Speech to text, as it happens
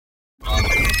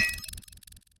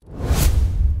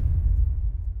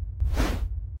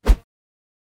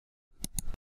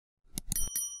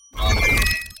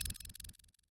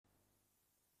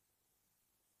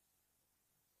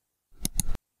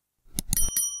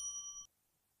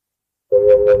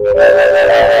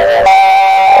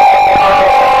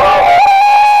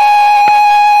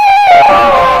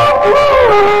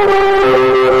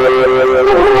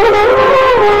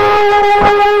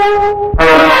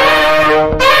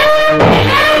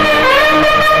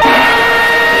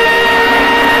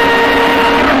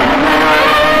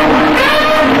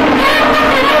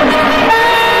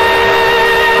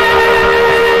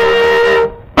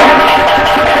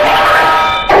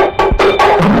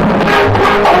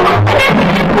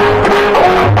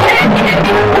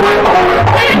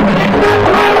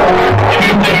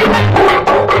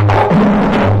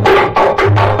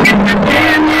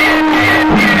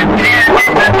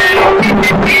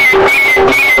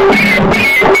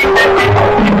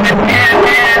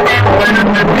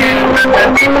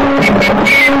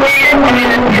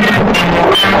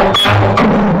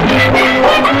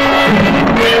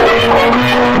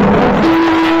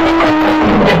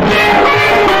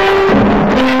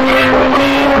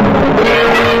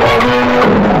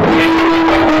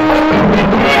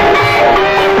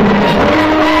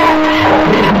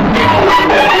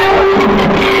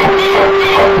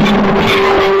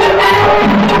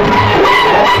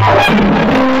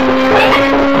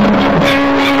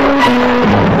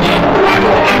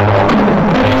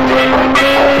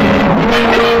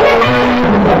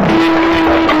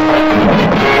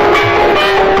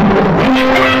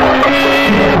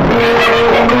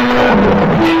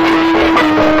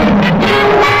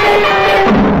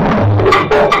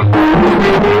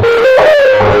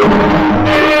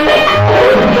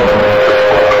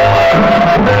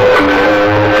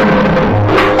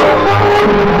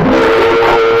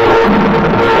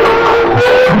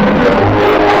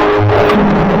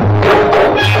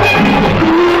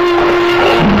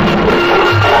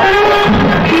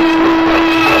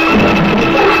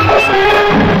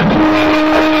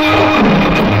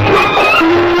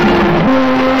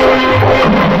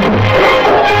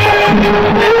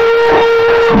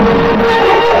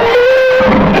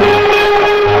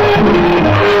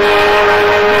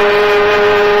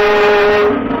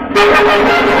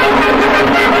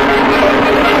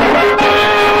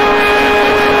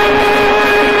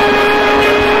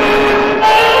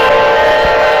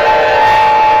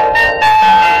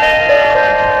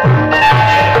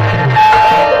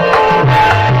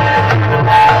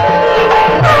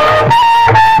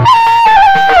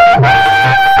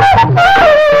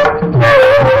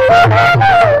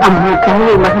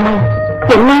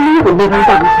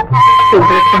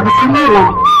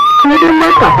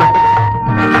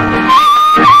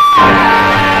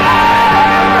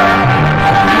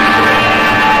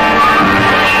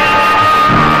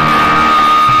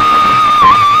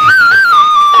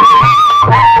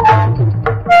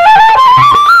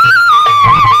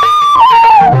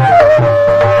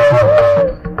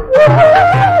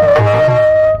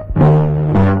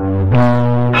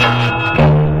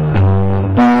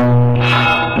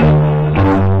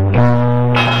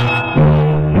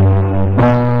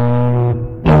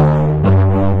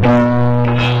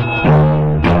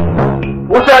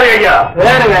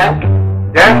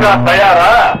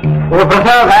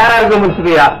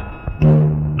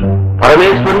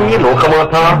परमेश्वरी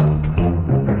लोकमाता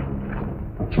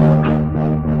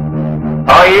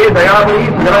ताये दयामयी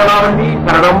सुजनावंदी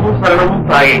शरणम शरणम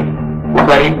ताये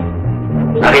सरी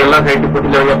நகையெல்லாம் கேட்டு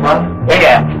போட்டுப்பா. ஏங்க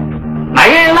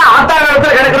நகையெல்லாம் ஆத்தா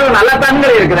காலத்துல கிடக்கிறது நல்ல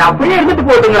தண்ணிகள் இருக்குது, அப்படியே எடுத்துட்டு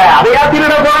போட்டுங்க. அதையா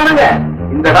திருட போறானுங்க.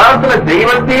 இந்த காலத்துல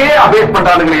தெய்வத்தையே அபேஸ்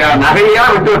பண்றானுங்களையா, நகையா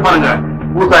விட்டு வைப்பானுங்க.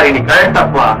 பூசாரி நீ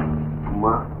கரெக்டப்பா.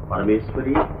 அம்மா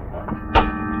பரமேஸ்வரி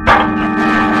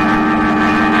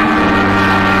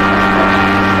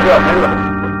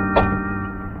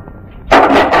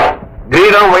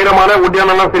கிரீடம் வைரமான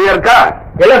உத்தியானம் எல்லாம் சரியா இருக்கா?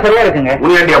 எல்லாம் சரியா இருக்குங்க.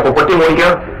 முன்னாடி அப்ப பட்டி மோனிக்க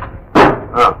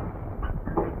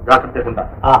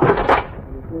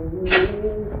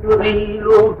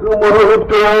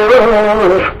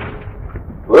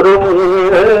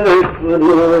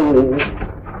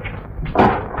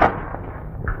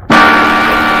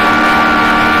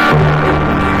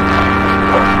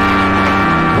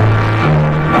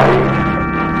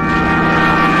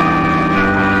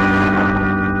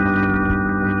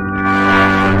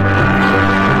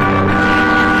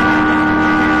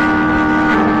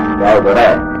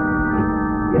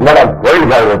என்னடா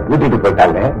கோயிலுக்காக கூட்டிட்டு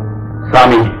போயிட்டாங்க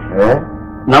சாமி.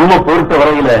 நம்ம பொறுத்த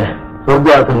வரையில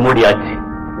சொர்க்காசன் மூடியாச்சு.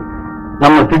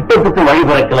 நம்ம திட்டத்துக்கு வழி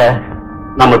பிறக்கல,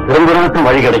 நம்ம திரும்புறதுக்கும்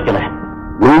வழி கிடைக்கல.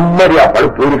 நிம்மதியா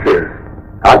படுத்து இருக்கு.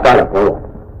 காத்தால போவோம்.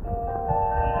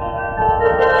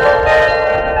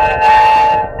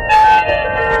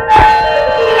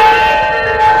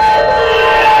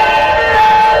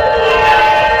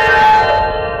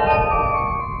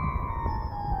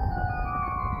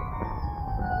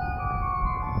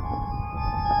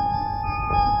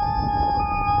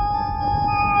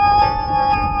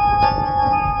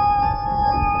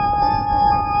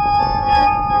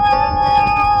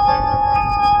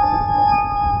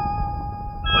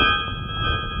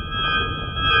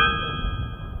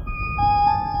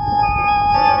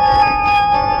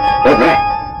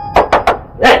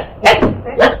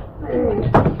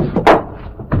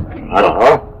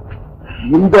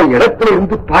 இந்த இடத்துல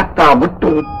இருந்து பார்த்தா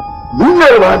மட்டும்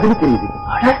மின்னல் மாதிரி தெரியுது.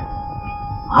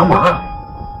 ஆமா,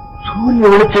 சூரிய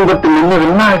வெளிச்சங்கத்தில்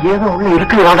நின்னதுன்னா ஏதோ உள்ள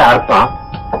இருக்கிறதோட அர்த்தம்.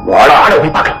 வாழாட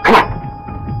போய் பார்க்கலாம்.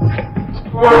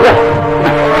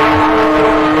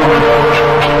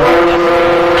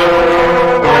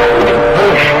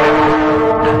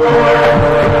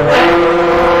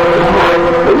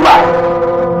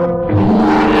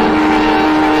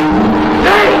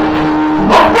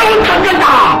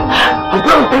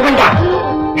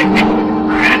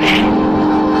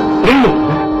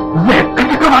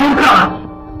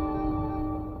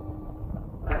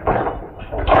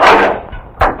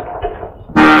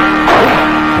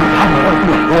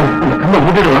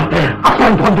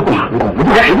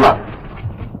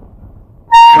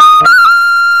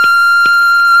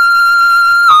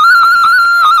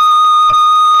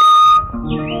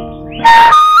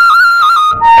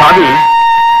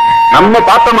 நம்ம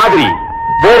பார்த்த மாதிரி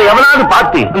வேற எவனாவது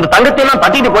பார்த்து இந்த தங்கத்தை எல்லாம்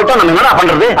தட்டிட்டு போயிட்டா நம்ம என்ன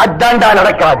பண்றது? அதாண்டா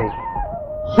நடக்காது.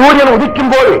 சூரியன்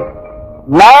உதிக்கும் போது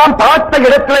நாம் பார்த்த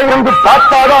இடத்துல இருந்து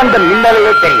பார்த்தாதான் அந்த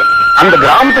மின்னலையே தெரியும். அந்த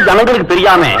கிராமத்து ஜனங்களுக்கு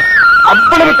தெரியாம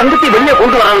அவ்வளவு தங்கத்தை வெளியே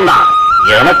கொண்டு வரணும்னா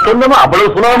எனக்கு என்னமோ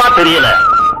அவ்வளவு சுலபமா தெரியல.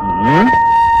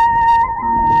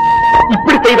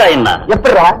 இப்படி செய்தா என்ன?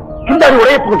 எப்படா இந்த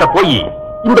உடையப்புகிட்ட போய்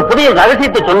இந்த புதிய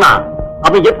ரகசியத்தை சொன்னா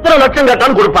அவன் எத்தனை லட்சம்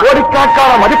கேட்டாலும் கொடுப்பான்.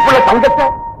 கோடிக்கணக்கான மதிப்புள்ள தங்கத்தை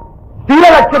சில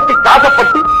லட்சத்துக்கு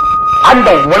ஆசைப்பட்டு அந்த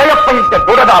உடையப்பையிட்ட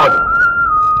கூடதாவது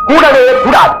கூடவே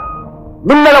கூடாது.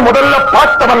 மின்னல முதல்ல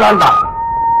பார்த்தவன் நான் தான்.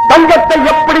 தங்கத்தை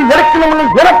எப்படி நெருக்கணும்னு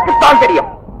எனக்குத்தான்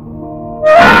தெரியும்.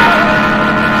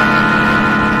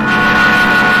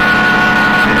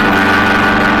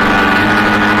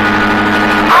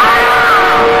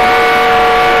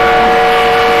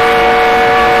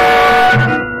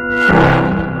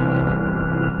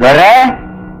 வேற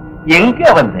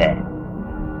எங்க வந்த?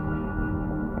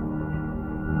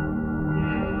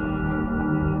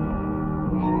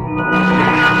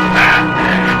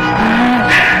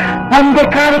 அந்த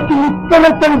காலத்தில் இத்தனை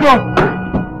தங்கம்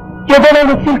எதனை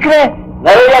வச்சிருக்கிற?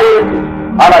 நிறைய இருக்கு.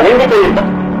 ஆனா எங்க தெரியும்?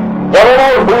 எவனோ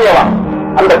ஒரு புண்ணியவான்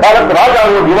அந்த காலத்து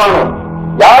ராஜாவும் விமானம்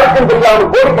யாருக்கும் தெரியாத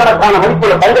கோடிக்கணக்கான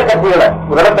மதிப்புள்ள தங்க கட்டிகளை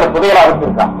ஒரு இடத்துல புதையலா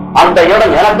வச்சிருக்கான். அந்த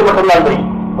இடம் எனக்கு மட்டும்தான்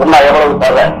தெரியும். சொன்னா எவ்வளவு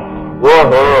தர?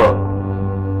 ஓஹோ,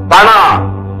 பணம்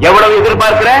எவ்வளவு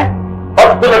எதிர்பார்க்கிற?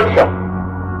 10 லட்சம்.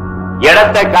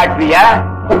 இடத்தை காட்டுறிய?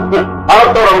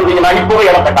 பணத்தோட வந்து நான் இப்பவே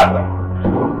இடத்தை காட்டுறேன்.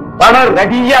 பணம்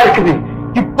ரெடியா இருக்குது,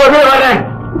 இப்பவே வரேன்.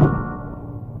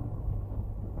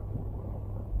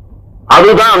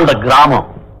 அதுதான் அந்த கிராமம்.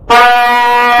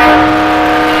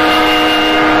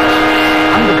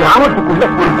 அந்த கிராமத்துக்குள்ள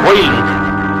ஒரு கோயில் இருக்கு.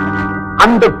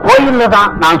 அந்த கோயில்ல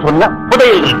தான் நான் சொன்ன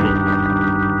புதையல் இருக்கு.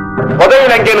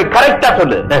 புதையல் எங்க கரெக்டா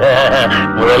சொல்லு.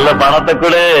 முதல்ல பணத்தை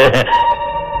கொடு.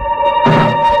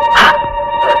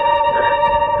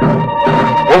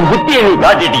 உன் புத்தியை நீ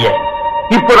காட்டிட்டிய.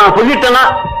 இப்ப நான் சொல்லிட்டேன்னா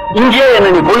இங்கே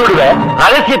என்ன நீ கொள்ளுடுவ.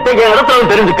 ரகசியத்தை என் இடத்துல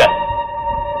தெரிஞ்சுக்க.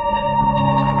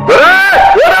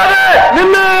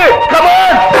 நின்னு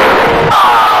கமான்.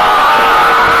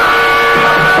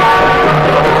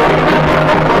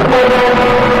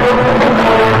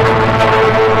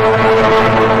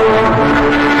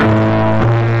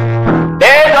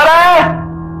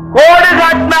 கோடு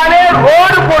காட்டினாலே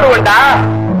ரோடு போடுவேண்டா.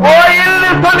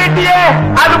 கோயில் சொல்லிட்டியே,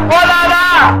 அது போதாதா?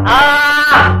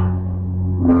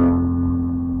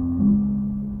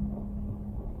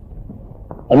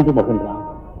 அன்பு மகன்தான்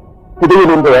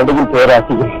புதையில் என்ற அடையில்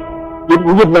பேராசிரியர் என்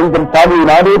உயிர் நண்பன் சாமியை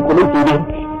நானே கொலை செய்தேன்.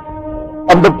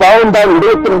 அந்த பாவம் தான்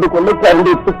இடத்திலிருந்து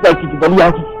கொள்ளைக்காரனுடைய துப்பாக்கிக்கு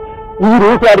பலியாகி உயிர்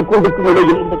ஊசாடி கொண்டிருக்கும்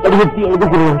நிலையில் இந்த கடிதத்தை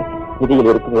எழுதுகிறேன். புதையில்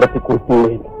இருக்கும் இடத்தை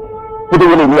கொடுத்துள்ளேன்.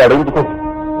 புதையலை நீ அடைந்து கொள்.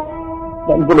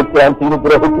 நண்பனுக்கு நான் செய்த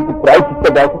புறத்துக்கு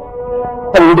பிராய்ச்சித்ததாக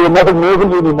தன்னுடைய மகன்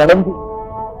மேகலை நீ நடந்து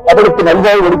அவருக்கு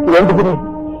நல்வாய் ஒடுக்க வேண்டுகிறேன்.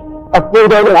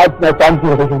 அப்போதாவது ஆத்மா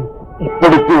சாந்தி அடையும்.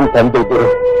 இப்படிக்கு உன் தந்தை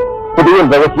பெறும். புதிய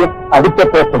ரகசியம் அடுத்த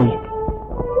பேசணும்.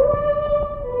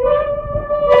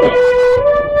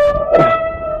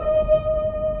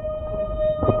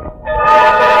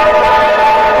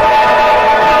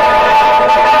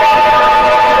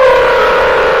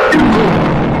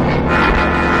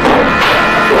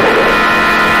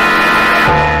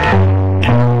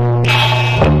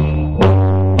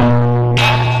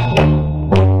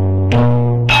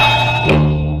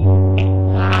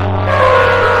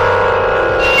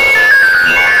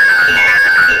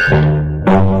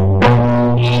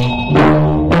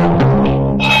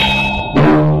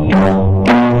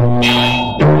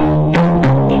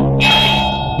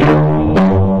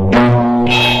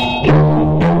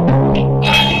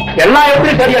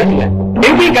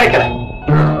 எங்கேயும் கிடைக்கல.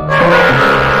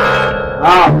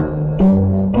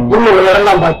 இன்னும் ஒரு இடம்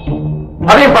தான் பாக்கி.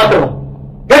 அதையும் பார்த்துருவோம்.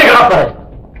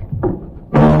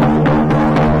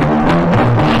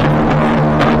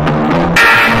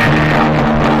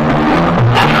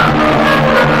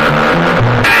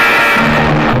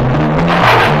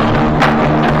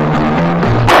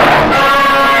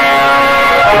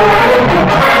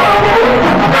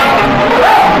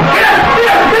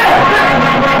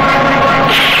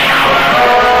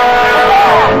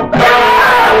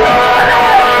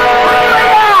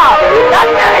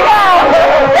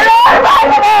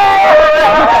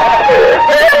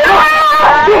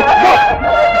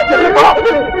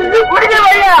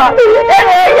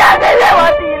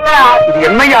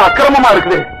 மர்மமா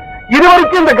இருக்குது.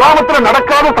 இதுவரைக்கும் இந்த கிராமத்துல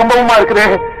நடக்காத சம்பவமா இருக்குது.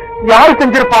 யாரு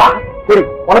செஞ்சிருப்பா? சரி,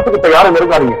 பணத்துக்கிட்ட யாரும்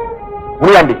நெருங்காதீங்க.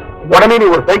 முனியாண்டி, உடனே நீ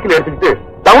ஒரு சைக்கிள் எடுத்துக்கிட்டு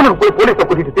டவுனுக்கு போய் போலீஸை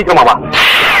கூட்டிட்டு சீக்கிரமா வா.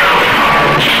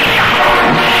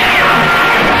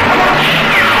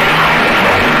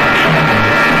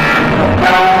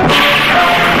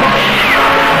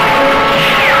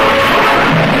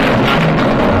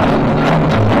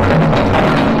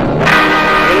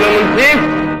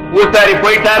 பூசாரி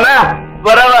போயிட்டானா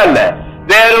பரவாயில்ல,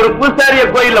 வேறொரு பூசாரிய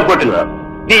கோயில்ல போட்டுங்க.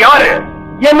 நீ யாரு?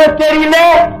 என்ன தெரியல.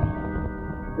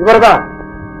 இவர்தான்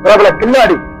பிரபல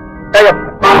கில்லாடி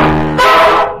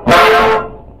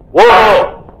ஓஹோ,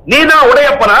 நீதான்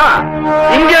உடையப்பனா?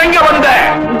 இங்க எங்க வந்த?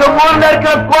 இந்த ஊர்ல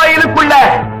இருக்கிற கோயிலுக்குள்ள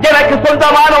எனக்கு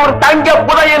சொந்தமான ஒரு தங்க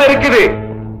புதையல் இருக்குது,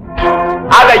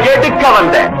 அதை எடுக்க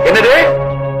வந்த. என்னது,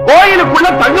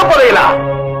 கோயிலுக்குள்ள தங்க புதையலா?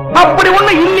 அப்படி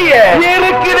ஒண்ணு இல்லையே.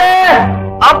 இருக்குது.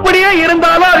 அப்படியே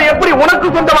இருந்தாலும் அது எப்படி உனக்கு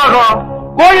சொந்தமாகும்?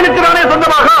 கோயிலுக்கு தானே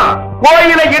சொந்தமாகும்.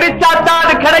 கோயிலை இடிச்சாத்தான்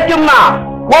அது கிடைக்கும்னா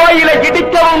கோயிலை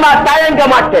இடிக்கவும் நான் தயங்க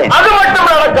மாட்டேன். அது மட்டும்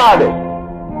நடக்காது.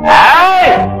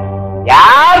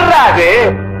 யாராது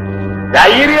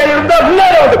தைரியம் இருந்தா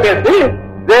பிள்ளையோடு பேசு.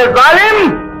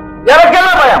 எனக்கு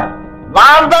என்ன பயம்?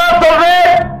 நான் தான்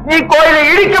சொல்றேன், நீ கோயிலை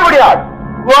இடிக்க முடியாது.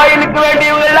 கோயிலுக்கு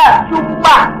வேண்டியவங்க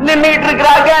சும்மா நின்றுட்டு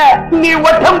இருக்கிறாங்க, நீ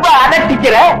உடம்ப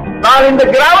அடட்டிக்கிற. நான் இந்த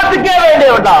கிராமத்துக்கே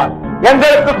வேண்டியவன்தான்.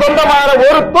 எங்களுக்கு சொந்தமான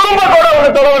ஒரு துரும்ப கூட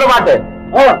ஒன்று தொட விட மாட்டேன்.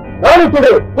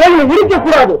 கோயில் இடிக்க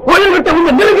கூடாது, கோயில் விட்டு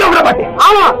வந்து நெருங்க விட மாட்டேன்.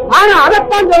 ஆமா, ஆனா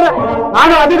அதைத்தான் சொல்றேன்.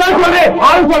 நானும் அதுதான் சொல்றேன்.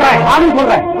 நானும் சொல்றேன். நானும்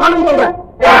சொல்றேன். நானும் சொல்றேன்.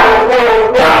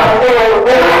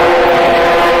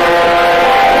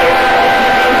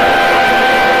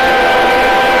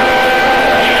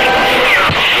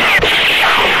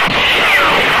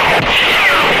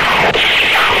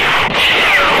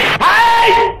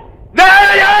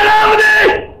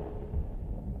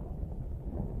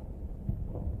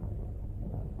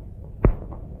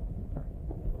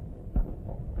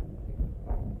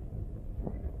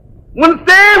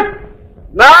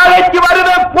 நாளைக்கு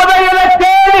வருத புதையலை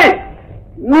தேடி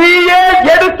நீயே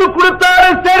எடுத்து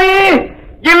கொடுத்தாலும் சரி,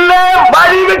 இல்ல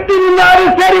வழி விட்டு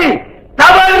நின்னாலும் சரி,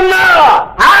 தவறுனா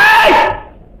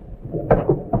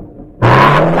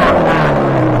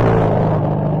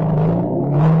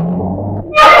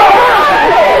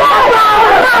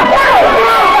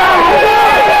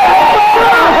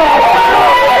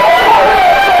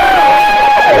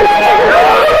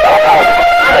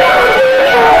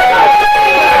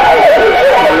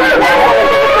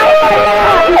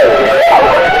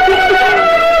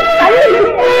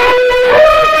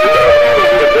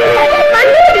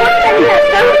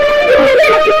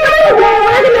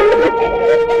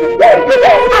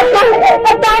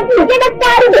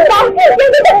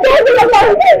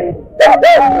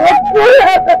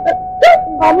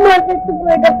அம்மா செத்து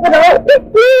போயிட்டப்புறம்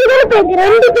நீங்களும்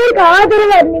 2 பேருக்கு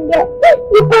ஆதரவா இருந்தீங்க.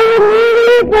 இப்ப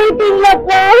நீங்களே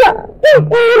போயிட்டீங்களாப்பா. 2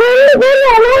 பேரும்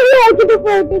அனாதை ஆக்கிட்டு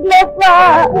போயிட்டீங்களாப்பா.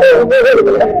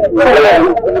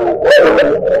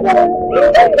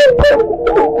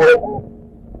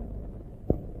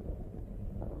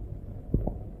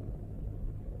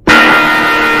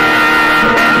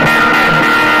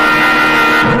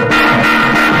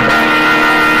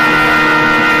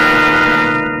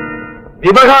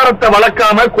 விவகாரத்தை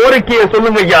வளர்க்காம கோரிக்கையை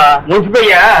சொல்லுங்க ஐயா.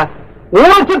 முஸ்பையா,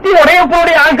 ஊரை சுத்தி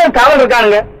உடையப்போடைய ஆட்கள் காவல்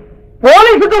இருக்காங்க,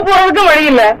 போலீஸுக்கு போறதுக்கு வழி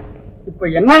இல்ல. இப்ப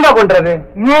என்னங்க பண்றது?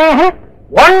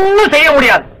 ஒண்ணும் செய்ய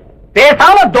முடியாது.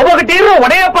 பேசாம தொபகிட்டீர்னு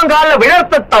உடையப்பங்கால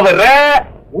விழத்த தவிர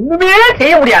ஒண்ணுமே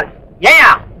செய்ய முடியாது.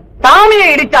 ஏயா, சாமியை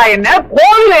இடிச்சா என்ன,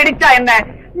 கோவிலை இடிச்சா என்ன,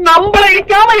 நம்மள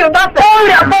இடிக்காம இருந்தா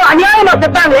கோவில் அப்போ அநியாயமா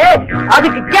செத்தாங்க.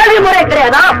 அதுக்கு கேள்வி முறை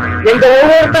கிடையாதா? எங்க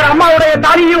ஒவ்வொருத்தர் அம்மாவுடைய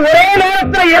தாலியும் ஒரே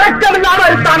நேரத்தில் இறக்கவில்லாம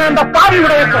இருக்கான அந்த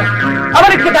பாவியுடைய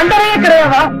அவருக்கு தண்டனையே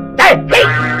கிடையாதா?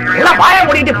 எல்லாம் வாய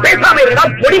முடிட்டு பேசாம இருந்தா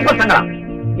பொடி பசங்களா?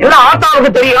 எல்லாம்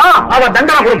ஆத்தாவுக்கு தெரியும், அவ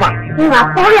தண்டனை கொடுப்பான். உங்க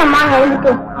அப்பாவும் அம்மா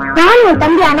எழுந்துட்டு நானும்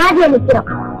தம்பி அனாதியா நிக்கிறோம்.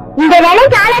 இந்த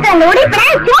வேலைக்கு ஆளுக்கு நொடிப்பட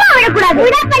சும்மா விடக்கூடாது.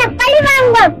 விடப்பட பழி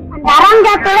வாங்கும். அந்த அரங்க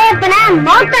துளையப்பன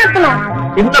மோட்டாக்கணும்.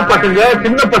 சின்ன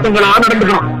பசங்களா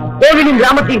நடந்துக்கணும். கோவிலின்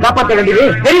கிராமத்தையும் காப்பாற்ற வேண்டியது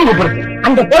பெரியவங்க பொறுப்பு.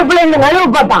 அந்த பொறுப்புல இந்த நழுவு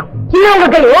பார்த்தா சின்னவங்க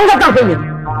கை உங்க தான் செய்யும்.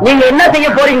 நீங்க என்ன செய்ய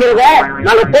போறீங்கிறத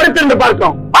நாங்க பொறுத்திருந்து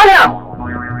பார்க்கிறோம்.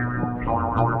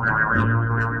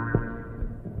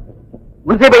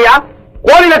 முன்சிபையா,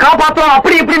 கோவிலை காப்பாற்றோம்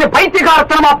அப்படி இப்படின்னு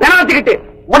பைத்தியகாரத்தனமா பெணாத்திக்கிட்டு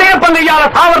உடையப்பங்கையால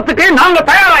சாவறதுக்கு நாங்க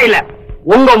தயாரா இல்ல.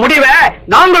 உங்க முடிவை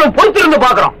நாங்களும் பொறுத்திருந்து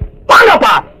பாக்குறோம்.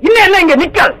 வாங்கப்பா, இன்னும் என்ன இங்க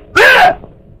நிக்கல்?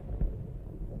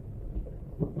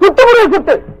 சுட்டு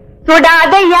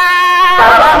சுடாதையா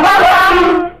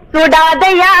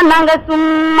சுடாதையா, நாங்க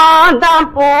சும்மா தான்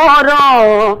போறோம்.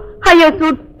 ஐயோ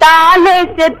சுட்டாலே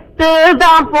செத்து விட்டு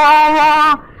தான்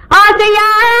போவோம்.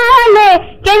 ஆசையானே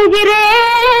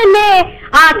கெஞ்சிரேனே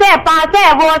ஆசை பாசை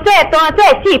ஓசை தோசை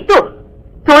சீத்து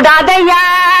சுடாதையா.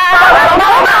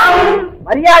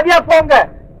 மரியாதையா போங்க,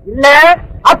 இல்ல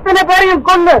அத்தனை பேரையும்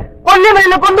கொண்டு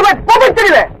கொல்லிமலையில கொண்டு போய்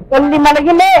புதைச்சிருவேன்.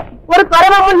 கொல்லிமலையிலே ஒரு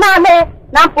குறவை முன்னாலே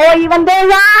நான் போய்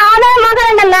வந்தேன். மகர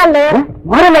நல்லாலே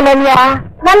மகர நல்லையா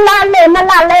நல்லாலே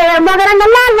நல்லாலே மகர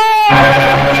நல்லாலே.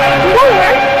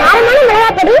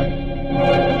 விளையாட்டு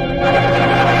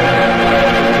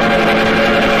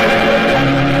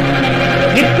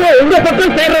இப்போ எங்க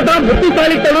பக்கம் சேர்றதான்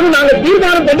புத்திசாலித்தனம் நாங்க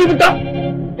தீர்மானம் பண்ணிவிட்டோம்.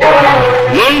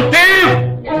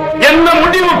 என்ன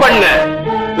முடிவு பண்ண?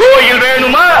 கோயில்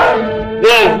வேணுமா,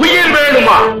 உயிர்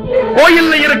வேணுமா?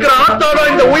 கோயில்ல இருக்கிற ஆத்தாரா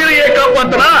இந்த உயிரையே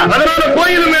காப்பாத்தனா, அதனால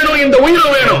கோயிலும் வேணும், இந்த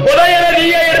உயிரும் வேணும். புதையல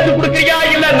நீயே எடுத்து கொடுக்கிறியா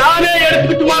இல்ல நானே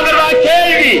எடுத்துக்கிட்டுமாங்கிறதா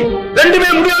கேள்வி. ரெண்டுமே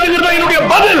முடியாதுங்கிறதா என்னுடைய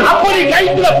பதில். அப்படி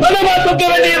கைத்துல பணமா தொக்க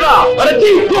வேண்டியதா?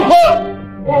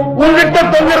 உங்ககிட்ட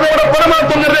தொங்குறதோட பணமா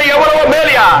தொங்குறத எவ்வளவோ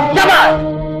மேலையா?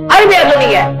 அருமையா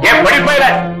சொன்னீங்க. என் படிப்பையில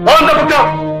குழந்தை புக்கம்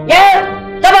ஏன்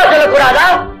சபா சொல்லக்கூடாதா?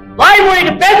 வாய்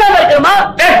மொழிக்கு பேசாம இருக்கணுமா?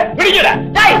 பிடிக்கிற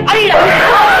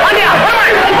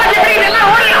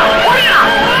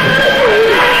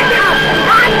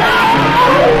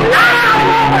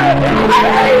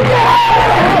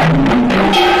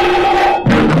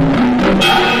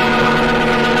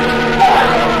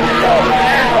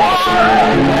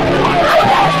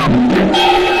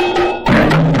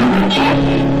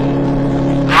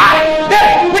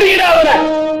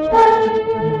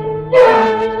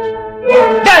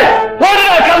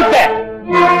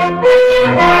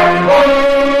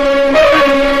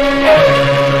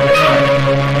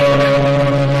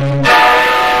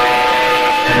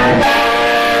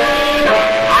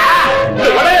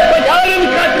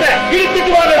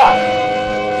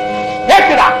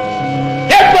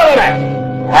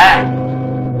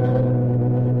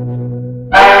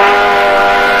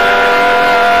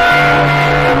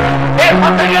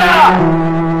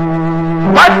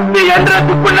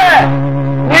என்றதுக்குள்ள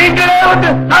நீங்களே வந்து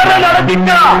சர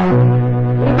நடத்திட்டா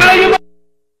உங்களையும்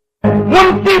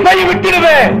முன்சி போய்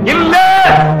விட்டுடுவேன். இல்ல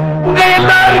உங்க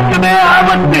எல்லாருக்குமே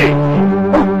ஆபத்து.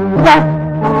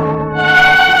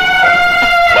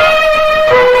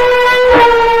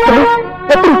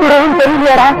 கூடவும்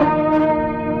தெரிஞ்சாரா?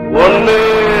 1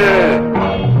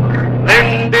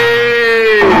 2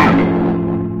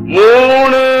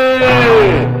 3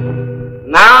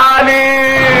 4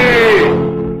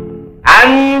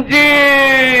 5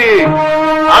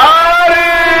 6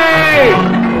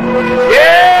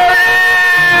 7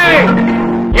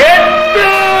 8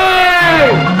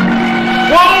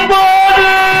 9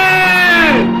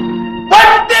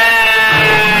 10.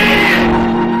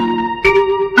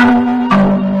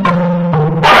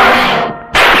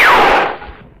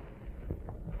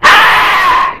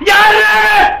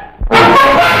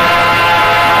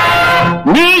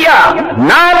 நீயா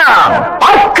நானா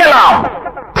பார்க்கலாம்.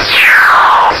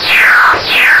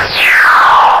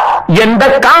 எந்த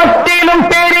காட்டிலும்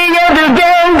பெரியது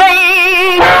வேங்கை,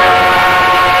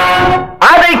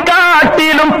 அதை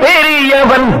காட்டிலும்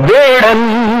பெரியவன் வேடன்.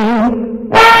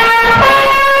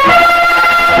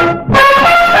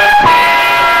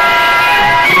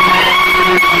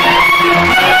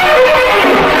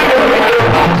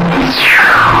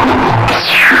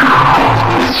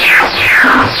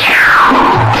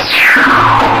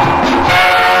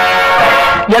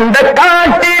 எந்த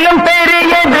காட்டிலும்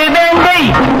பெரியது வேங்கை,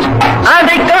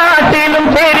 அதை காட்டிலும்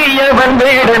பெரியவன்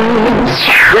வேடன்.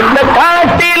 எந்த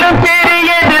காட்டிலும்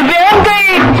பெரியது வேங்கை,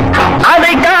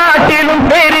 அதை காட்டிலும்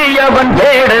பெரியவன்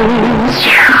வேடன்.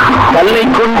 கல்லை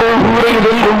கொண்டு ஊரை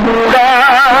வெல்லும் மூடா,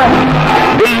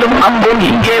 வெல்லும் அம்பும்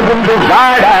இங்கே உண்டு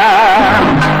வாடா.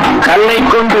 கல்லை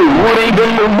கொண்டு ஊரை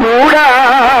வெல்லும் மூடா,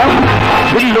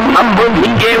 வெல்லும் அம்பும்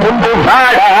இங்கே உண்டு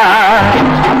வாடா.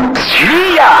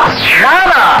 நீயா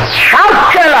நானா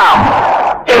பார்க்கலாம்.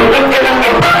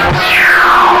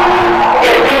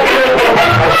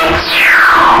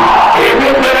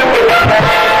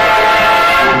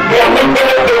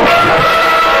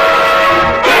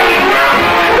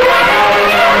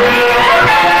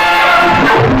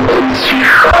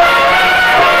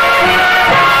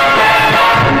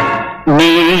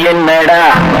 நீ என்னடா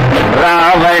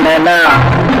ராவணனா?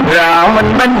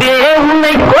 ராமன் வந்தே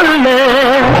உன்னை கொல்ல.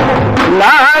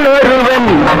 நான் ஒருவன்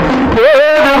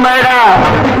போதுமடா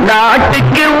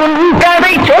நாட்டுக்கு உன்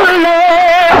கதை சொல்ல.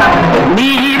 நீ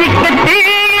இருக்க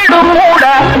தேடும்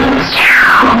மூடா,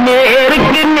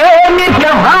 நேருக்கு நேர்க்க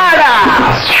வாடா.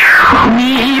 நீ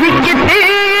இருக்க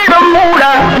தேடும்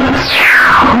மூடா,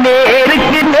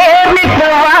 நேருக்கு நேர்க்க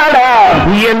வாடா.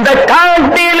 எந்த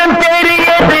காட்டிலும்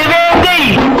பெரியது வேங்கை,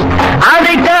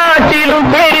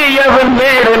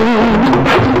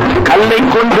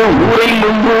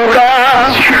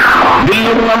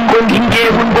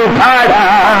 ஆடா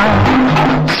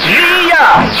நீயா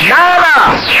நானா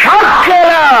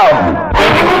பார்க்கலாம்.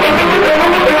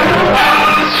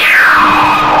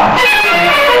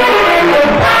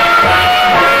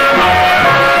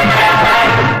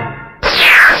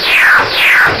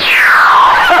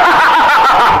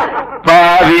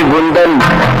 பாவி உந்தன்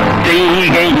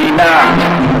செய்கையினார்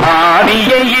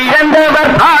ஆவியை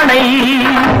இழந்தவர் ஆணை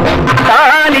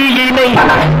தாலியினை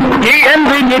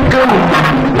இழந்து நிற்கும்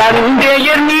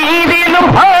தந்தையர்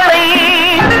மீதிலும் ஆணை.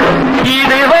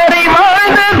 இதுவரை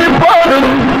வாழ்ந்தது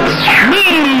போதும் நீ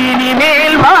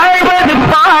இனிமேல் வாழ்வது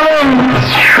பாவம்.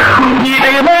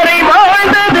 இதுவரை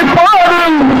வாழ்ந்தது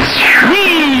போதும் நீ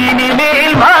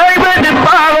இனிமேல் வாழ்வது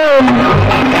பாவம்.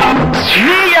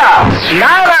 நீயா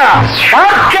நானா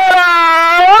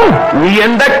பார்க்கலாம்.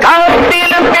 எந்த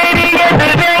காட்டிலும் பெரியது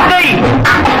வேங்கை,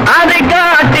 அதை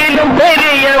காட்டிலும்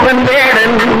பெரியவன்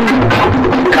வேடன்.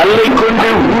 கல்லை கொண்டு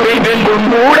ஊரை வெல்லும்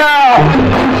மூடா,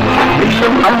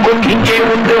 வில்லும் அம்பும் இங்கே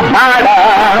உண்டு மாடா.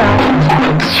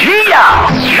 நீயா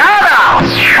நானா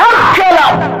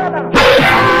பார்க்கலாம்.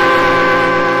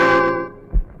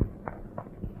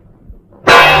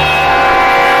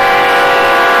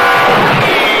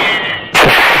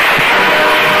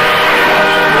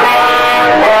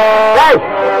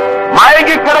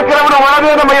 மயங்கி கிடக்கிறவன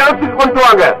உணவே நம்ம இடத்துக்கு கொண்டு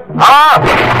வாங்க.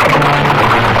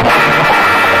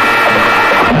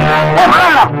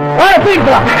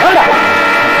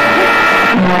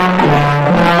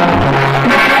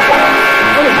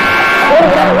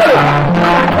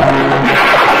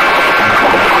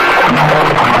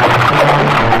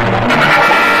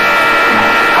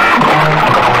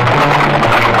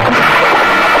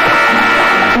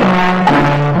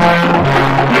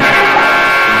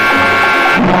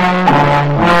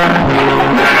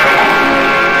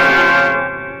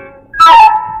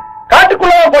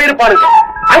 காட்டுக்குள்ள போயிருப்பாரு.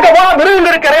 அங்க போனா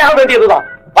மிருகங்க கரையாக வேண்டியதுதான்.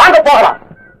 வாங்க போகலாம்.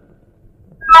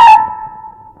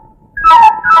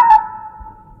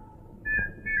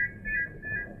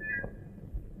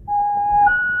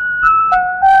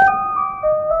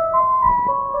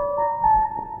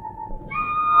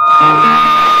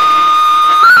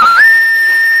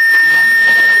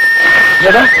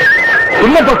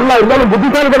 உள்ள பக்கமா இருந்தாலும்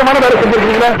புத்திசாலித்தனமான வேலை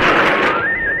செஞ்சிருக்கீங்களா?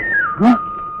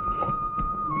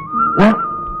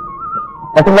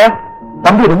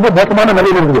 தம்பி ரொம்ப மோசமான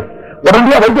நிலையில் இருக்குது.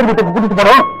 உடனே வைத்தியர் வீட்டுக்கு கூட்டிட்டு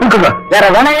போனோம். இருக்குங்க வேற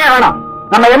வேணையே வேணாம்.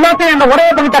 நம்ம எல்லாத்தையும் அந்த உடைய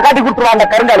பங்கிட்ட காட்டி கொடுத்துருவோம் அந்த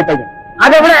கருங்காலி பையன்.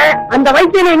 அதை விட அந்த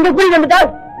வைத்தியனை இங்க கூட்டிட்டு வந்துட்டா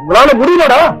உங்களால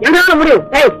முடியலடா. எங்களால முடியும்.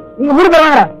 நீங்க முடிவு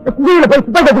வாங்க. குடியில போய்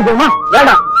சுத்தம் கட்டிக்கோமா?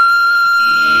 வேண்டாம்.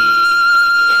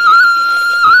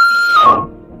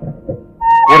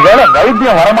 ஒருவேளை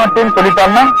வைத்தியம் வரமாட்டேன்னு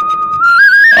சொல்லிட்டான்னா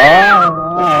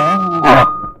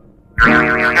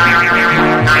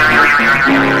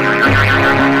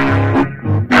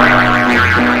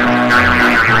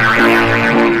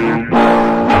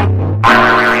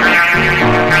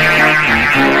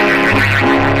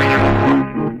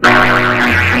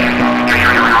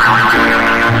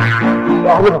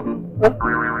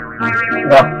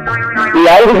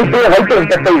வைத்தியம்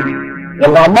சட்டை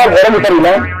எங்க அம்மா உடம்பு சரியில்ல,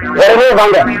 உடனே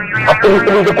வாங்க அப்படின்னு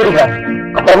சொல்லிட்டு கூடுங்க.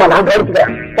 அப்புறமா நான்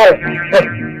கவனிச்சுக்கிறேன்.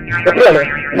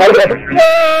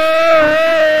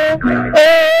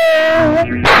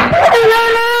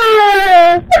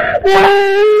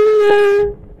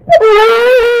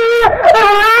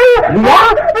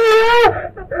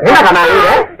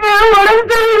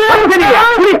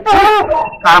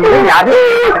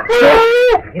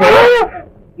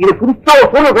 இது புதுசா ஒரு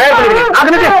பொருள்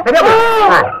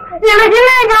எனக்கு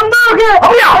இல்ல, எங்க அம்மாவுக்கு.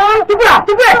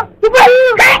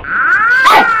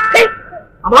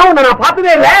 அம்மா உன்னை நான்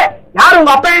பார்த்ததே இல்ல. யாரு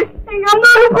உங்க அப்பா? எங்க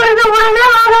அம்மாவுக்கு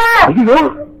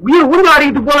உயிர்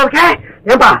உருவாடிட்டு போல இருக்கேன்.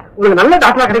 ஏப்பா உங்களுக்கு நல்ல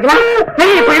டாக்டரா கிடைக்கலாம்.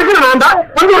 சரி இப்ப இருக்கிற நான் தான்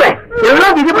வந்துடுறேன்.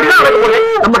 எல்லாம் விதிப்படிதான் நடக்க போறேன்.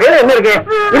 நம்ம கையில என்ன இருக்கு?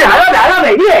 இது அழாத அழாத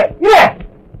இல்ல இல்ல.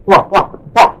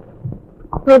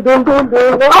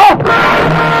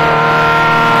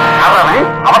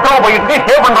 அவசரமா போயிட்டு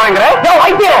சேவ் பண்றாங்க.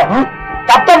 வைத்தியம்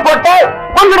சத்தம் போட்டு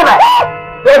கொண்டுடுவேன்.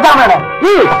 பேசாம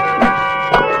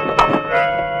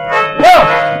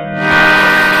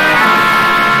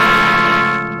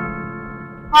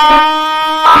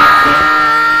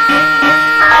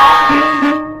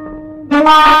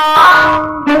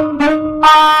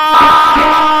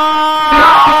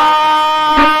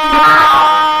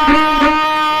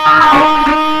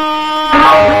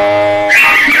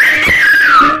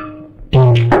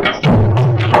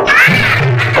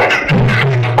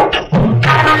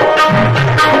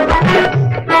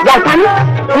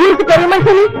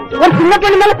ஒரு சின்ன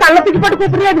பொண்ணு மேல கள்ளத்துக்கு போட்டு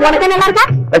கூப்பிடுறது உனக்கு நல்லா இருக்கா?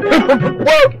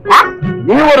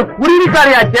 நீ ஒரு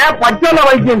குருவிக்காரியாச்சே, பச்சோல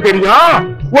வைத்தியம் தெரியும்.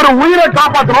 ஒரு உயிரை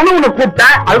காப்பாற்றணும்னு உன்னை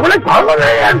கூப்பிட்டேன். அதுக்குள்ள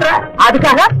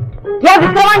அதுக்காக ஏன்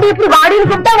விக்கிரவாண்டி இப்படி வாடின்னு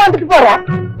கூப்பிட்டா வந்துட்டு போறேன்.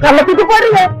 கள்ளத்துக்கு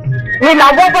போடுங்க. நீ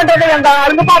லவ் பண்றதை எங்க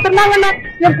ஆளுங்க பாத்துருந்தாங்க.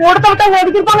 என் கூடத்த விட்டா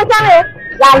ஒதுக்கிருப்பாங்க சாமி.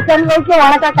 யாருக்கும் வைக்க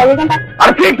உனக்கா கையகண்டா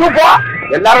போ.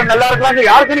 எல்லாரும் நல்லா இருக்காங்க.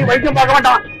 யாருக்கும் நீ வைத்தியம் பார்க்க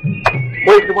வேண்டாம்.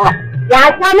 போயிட்டு போ.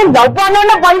 யார் சாமி லவ்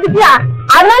பண்ணோன்னு வந்துட்டியா?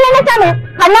 அதனால என்ன சாமி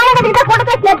கல்யாணம் கட்டிக்கிட்ட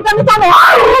கூட்டத்தை சேர்த்துக்காங்க சாமி.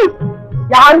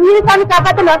 யாருமே சாமி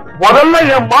காப்பாத்தல. முதல்ல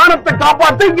என் மானத்தை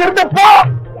காப்பாத்து. இங்க இருந்து போ.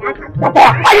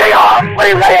 ஐயோ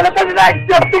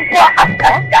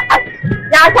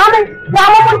சாமி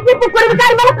கிராம முடிச்சு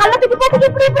குருவிக்காரி மேல கள்ளத்துக்கு போட்டு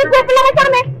இப்படி இப்படி கூப்பிடலாம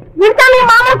சாமி. சாமி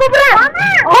மாமா கூப்பிடுறேன்.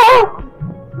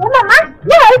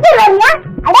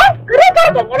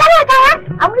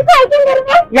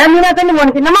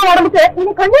 என்னமா உடம்புக்கு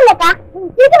எனக்கு ஒண்ணும் இல்லக்கா.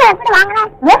 சீக்கிரம் எப்படி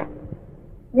வாங்கினேன்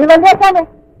நீ வந்து சாமி.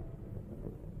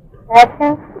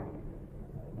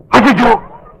 அஜிஜோ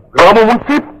ராம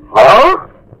முன்சி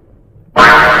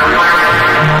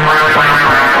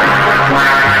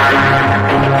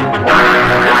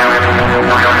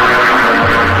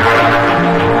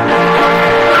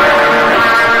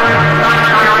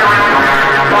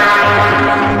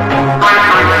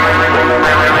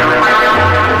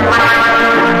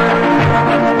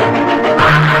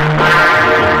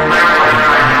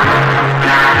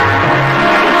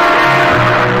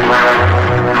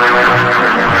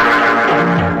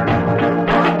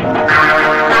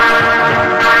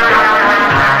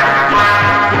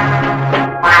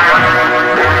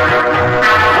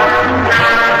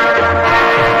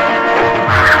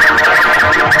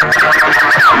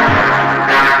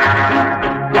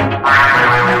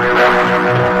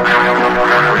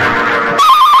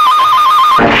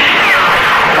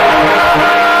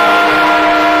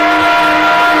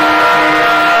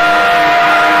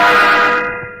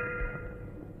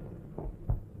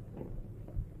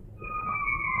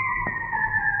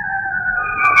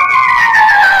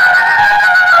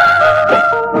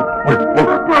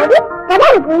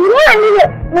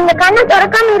நீங்க கண்ணை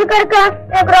திறக்காம இருக்க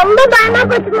எனக்கு ரொம்ப பயமா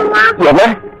போச்சுமா.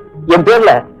 என்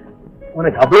பேர்ல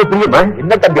உனக்கு அவ்வளவு பிரியமா?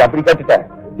 என்ன தம்பி அப்படி கட்டுட்ட?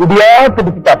 இதையா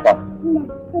பிடிச்சுட்டாப்பா.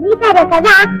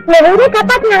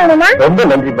 ரொம்ப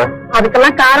நன்றிமா.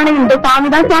 அதுக்கெல்லாம் காரணம் இந்த சாமி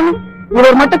தான் சாமி.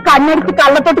 இவர் மட்டும் கண்ணடிச்சு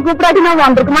கள்ள போட்டு கூப்பிடாட்டி நான்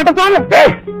வந்திருக்க மாட்டேன் சாமி.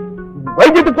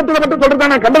 வைத்தியத்தை சுத்தத்தை மட்டும்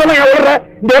சொல்றேன். நான் கண்டதெல்லாம் ஓடுற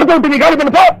இந்த இடத்த விட்டு நீ காலி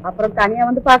பண்ணப்போ. அப்புறம் தனியா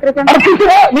வந்து பாக்குறேன்.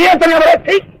 நீ ஏன் தனியா வர?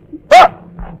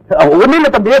 ஒண்ணு இல்ல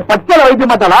தம்பி, பச்சளை வைத்திய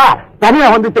மாட்டாளா தனியா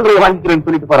வந்து சில்லறை வாங்கிக்கிறேன்னு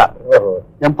சொல்லிட்டு போறா.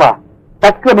 ஏன்பா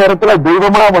தக்க நேரத்துல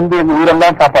தெய்வமா வந்து எங்க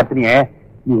ஊரெல்லாம் காப்பாத்தினியே,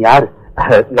 நீ யாரு?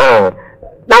 நான்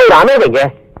ஒரு அனாதைங்க.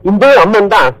 இந்த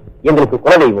அம்மன் தான் எங்களுக்கு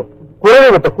குலதெய்வம்.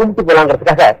 குலதெய்வத்தை கும்பிட்டு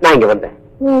போலாங்கிறதுக்காக நான் இங்க வந்தேன்.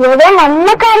 ஏதோ நல்ல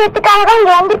காரியத்துக்காக தான்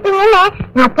இங்க வந்துருப்பீங்கன்னு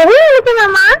நான்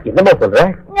தெரியுமா? என்னமா சொல்ற?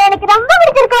 எனக்கு ரொம்ப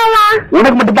பிடிச்சிருக்கா.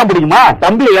 உனக்கு மட்டும் தான் பிடிக்குமா?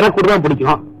 தம்பி எனக்கு கூட தான்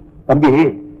பிடிக்கும். தம்பி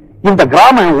இந்த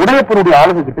கிராமம் உடையப்பனுடைய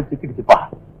ஆளுங்க கிட்ட சிக்கிடுச்சுப்பா.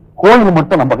 கோயில்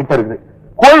மட்டும் நம்ம கிட்ட இருக்குது.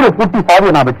 கோயிலை பூட்டி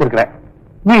சாவியை நான் வச்சிருக்கிறேன்.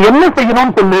 நீ என்ன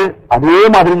செய்யணும்னு சொல்லு, அதே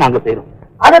மாதிரி நாங்க செய்யறோம்.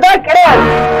 அதுதான் கிடையாது.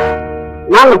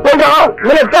 நாங்க சொல்றோம்.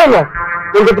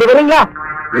 வரீங்களா?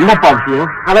 என்னப்பா விஷயம்?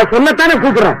 அதை சொல்லத்தானே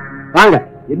கூப்பிடுறேன். வாங்க.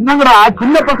 என்னங்கடா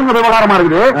சின்ன பசங்க விவகாரமா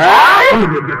இருக்குது.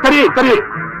 சரி சரி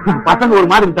பசங்க ஒரு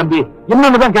மாதிரி தம்பி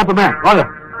என்னன்னுதான் கேட்போமே. வாங்க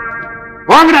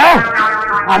வாங்குற.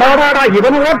 அடாடா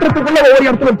இவன் ஓட்டுறதுக்குள்ள ஒவ்வொரு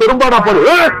இடத்துல பெரும்பாடா போது.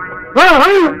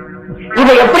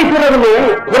 இதை எப்படி சொல்றதுன்னு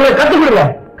உங்களுக்கு கத்துக் கொடுங்க.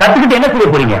 கத்துக்கிட்டு என்ன செய்ய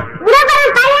போறீங்க?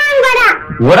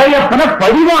 உடையப்பன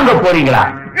பழி வாங்க போறீங்களா?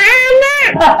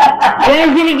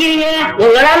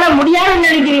 உங்களால முடியாதுன்னு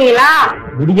நினைக்கிறீங்களா?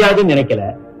 முடியாதுன்னு நினைக்கல,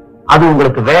 அது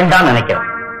உங்களுக்கு வேண்டாம் நினைக்கிறேன்.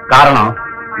 காரணம்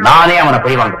நானே அவனை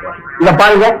பழி வாங்க போறேன். இத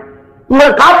பாருங்க, உங்களை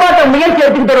காப்பாற்ற முயற்சி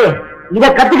எடுத்துக்கிட்டு இதை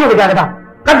கத்துக்கிறதுக்காக தான்.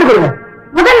 கத்துக் கொடுங்க.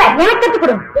 முதல்ல எனக்கு கத்துக்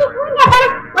கொடுங்க.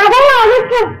 முதல்ல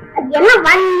அதுக்கு எல்லாம்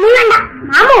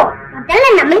மாமு முதல்ல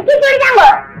நம்மளுக்கு சொல்லிட்டாங்க.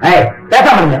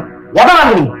 பேசாம இருங்க. எதை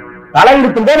வாங்குறீங்க? தலை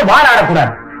இருக்கும் போது வாழ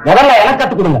ஆடக்கூடாது. முதல்ல எனக்கு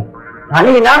கத்துக் கொடுங்க.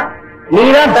 தனினா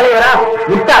நீதான் தலைவரா?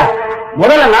 முட்டாள்.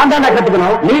 முதல்ல நான் தான்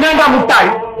கத்துக்கணும். நீ தான்டா முட்டாள்.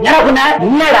 எனக்கு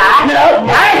என்னடா?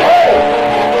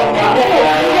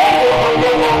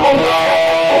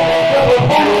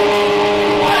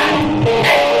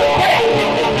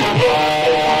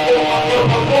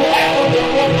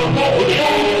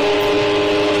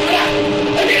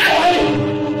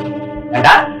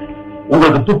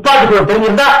 உங்களுக்கு துப்பாக்கி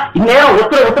தெரிஞ்சிருந்தா இந்நேரம்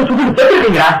ஒருத்தர் சுட்டு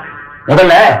செத்துருக்கீங்களா?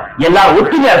 முதல்ல எல்லாரும்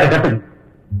ஒற்றுமையா இருக்க கட்டுங்க.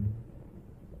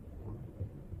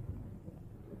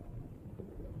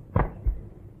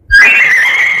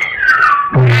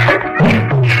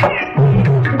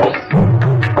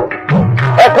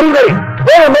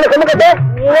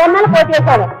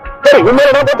 சரி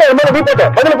இன்னொரு நான் போட்டேன் இன்னொரு நீ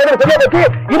போட்டேன் பதில் சொல்ல வச்சு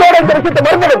இதோட இந்த விஷயத்தை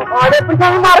மறந்துடும். அதை எப்படி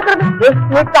சாமி மறக்கிறது?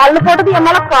 நீ கல்லு போட்டது என்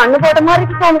மேல கண்ணு போட்ட மாதிரி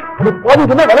இருக்கு சாமி.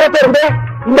 போதும் நிறைய பேர் இருந்தேன்.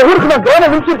 இந்த ஊருக்கு நான் கவன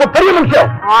நிமிஷம் பெரிய நிமிஷம்.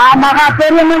 ஆமாடா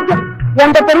பெரிய நிமிஷம்.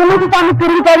 எந்த பெரிய நிமிஷம் சாமி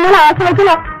திரும்பி தரணும்னு ஆசை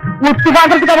வைக்கல. உச்சி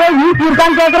பாக்குறதுக்காக ஈசி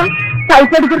இருக்கான்னு கேட்கறேன்.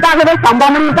 சைட் அடிக்கிறதுக்காகவே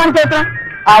சம்பாமணி இருக்கான்னு கேட்கறேன்.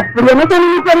 அப்படி என்ன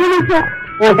சொல்லி பெரிய நிமிஷம்?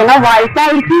 உனக்கெல்லாம்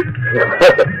வயசாயிடுச்சு.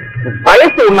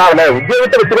 வயசு உன்னால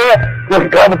உத்தியோகத்தை வச்சுட ஒரு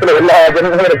கிராமத்துல எல்லா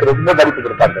ஜனங்களும் எனக்கு ரொம்ப மதிப்பு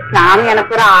கொடுப்பாங்க. சாமி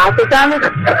எனக்கு ஒரு ஆசை சாமி.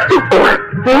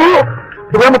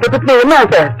 கிராமத்துல என்ன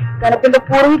ஆசை? எனக்கு இந்த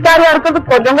பூர்வீகாரியா இருக்கிறது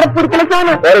கொஞ்சம் கூட பிடிக்கல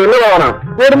சாமி. வேற என்ன வேணும்?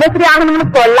 குடும்பஸ்ரீ ஆகணும்னு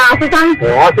கொல்ல ஆசை சாமி.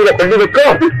 ஆசையில பெண்ணு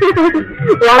வைக்கும்.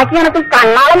 உனக்கு எனக்கு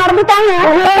கண்ணால நடந்துட்டாங்க.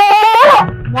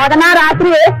 முதனா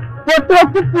ராத்திரி பொட்டு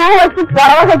வச்சு பூ வச்சு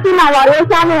புறவை வச்சு நான்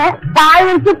வருவேன் சாமி. பாய்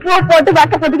வச்சு பூ போட்டு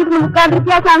வெக்க பொட்டுக்கிட்டு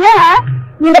உட்காந்துருக்கியா சாமி.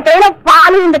 இந்த கையில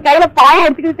பால் இந்த கையில பாயம்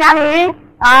எடுத்துக்கிட்டு சாமி.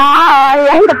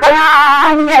 எங்க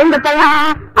பையன் எங்க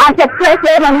பையன்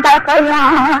செப்பே வந்த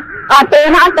பையன்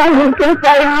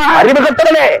அறிவு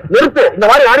கட்டணமே நிறுத்து. இந்த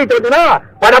மாதிரி ஆடிட்டு வந்தீங்கன்னா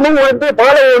பணமும் வந்து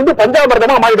பாலை வந்து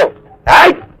பஞ்சாமிரதமா மாறிடும்.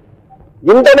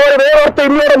 இந்த மாதிரி வேறொருத்த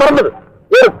இன்னொரு மறந்தது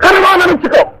ஒரு கருவா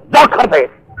நினைச்சுக்கோ.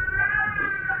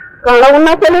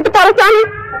 உன்ன சொல்லிட்டு போற சாமி.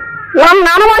 நான்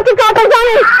நானமாச்சு காட்டேன்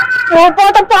சாமி.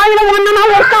 போட்ட பாயில ஒண்ணு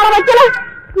நாள் உட்கார வைக்கல.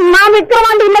 நான்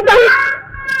விக்கிரவாண்டி இல்ல சாமி.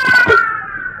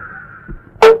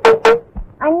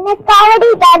 அன்னக்காவடி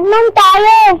தர்மம்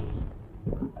தாயே.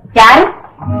 யாரு?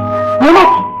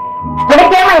 மீனாட்சி.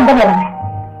 உனக்கேமா இந்த நிலைமை?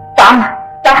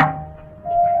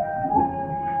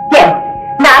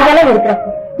 நாங்கெல்லாம் இருக்கிறப்போ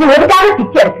நீ எதுக்காக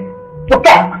பிச்சை எடுத்து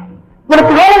உட்காருமா.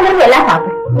 உனக்கு வேலைங்கிறது எல்லாம்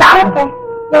சாப்பிடு.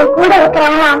 என் கூட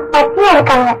இருக்கிறவங்க பசியா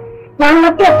இருக்காங்க. நான்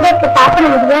மட்டும் எப்படி சாப்பிட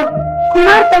முடியும்?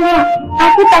 குமார் பையன்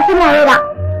பசி பசின்னு அழுதான்.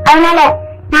 அதனால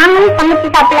நாங்களும் சமைச்சு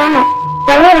சாப்பிடலான்னு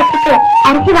வெளியே வச்சுட்டு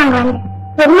அரிசி வாங்க வந்தேன்.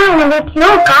 பெருமாள்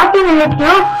வீட்லயும் காட்டின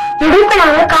வீட்லயும் இடுப்புல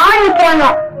காவல் வைக்கிறாங்க.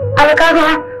 அதுக்காக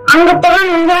அங்க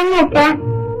போய் இங்க வந்து இருக்கேன்.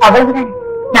 அவ்வளவுதான்.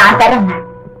 நான் தரேன்.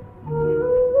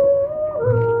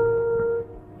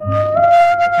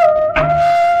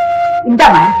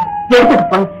 இந்தாமா எடுத்துட்டு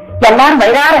போய் எல்லாரும்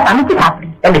வயிறார சமைச்சு சாப்பிடு.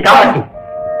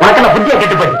 உனக்கெல்லாம் புத்தியா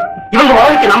கெட்டுப்படி. இவங்க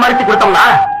வாழ்க்கை நம்ம அரிசி கொடுத்தோம்னா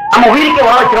நம்ம உயிருக்கே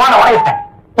வாழ வச்சிருவான். நான் வாழையிட்டேன்.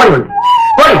 போய் வந்து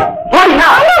போய் போடினா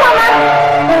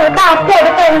அப்பா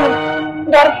எடுத்து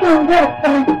அரிசி இங்கே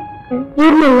இருக்கணும்.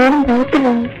 ஊர்ல எல்லாரும்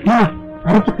கவுத்துவாங்க.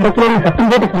 அரிசி கிடைக்கலன்னு சத்தம்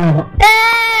போட்டு சொன்னாங்க.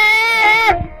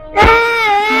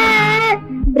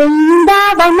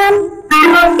 பிருந்தாவனம்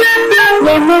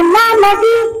யமுனா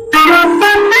நதி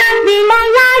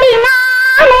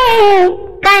விளையாடினாலே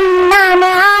கண்ணான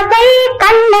ஆசை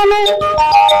கண்ணனே.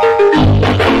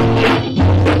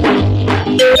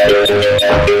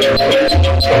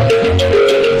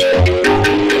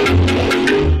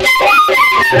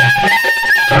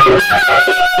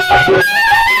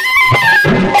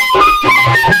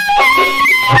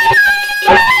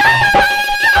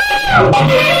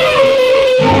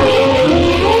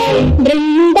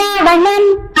 பிருந்தாவனம்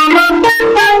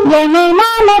யமுனா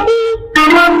நதி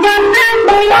கண்ணான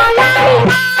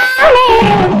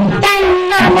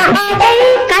ஆசை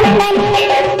கண்ணனே.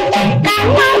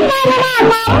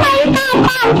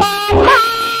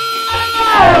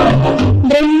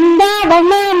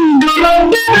 பிருந்தாவனம்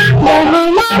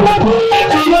யமுனா நதி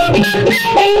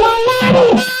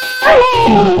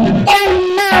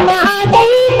கண்ணான ஆசை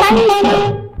கண்ணனே.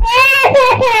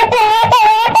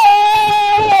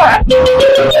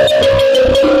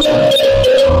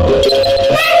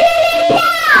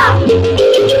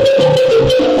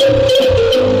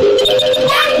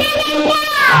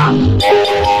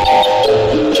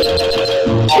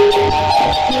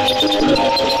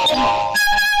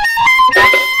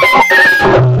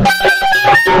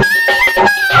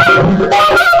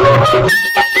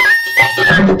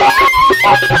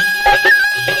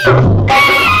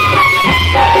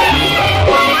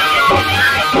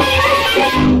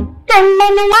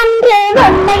 கண்ணன் ஒன்று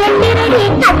ஒன்னையும் திருடி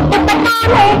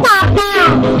கட்டுப்பட்டாலே பாப்பா.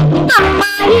 அம்மா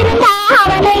இருந்தா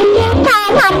அவனை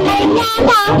கேட்டான்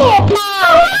அம்மையாதா கேட்பா.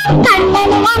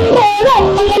 கண்ணன் ஒன்று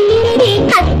ஒன்னையும் திருடி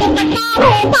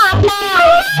கட்டுப்பட்டாலே பாப்பா.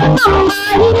 அம்மா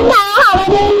இருந்தா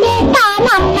அவனை கேட்டான்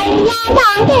அம்மையாதா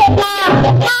கேட்பா.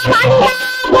 அழுதா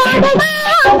போடுமா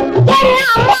என்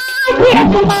அம்மா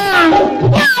கிடக்குமா.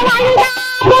 அழுதா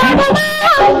போடுமா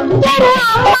என்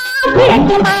அம்மா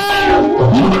கிடக்குமா.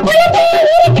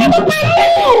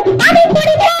 அதை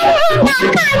குடிப்போம்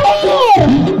கண்ணீர்.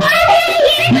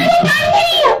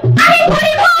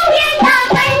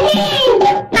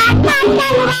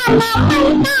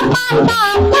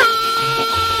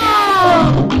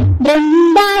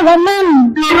 பிருந்தாவனம்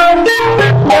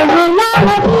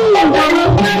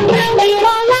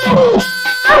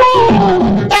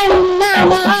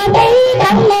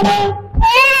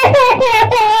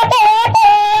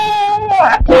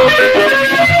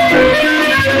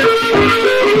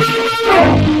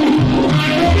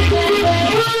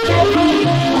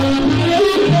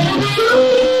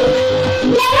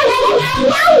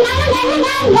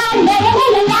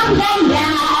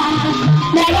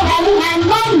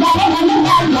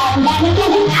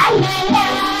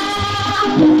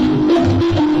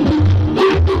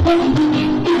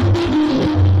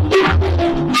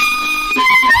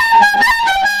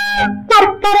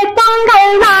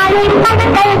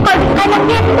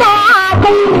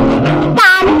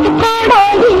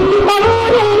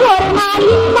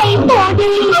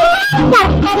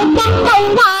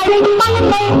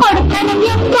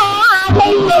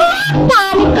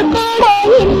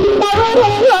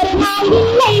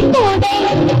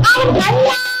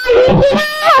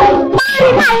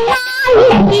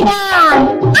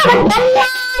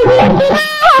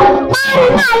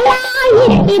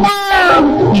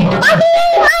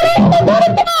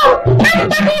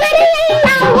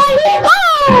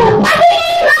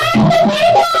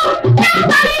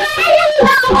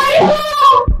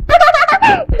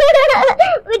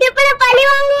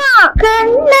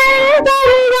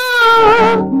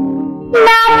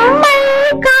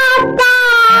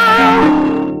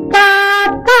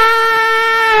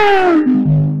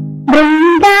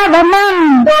பிருந்தாவனம்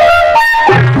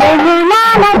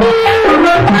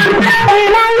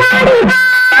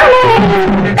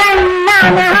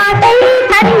கண்ணான ஆசை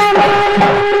கண்ணனே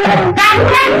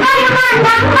கண்ணன் வருவான்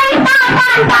நம்மை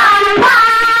காப்பான் பாவா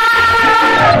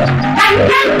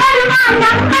கண்ணன் வருவான்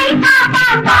நம்மை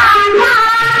காப்பான் பாவா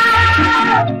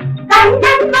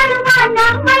கண்ணன் வருவான்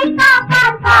நம்மை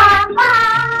காப்பான் பாவா.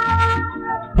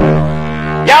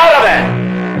 யார் அவன்?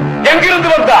 எங்கிருந்து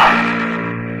வந்தான்?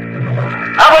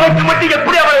 அவனுக்கு மட்டும்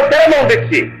எப்படி அவனை திறமை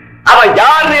வந்துச்சு? அவன்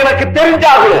யாருன்னு எனக்கு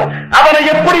தெரிஞ்சாகணும். அவனை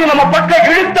எப்படி நம்ம பக்கம்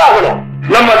இழுத்தாகணும்.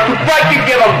 நம்ம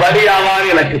துப்பாக்கிக்கு அவன்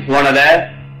பலியாவான்னு எனக்கு தோணல.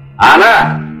 ஆனா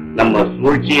நம்ம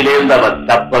சூழ்ச்சியிலிருந்து அவன்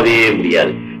தப்பவே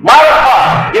முடியாது. மாறப்பா,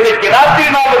 இன்னைக்கு ராத்திரி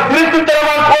நாம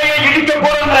திருத்துத்தனமா கோயிலை இடிக்க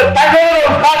போறோம் தகவல்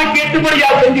ஒரு காதுக்கு எட்டுபடியா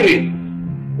செஞ்சிரு.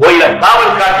 கோயில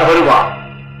காவல் காட்ட வருவான்,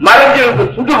 மறைஞ்சிருந்து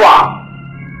சுடுவான்.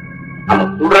 நம்ம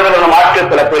சுடுறதுல நம்ம ஆட்கள்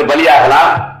சில பேர்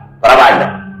பலியாகலாம், பரவாயில்ல.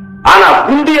 ஆனா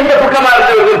குண்டி எந்த பக்கமா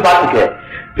இருந்தவர்கள் பார்த்துக்க.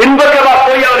 பின்பக்கமா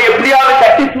போய் அவனை எப்படியாவது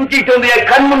கட்டி தூக்கிட்டு வந்து என்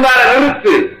கண் முன்னால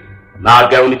நிறுத்து. நான்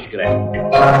கவனிச்சுக்கிறேன்.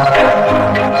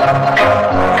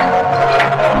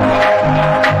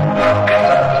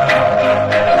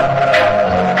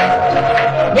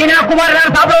 மீனா, குமார்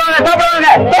சாப்பிடுவாங்க சாப்பிடுவாங்க.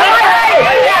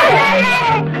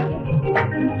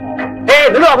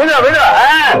 விடுவா விடுவா விடுவா.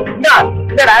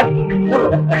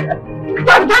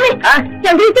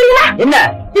 என்ன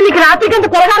இன்னைக்கு ராத்திரிக்கு அந்த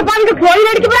கொலகார பானுக்கு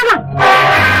கோயில் அடிக்க போறாங்க.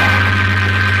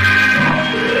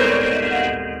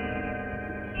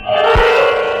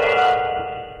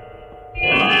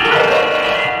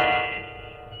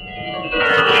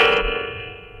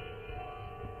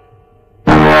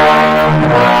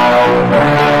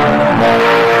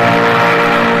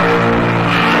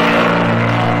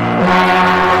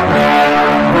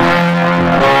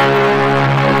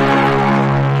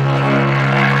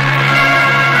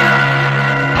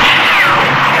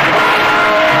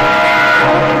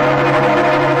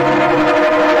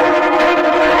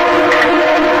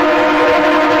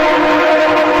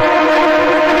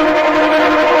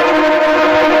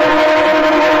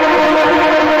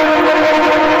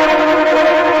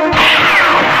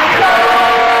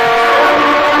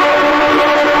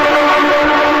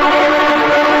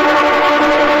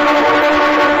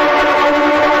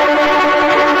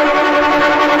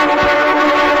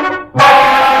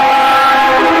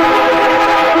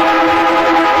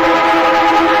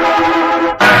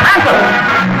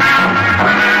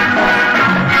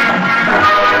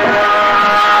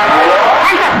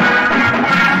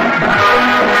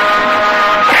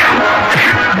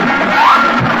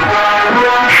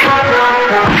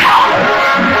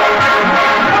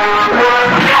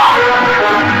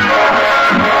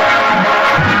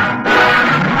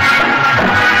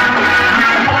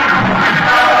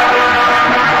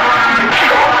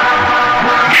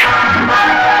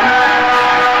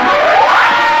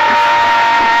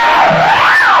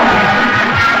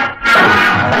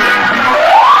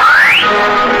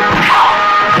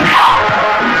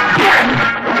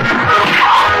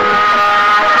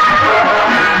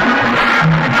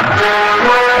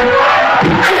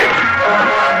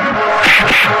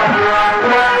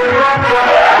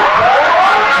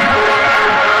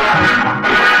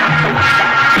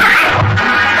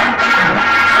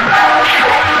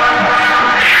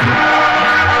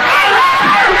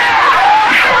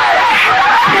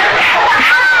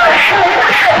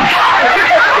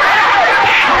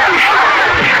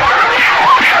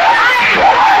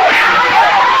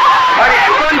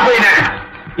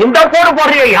 இந்த போடு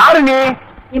போடுறிய யாரு நீ?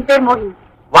 என் பேர் மோகினி.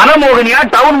 வனமோகினியா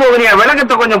டவுன் மோகினியா?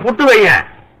 விளக்கத்தை கொஞ்சம் புட்டு வைங்க.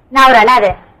 நான் ஒரு அனாதை.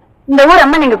 இந்த ஊர்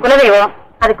அம்மா நீங்க குலதெய்வம்,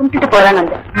 அதை கும்பிட்டுட்டு போறாங்க.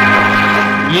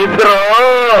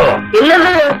 இல்ல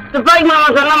துப்பாக்கி மாமா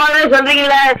சொன்ன மாதிரி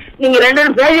சொல்றீங்களா? நீங்க ரெண்டு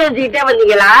பேரும் பேசி வச்சுக்கிட்டே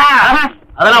வந்தீங்களா?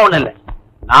 அதெல்லாம் ஒண்ணு இல்ல,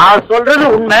 நான் சொல்றது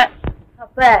உண்மை.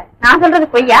 அப்ப நான் சொல்றது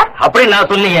பொய்யா? அப்படி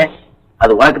நான் சொன்னீங்க,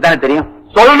 அது உனக்கு தானே தெரியும்.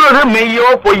 சொல்றது மெய்யோ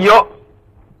பொய்யோ,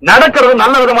 நடக்கிறது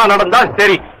நல்ல விதமா நடந்தா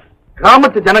சரி.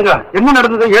 கிராமத்து ஜனங்க என்ன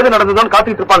நடந்தது ஏது நடந்ததுன்னு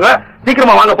காத்துக்கிட்டு இருப்பாங்க.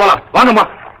 சீக்கிரமா வாங்க போலாம். வாங்கம்மா.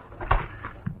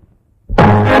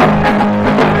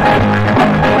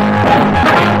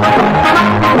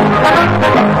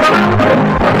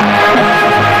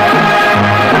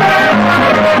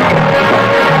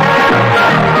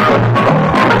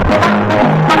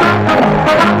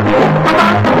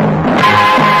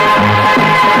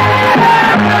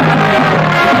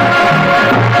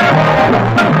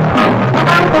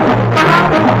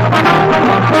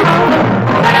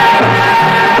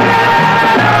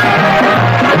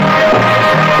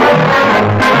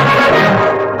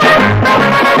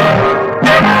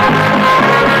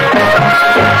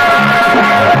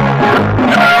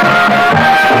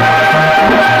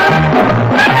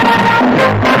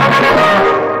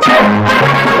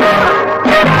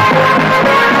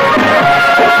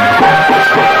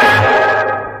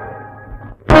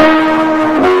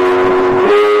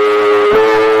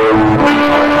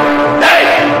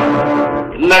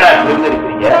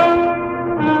 இருந்திருக்கிறீங்க.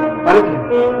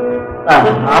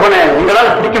 அவனை உங்களால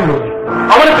பிடிக்க முடியும்.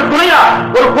 அவனுக்கு துணையா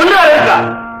ஒரு பொண்ணு இருக்கா.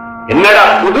 என்னடா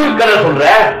புது கதை சொல்ற?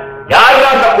 யாருடா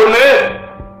அந்த பொண்ணு?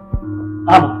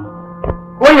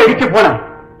 கோயில் அடிக்க போன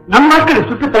நம் நாட்களை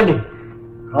சுட்டு தள்ளி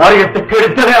காரியத்துக்கு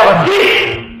எடுத்ததே அவன்.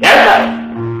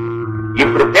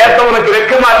 இப்படி பேச உனக்கு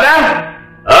வெக்கமா இல்ல?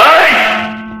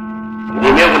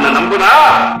 இனிமே உன்னை நம்புனா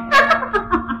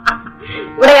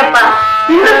உடையப்பா,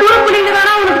 இந்த தூரப்புலிங்க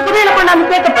தானா உனக்கு புதையில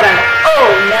கொண்டாந்து சேர்க்க போறாங்க.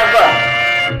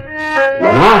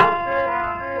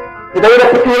 இதை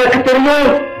பற்றி எனக்கு தெரியும்.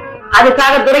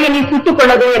 அதுக்காக துறையை நீ சுட்டுக்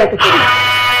கொண்டதும் எனக்கு தெரியும்.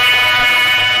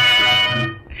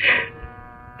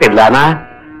 தெரியலானா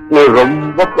நீ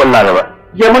ரொம்ப கொள்ளாதவ.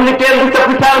 எமன்கிட்டே இருந்து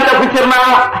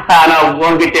தப்பிச்சிடலாம். ஆனா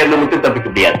உங்ககிட்ட இருந்து மட்டும் தப்பிக்க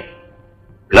முடியாது.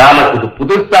 கிராமத்துக்கு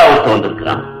புதுசா ஒருத்த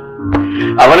வந்திருக்கிறான்.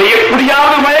 அவனை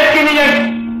எப்படியாவது மயக்கி நீ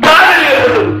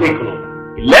காதலில் கொண்டு சேர்க்கணும்.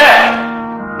 இல்ல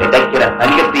கிடைக்கிற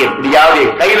தங்கத்தை எப்படியாவது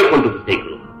கையில கொண்டு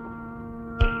சேர்க்கணும்.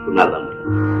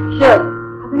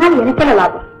 அதனால எனக்கு என்ன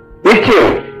லாபம்?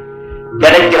 நிச்சயம்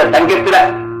கிடைக்கிற தங்கத்துல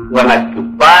உனக்கு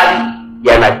பாதி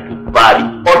எனக்கு பாதி.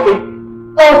 Okay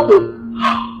okay.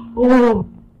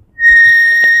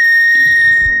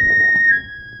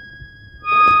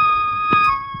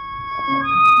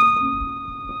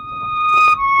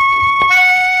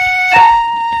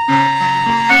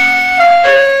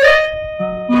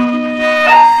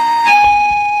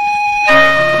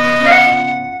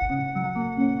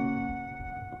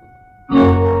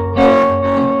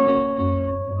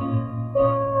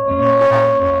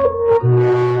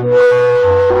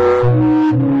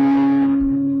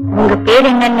 உங்க பேர்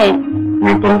என்னன்னு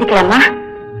நான் தெரிஞ்சுக்கலாமா?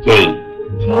 ஜெய்.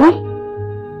 ஜெய்?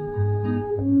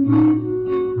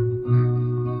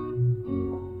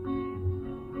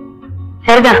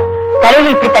 சரிதான்.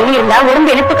 தலையில் இப்படி தள்ளி இருந்தா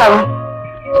உடம்பு எழுத்துக்காகும்.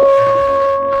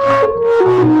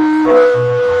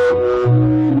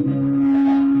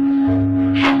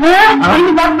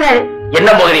 என்ன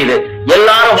பகுதி இது?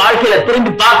 எல்லாரும் வாழ்க்கையில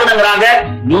திரும்பி பார்க்கணுங்கிறாங்க.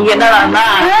 நீங்க என்னடா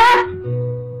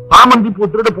சாமந்தி பூ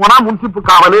திருடு போனா முன்சிப்பு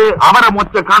காவலு, அவரை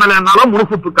மொச்ச காணலன்னாலும்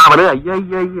முன்சிப்பு காவலு. ஐயோ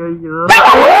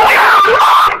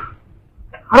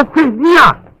நீயா?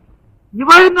 இவ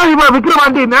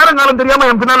விக்ரமாண்டி நேரம் காலம் தெரியாம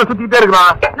என் பின்னால சுத்திட்டே இருக்கிறா.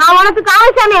 நான் உனக்கு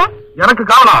காவல் சாமி. எனக்கு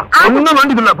காவலா? ஒண்ணும்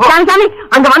வேண்டியதில்ல. சாமி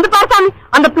அங்க வந்து பாரு சாமி.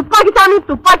 அந்த துப்பாக்கி சாமி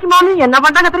துப்பாக்கி மாமி என்ன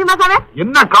பண்றாங்க தெரியுமா சாமி?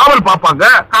 என்ன காவல் பாப்பாங்க?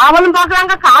 காவலும்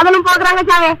பாக்குறாங்க காதலும் பாக்குறாங்க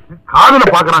சாமி. காதல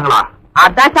பாக்குறாங்களா?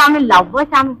 அதான் சாமி லவ்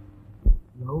சாமி.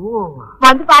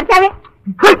 வந்து பாரு சாமி.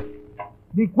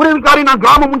 நீ குருவிக்காரி, நான்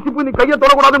கிராம முன்சிப்பு, நீ கையை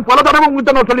தொடக்கூடாதுன்னு பல தடவை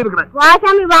உங்ககிட்ட நான் சொல்லி இருக்கிறேன். வா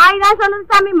சாமி, வாய் தான் சொல்லுது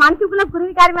சாமி. மனசுக்குள்ள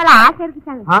குருவிக்காரி மேல ஆசை இருக்கு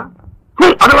சாமி.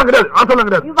 அதெல்லாம் கிடையாது, ஆசைலாம்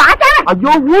கிடையாது.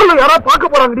 ஐயோ ஊர்ல யாராவது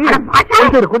பார்க்க போறாங்கடி.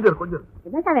 கொஞ்சம்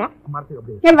என்ன சாமி?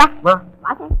 அப்படியே சரி வா வா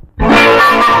சாமி.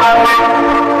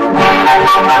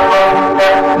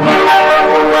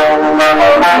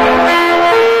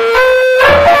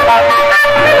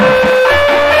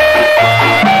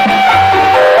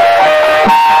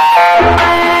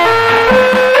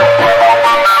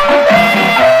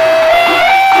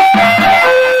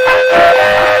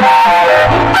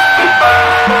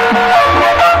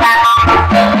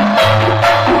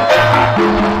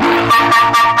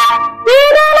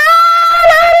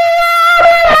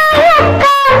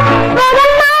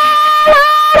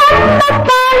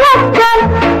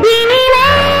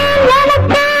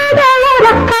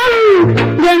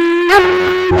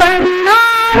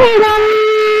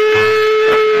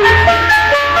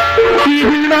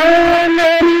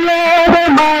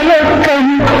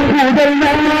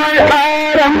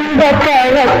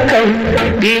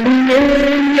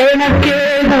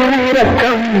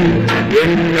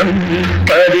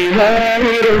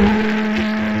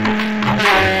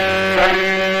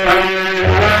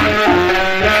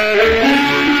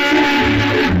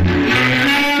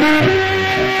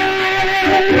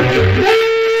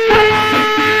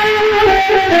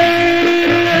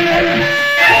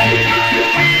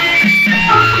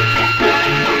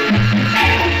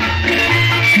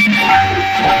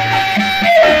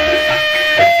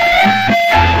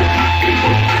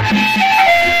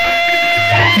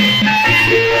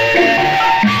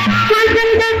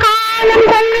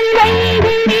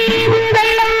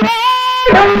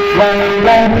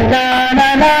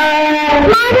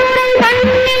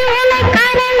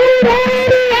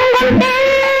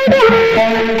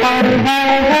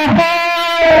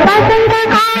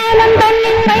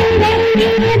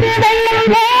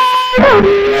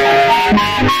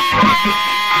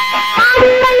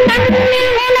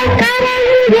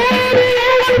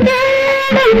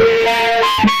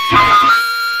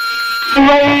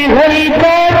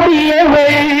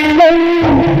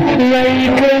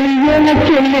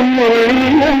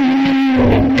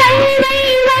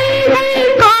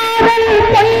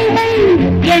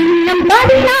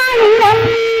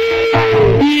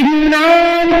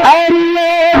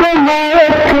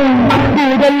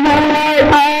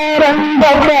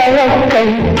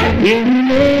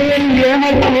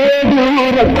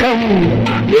 எனக்கேதுரக்கம்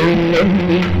எண்ணம்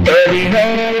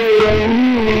பரிகாரம்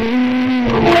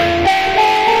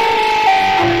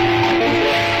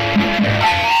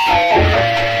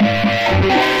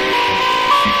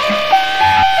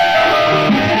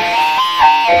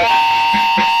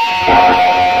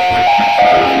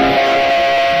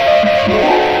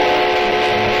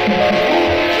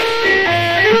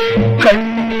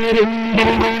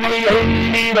கண்ணீரெண்டில் உன்னை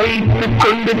எண்ணி வைத்துக்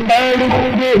கொண்டு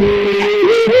பாடுகிறேன்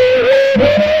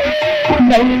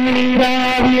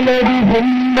நன்னீராவிலது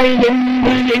உண்மை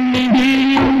என்று எண்ணி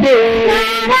வீழ்ந்தேன்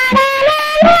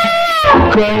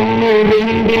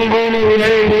கண்ணீரெண்டில் உன்னை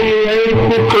எண்ணி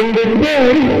வைத்துக் கொண்டு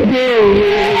பாடுகிறேன்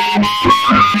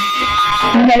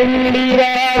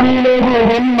நன்னீராவிலது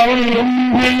உண்மை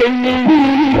என்று எண்ணி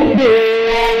வீழ்ந்தேன்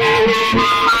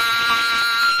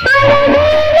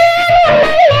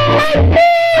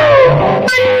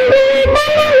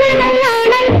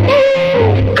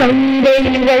கண்டை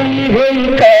வைகை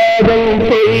காதல்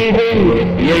செய்து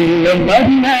எண்ணம்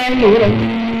 10,000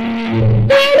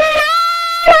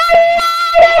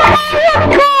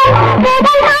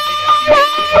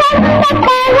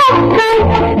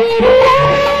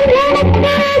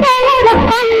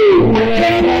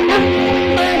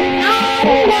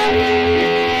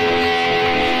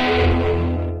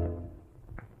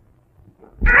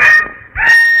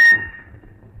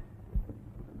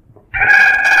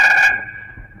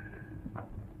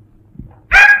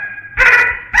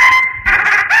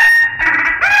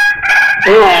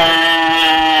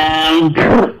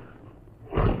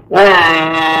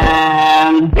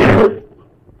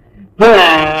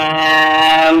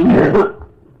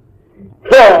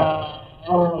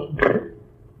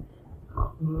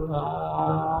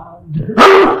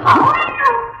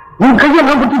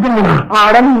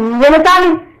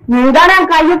 நீதானே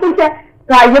கைய பிடிச்ச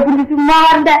கைய பிடிச்சி சும்மா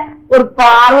இருந்த ஒரு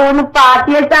பார்வை ஒண்ணு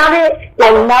பாத்தியத்தாவே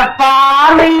என்ன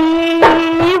பார்வை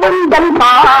வந்தல்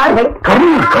பார்வை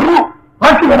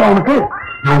பாட்டு வேணும் அவனுக்கு.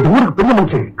 நான் இந்த ஊருக்கு பெரிய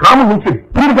மனுஷன், கிராம மனுஷன்,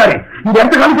 இருக்காரு. இந்த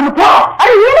இடத்த காமிச்சு போ.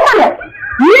 அது ஈடுபாடு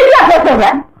ஈடியா பேசுற.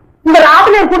 இந்த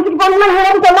ராத்திரி குடிச்சிட்டு போனீங்கன்னா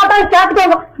சொல்லாதான்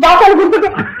கேட்டுக்கோங்க. வாசல் குடிச்சிட்டு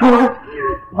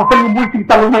அப்படி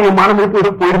மூச்சுக்கிட்டாலும் என் மானமே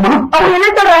போயிடுமா? அப்படி என்ன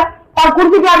சொல்ற?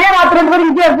 குடிச்சிட்டாலே ராத்திரி 2 பேரும்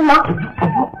இங்கே இருக்குமா?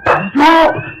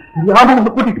 யாரும்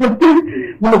உன்னை கூட்டிட்டு வந்து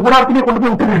உன்னை கூடாரத்திலே கொண்டு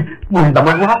போய் விட்டுறேன்.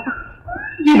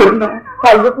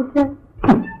 கைய பிடிச்ச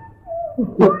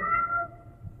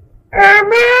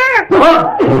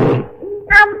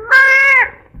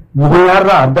இவன்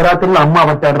யாரா அந்த ராத்திரில அம்மா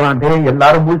வச்சாடுறான்.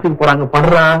 எல்லாரும் மூச்சுக்கு போறாங்க,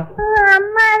 படுறான்.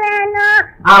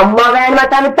 அம்மா வேணுமா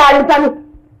தானு தாழு தானு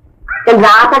என்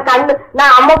ராச கண்ணு.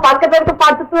 நான் அம்மா பக்கத்துல இருக்கு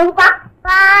பார்த்து தூங்குப்பா.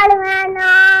 பால்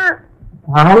வேணும்.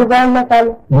 பால் வேணுமா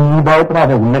தானு. நீ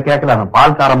பயப்படாத, உன்னை கேட்கல. அவன்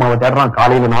பால் காரமாவை தேடுறான்.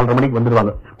 காலையில 4:30 மணிக்கு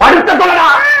வந்துருவாங்க. படுத்த சொல்லடா.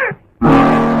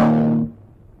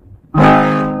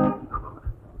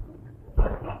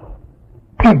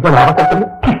 இப்ப அவசரத்துல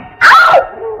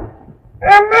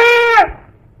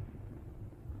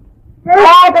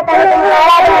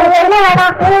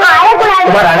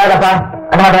அடாதப்பா,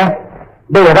 அடாத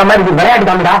எதா மாதிரி விளையாட்டு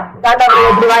தாமடா.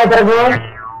 எப்படி வாய பிறகு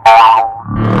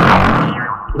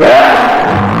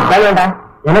வேண்டா,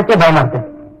 எனக்கே பயமா இருக்கு.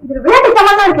 விளையாட்டு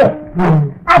சமமா இருக்கு.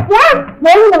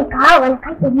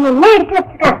 என்ன எடுத்து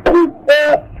வச்சிருக்க இருக்கு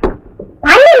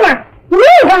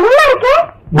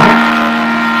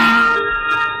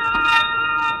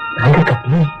தங்க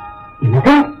கட்டி.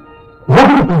 என்னது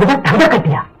ஓடி போகுது தங்க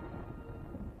கட்டியா?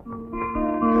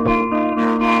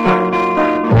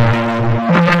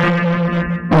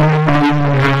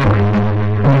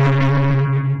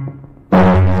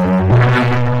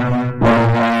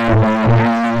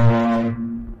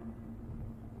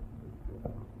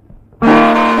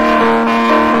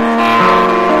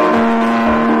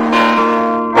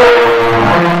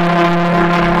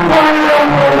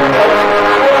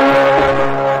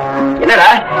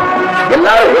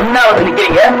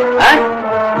 நிக்கிறீங்க?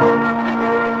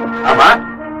 ஆமா,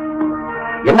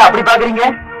 என்ன அப்படி பாக்குறீங்க?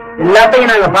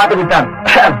 எல்லாத்தையும் நாங்க பாத்துக்கிட்டோம்.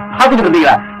 பாத்துக்கிட்டு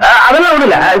இருந்தீங்களா? அதெல்லாம் ஒண்ணு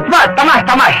இல்ல, சும்மா தமாஷ்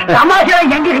தமாஷ். தமாஷா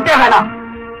எங்க கிட்ட வேணாம்.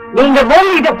 நீங்க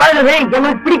மோகிட்ட பழகுறது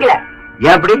எனக்கு பிடிக்கல.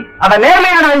 ஏன் அப்படி? அவன்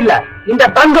நேர்மையானது இல்ல.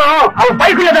 இந்த தங்கம் அவன்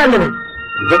பைக்குள்ளதான் இருந்தது.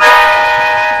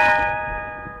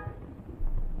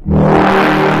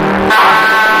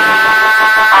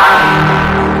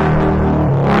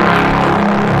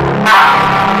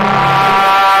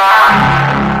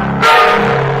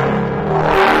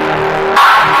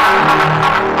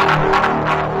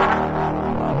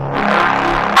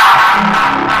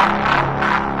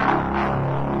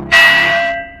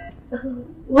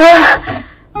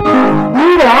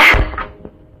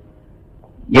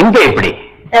 எங்க இப்படி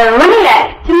ஒண்ணு இல்ல,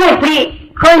 சும்மா இப்படி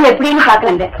கோயில எப்படின்னு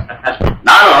பாக்கலங்க.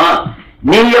 நானும்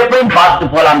நீ எப்பயும் பார்த்து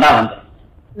போலாம் தான் வந்தேன்.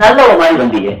 நல்ல ஒரு மாதிரி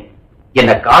வந்தியே,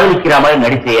 என்ன காதலிக்கிற மாதிரி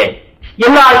நடிச்சையே,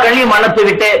 எல்லா கண்ணையும் மனத்தை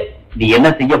விட்டு நீ என்ன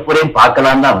செய்ய போறேன்னு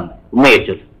பார்க்கலாம் தான் வந்தேன். உண்மையை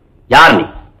சொல்லு, யார் நீ?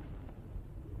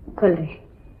 சொல்றேன்.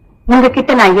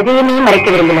 உங்ககிட்ட நான் எதையுமே மறைக்க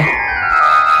விரும்பல.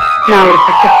 நான் ஒரு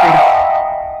பச்சைக்காரி.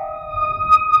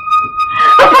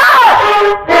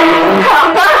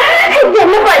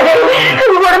 என்ன பண்றேன்?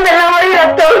 உடம்பெல்லாம் வழி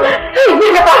ரத்தம்.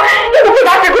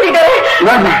 டாக்டர் கூட்டிட்டு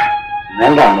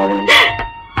வேண்டாம்,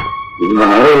 இந்த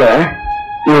நிலையில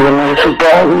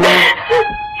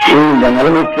இந்த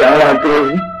நிலைமைக்கு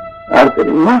ஆளாக்குறது யார்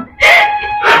தெரியுமா?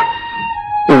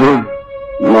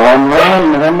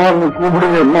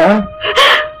 கூப்பிடுவேன்னா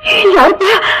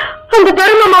அந்த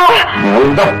பெருமாவா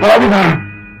பாதிதான்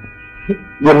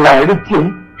என்ன அடிச்சு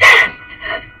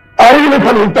அருகில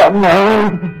சொல்லிட்டான்.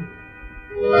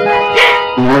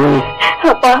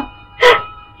 அப்பா,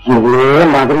 இதே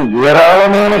மாதிரி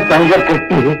ஏராளமான தங்க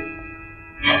கட்டி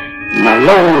நல்ல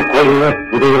ஒரு கோயில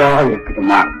புதியதா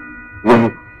இருக்குதுமா.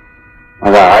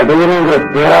 அத அடையணுங்கிற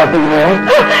பேராசையில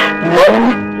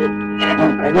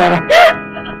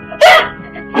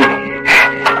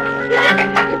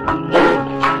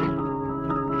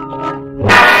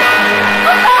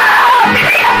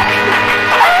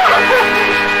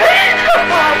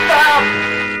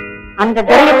அந்த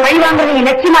துறையை பழி வாங்குறதை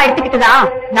லட்சியமா எடுத்துக்கிட்டுதான்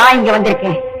நான் இங்க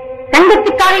வந்திருக்கேன்.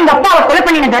 தங்கத்துக்காக எங்க அப்பாவை கொலை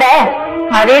பண்ணின துறை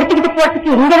அதை எடுத்துக்கிட்டு போறதுக்கு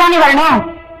இங்கதானே வரணும்.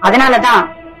 அதனாலதான்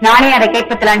நானே அதை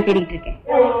கைப்பற்றலான்னு தேடிட்டு இருக்கேன்.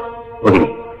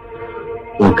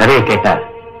 உன் கதையை கேட்டா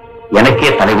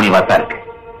எனக்கே தலைகுனிவாத்தா இருக்கு.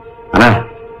 ஆனா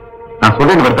நான்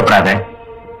சொல்றது வருத்தப்படாத,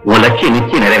 உன் லட்சியம்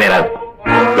நிச்சயம் நிறைவேறாது.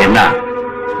 என்ன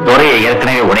துறையை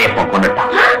ஏற்கனவே உடையப்ப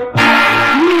கொண்டுட்டான்.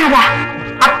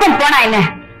 அப்பன் போனா என்ன,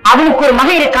 அவனுக்கு ஒரு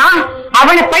மகன் இருக்கான்.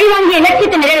 அவனை பழி வாங்கி என்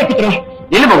லட்சியத்தை நிறைவேற்றிக்கிறேன்.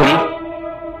 இல்ல பகுனி,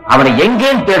 அவனை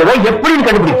எங்கேயும் தேடுவ, எப்படின்னு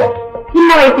கண்டுபிடிப்ப? சின்ன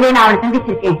வயசுலயே நான் அவனை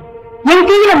சந்திச்சிருக்கேன். என்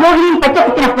தீவிர மோகினியின் பச்சை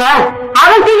குத்தினப்ப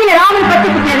அவன் தீவிர ராமன் பச்சை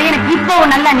குத்தினது எனக்கு இப்போ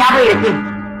நல்லா ஞாபகம் இருக்கு.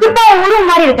 இப்போ உருவம்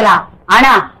மாறி இருக்கலாம்,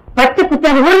 ஆனா பச்சை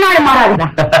குத்தினது ஒரு நாள் மாறாதுடா.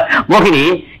 மோகினி,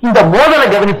 இந்த மோதலை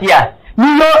கவனிச்சியா?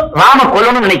 நீயோ ராம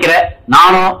கொல்லணும்னு நினைக்கிற,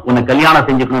 நானும் உன்னை கல்யாணம்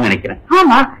செஞ்சுக்கணும்னு நினைக்கிறேன்.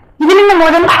 ஆமா, இது என்ன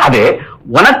மோதல்? அது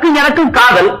உனக்கும் எனக்கும்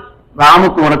காதல்,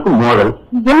 ராமுக்கும் உனக்கும் மோதல்.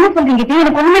 என்ன சொல்றீங்க?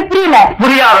 எனக்கு ஒண்ணுமே புரியல.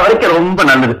 புரியாத வரைக்கும் ரொம்ப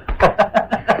நல்லது.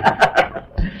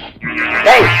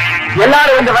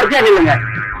 எல்லாரும் இந்த வரிசையா நில்லுங்க.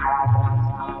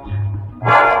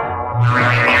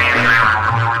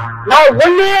 நான்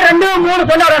 1 2 3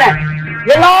 சொன்ன உடனே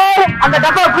எல்லாரும் அந்த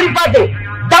டப்பாவை குறிப்பாட்டு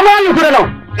தமான்னு சொல்லணும்.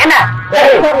 என்ன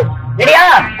ரெடியா?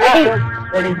 1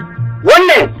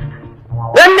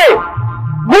 2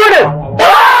 3.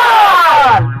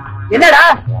 என்னடா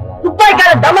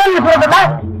துப்பாக்கியால தமான்னு சொல்றதா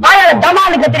வாயால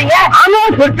தமான்னு கத்துறீங்க? ஆமா,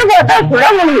 சுட்டு போட்டா சுட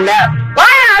முடியல,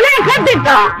 வாயாலே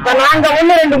கத்திட்டான். இப்ப நாங்க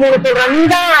 1 2 3 சொல்றோம்,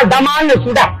 நீங்க தமான்னு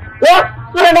சுட. ஓ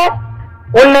சுடட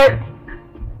 1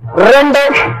 2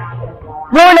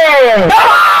 3.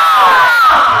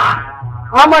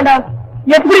 ஆமாடா,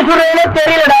 எப்படி சுடுறதுன்னு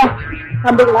தெரியலடா.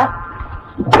 நம்புங்களா?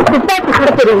 துப்பாக்கி சுட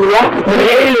தெரியுங்களா?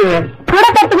 சுட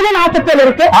கத்துக்கணும்னு ஆசைப்பேல்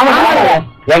இருக்கு.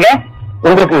 ஏங்க,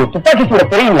 உங்களுக்கு துப்பாக்கி சூட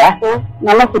தெரியுங்களா?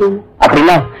 நல்லா தெரியும்.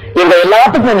 அப்படின்னா எங்க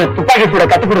எல்லாத்துக்கும் துப்பாக்கி சூட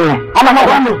கத்துக்கிடுங்க. ஆமா,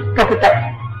 கத்துட்ட.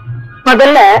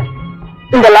 முதல்ல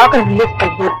இந்த லாக்கர் ரிலீஸ்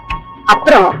பண்ணணும்.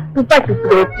 அப்புறம் துப்பாக்கி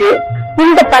சுட வச்சு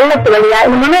இந்த பள்ளத்து வழியா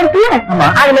இந்த மணி இருக்குல்ல,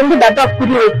 அதுல இருந்து டப்பா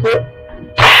புரிய வச்சு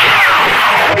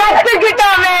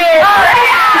கத்துக்கிட்டாமே.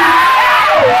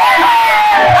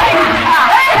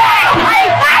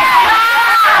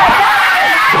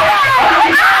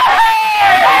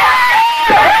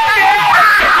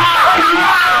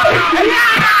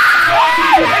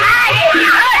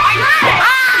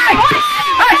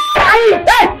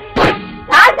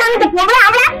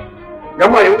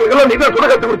 இவங்களுக்கு சுட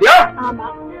கத்து கொடுத்தியா?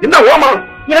 என்ன ஓமா?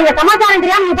 இவங்க சமாச்சாரம்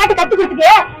தெரியாம நீ பாட்டு கத்து கொடுத்துட்டு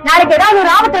நாளைக்கு ஏதாவது ஒரு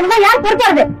ஆபத்து இருந்தா யார்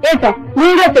பொறுக்கிறது?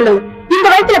 நீங்களே சொல்லுங்க. இந்த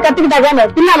வயசுல கத்துக்கிட்டாங்க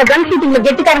பின்னால கன் ஷூட்டிங்ல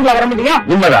கெட்டிக்காரங்களா வர முடியும்?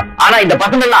 உண்மைதான். ஆனா இந்த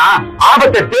பசங்க எல்லாம்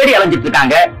ஆபத்தை தேடி அலைஞ்சிட்டு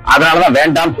இருக்காங்க, அதனாலதான்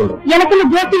வேண்டாம்னு சொல்றோம். எனக்கு இந்த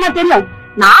ஜோசியமா தெரியும்.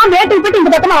 நான் வேட்டுக்கு போட்டு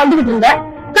இந்த பக்கமா வந்துகிட்டு இருந்தேன்.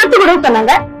 கத்து கொடுன்னு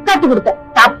சொன்னாங்க, கத்து கொடுத்தேன்.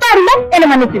 தப்பா இருந்தா என்ன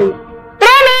மன்னிச்சிடுங்க.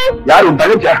 யாரு உன்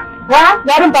தகச்சா?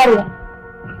 யாரும் பாருங்க.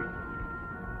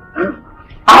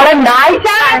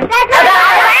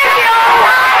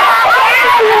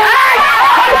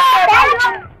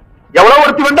 எவ்வளவு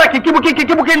ஒருத்தி வந்தா கிக்கி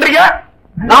புக்கின்றீங்க?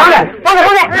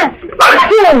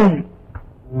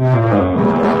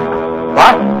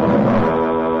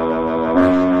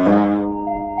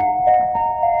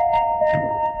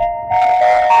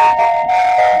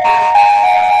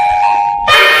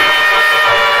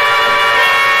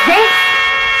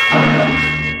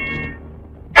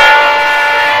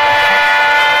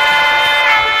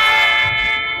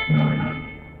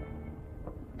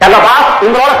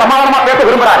 பார்க்க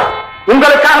விரும்புறாரு,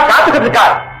 உங்களுக்காக காத்துக்கிட்டு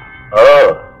இருக்காரு. ஓ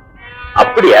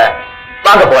அப்படியா?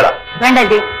 வாங்க போகலாம். வேண்டாம்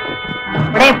ஜி,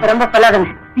 உடைய ரொம்ப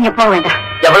பொல்லாதவன், நீங்க போக வேண்டாம்.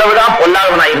 எவ்வளவுதான்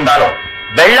பொல்லாதவனா இருந்தாலும்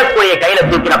வெள்ளக்கோயை கையில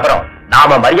தூக்கின அப்புறம்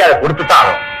நாம மரியாதை கொடுத்துதான்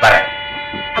வரேன்.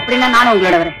 அப்படின்னா நானும்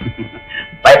உங்களோட வரேன்.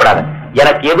 பயப்படாத,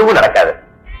 எனக்கு எதுவும் நடக்காது.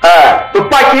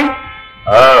 துப்பாக்கி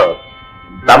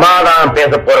சமாதானம்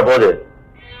பேச போற போது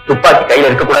துப்பாக்கி கையில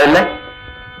இருக்கக்கூடாது இல்ல?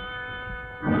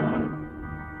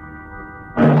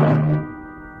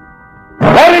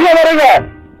 வருங்க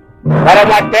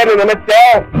வரமாட்டேன்னு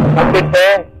நினைச்சேன்,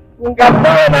 வந்துட்டேன். உங்க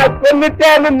அப்பாவை நான்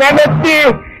கொன்னுட்டேன்னு நினைச்சு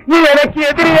நீ எனக்கு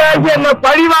எதிரியாகி என்ன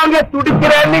பழி வாங்க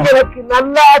துடிக்கிறேன்னு எனக்கு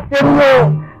நல்லா தெரியும்.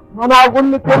 ஆனா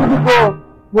ஒண்ணு தெரிஞ்சுக்கோ,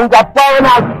 உங்க அப்பாவை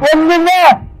நான் கொன்னுங்க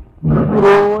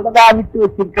தான் விட்டு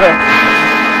வச்சிருக்கிறேன்.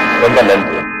 ரொம்ப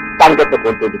நன்றி. தங்கத்தை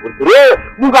போட்டு வந்து கொடுத்துரு.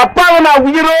 உங்க அப்பாவை நான்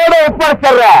உயிரோட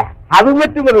ஒப்படைச்சிடுறேன். அது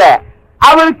மட்டும் இல்ல,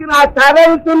 அவனுக்கு நான்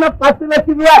தரவு சொன்ன 10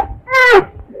 லட்சம் ரூபாய்,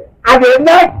 அது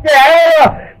என்ன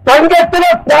தங்கத்துல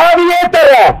பாதியே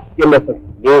தர. இல்ல சார்,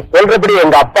 நீ சொல்றபடி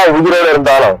எங்க அப்பா உயிரோட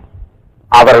இருந்தாலும்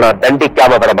அவரை நான்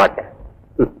தண்டிக்காம விட மாட்டேன்.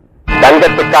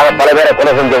 தங்கத்துக்காக பல பேரை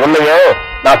கொலை செஞ்ச உண்மையோ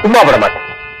நான் சும்மா விட மாட்டேன்.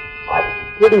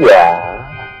 அப்படியா?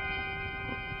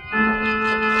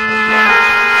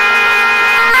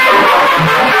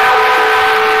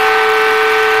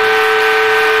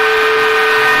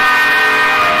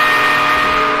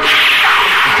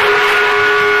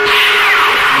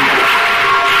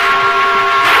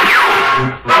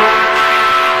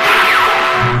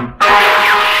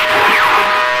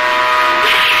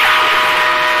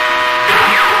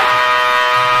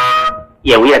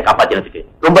 என் உயிரை காப்பாத்தினதுக்கு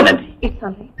ரொம்ப நன்றி.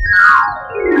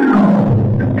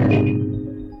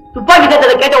 துப்பாக்கி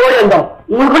கத்ததை கேட்ட ஓடி வந்தோம்.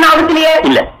 உங்களுக்கு அவசியலையே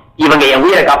இல்ல, இவங்க என்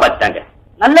உயிரை காப்பாத்திட்டாங்க.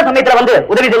 நல்ல சமயத்துல வந்து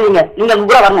உதவி செஞ்சீங்க. நீங்க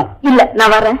கூட வரணும். இல்ல,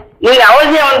 நான் வரேன். நீங்க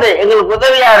அவசியம் வந்து எங்களுக்கு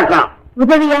உதவியா இருக்கணும்.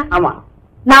 உதவியா? ஆமா,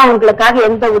 நான் உங்களுக்காக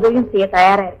எந்த உதவியும் செய்ய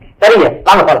தயாரா இருக்கேன். சரிங்க,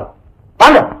 வாங்க போலாம்.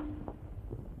 வாங்க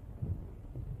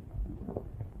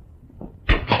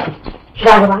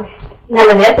வாங்க வாங்க,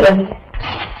 நல்ல நேரத்துல வந்தீங்க.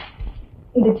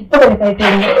 இந்த சிப்பை கைட்டு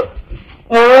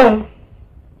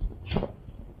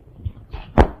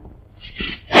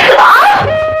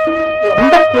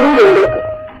ரொம்ப திரும்ப உங்களுக்கு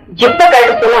ஜிப்ப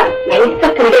கைட்டு சொன்னா நைசா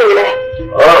திருடுவீங்கள.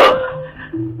 ஓ,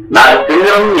 நான்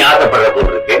திருடணும் ஞாபகப்படுற போது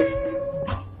இருக்கு.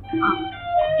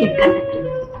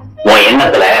 உன்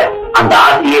எண்ணத்துல அந்த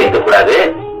ஆசையே இருக்கக்கூடாது,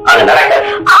 அது நடக்காது.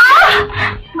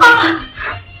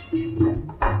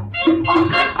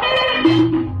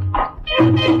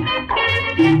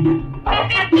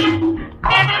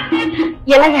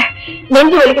 என்னங்க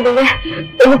நெஞ்சு வலிக்குதுங்க,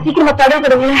 என்ன சீக்கிரமா தடவை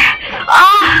கொடுங்க.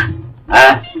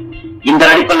 இந்த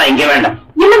நடிப்பெல்லாம் இங்க வேண்டாம்.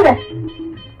 இல்லங்க,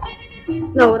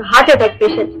 நான் ஒரு ஹார்ட் அட்டாக்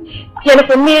பேஷண்ட்.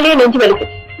 எனக்கு உண்மையிலேயே நெஞ்சு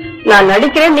வலிக்குது. நான்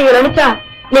நடிக்கிறேன் நீங்க நினைச்சா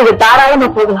நீங்க தாராளமா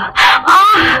போகலாம்.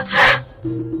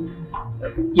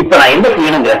 இப்ப நான் என்ன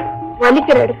செய்யணுங்க?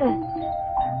 வலிக்கிற இடத்த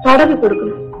தடவி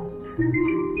கொடுக்கணும்.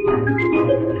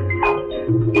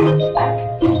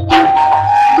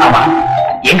 ஆமா,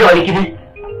 எங்க வலிக்குது?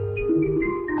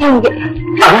 இங்க.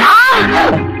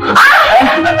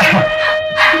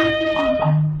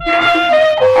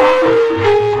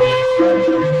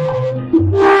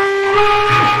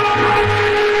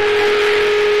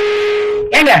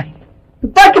 ஏங்க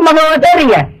துப்பாக்கி மகன்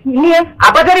தேடுறீங்க இல்லையே?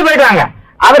 அப்ப சரி போயிடுவாங்க.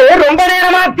 அவரு ரொம்ப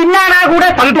நேரமா தின்னானா கூட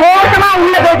சந்தோஷமா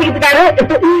உள்ள பேசிக்கிட்டு இருக்காரு.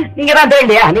 நீங்க தான்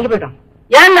தேடியா? நீங்க போயிட்டோம்.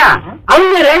 ஏன்னா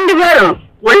அவங்க 2 பேரும்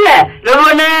உள்ள ரொம்ப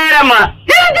நேரமா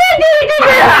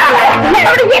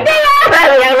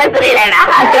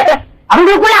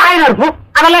அவங்களுக்குள்ள ஆயிரம் இருக்கும்.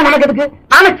 அதெல்லாம் நமக்கு எதுக்கு?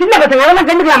 நாங்க சின்ன பசங்க, அதெல்லாம்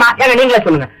கண்டுக்கலாமா? ஏங்க நீங்களே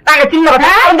சொல்லுங்க. நாங்க சின்ன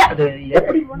பசங்க.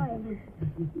 எப்படி போனா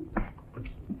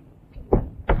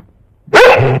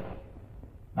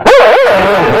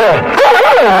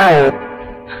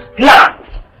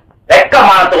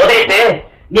வெக்கமானத்தை உதவிட்டு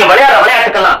நீ விளையாட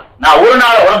விளையாட்டுக்கலாம் நான் ஒரு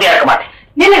நாள் உடந்தையா இருக்க மாட்டேன்.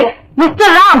 இல்லைங்க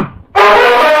மிஸ்டர் ராம்,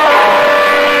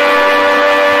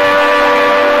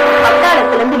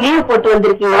 பத்தாளத்துல இருந்து லீவ் போட்டு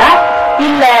வந்திருக்கீங்களா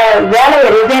இல்ல வேலையை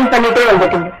ரிசைன் பண்ணிட்டே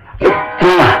வந்துட்டீங்க?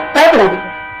 பயப்படாதீங்க,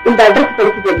 இந்த அட்ரஸ்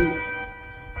படிச்சு தெரியுங்க.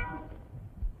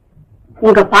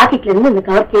 உங்க பாக்கெட்ல இருந்து இந்த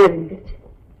கவர் கீழே இருந்துச்சு.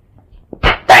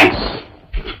 தேங்க்ஸ்.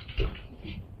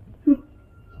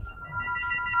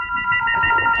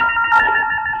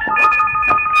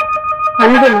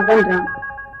 அன்பு மகன் ராம்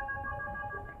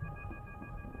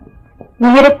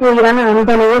உயிருக்கு உயிரான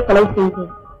அன்பனையே கொலை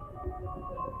செய்தேன்.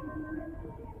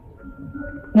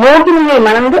 மோகினியை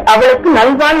மணந்து அவளுக்கு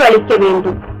நல்வாழ்வு அளிக்க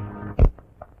வேண்டும்.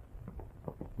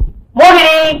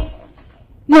 மோகினி,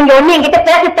 நீங்க ஒண்ணு என்கிட்ட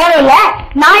பேச தேவையில்லை.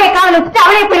 நாயை காவல் வச்சுட்டு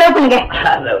அவளை போய் லவ் பண்ணுங்க.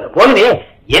 மோகினி,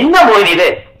 என்ன மோகினி இது?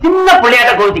 சின்ன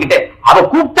பிள்ளையாட்ட கோவிச்சுக்கிட்டு அவ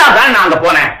கூப்பிட்டாதான் நான் அங்க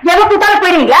போனேன். எவ கூட்டாலும்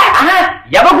போயிடுவீங்களா?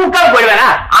 எவ கூப்பிட்டா போயிடுவேனா?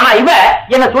 ஆனா இவ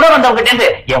என்ன சுட வந்தவங்க இருந்து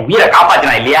என் உயிரை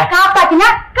காப்பாத்தினா இல்லையா? காப்பாத்தினா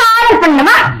காதல்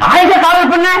பண்ணுமா? நாளைக்கு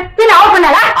காதல் பண்ண பின்ன அவ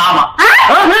பண்ணாளா? ஆமா.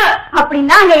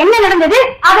 அப்படின்னா அங்க என்ன நடந்தது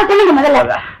அதை சொல்லுங்க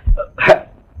முதல்ல.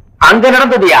 அங்க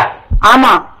நடந்ததுயா?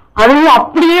 ஆமா, அதுவும்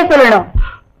அப்படியே சொல்லணும்.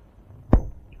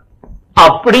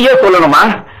 அப்படியே சொல்லணுமா?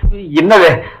 என்னது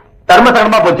தர்ம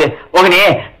தர்மமா போச்சு. உடனே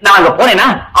நான் அங்க போனேன்னா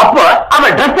அப்போ அவ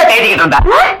ட்ரெஸ் கைட்டிக்கிட்டு இருந்தா.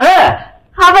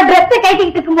 அவ ட்ரெஸ்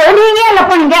கைட்டிக்கிட்டு இருக்கும்போது நீங்க அங்க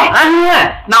போனீங்க?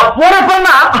 நான் போனப்பா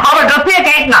அவ ட்ரெஸ்ஸையே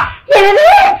கைட்டினா.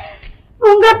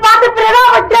 உங்களை பார்த்த பிறகு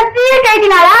அவ ட்ரெஸ்ஸையே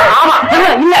கைட்டினாளா? ஆமா.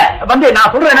 இல்ல வந்து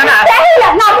நான் சொல்றேன் என்னன்னா,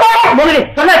 நான் போறேன்.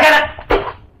 சொல்ல கேள.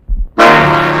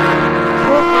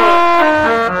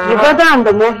 இவதான் அந்த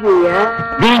மோகினியா?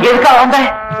 நீங்க எதுக்கா வந்த?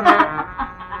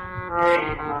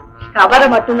 கவரை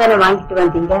மட்டும்தானே வாங்கிட்டு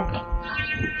வந்தீங்க,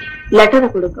 லெட்டரை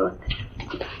கொடுக்க வந்த.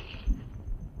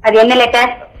 அது என்ன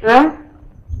லெட்டர்?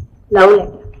 Love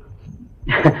letter.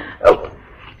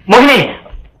 மோகினி,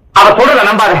 அவ சொல்றத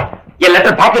நம்பாத. என்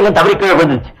லெட்டர் பாக்கெட்ல தவறி கீழே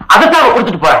விழுந்துச்சு. அதைத்தான் அவ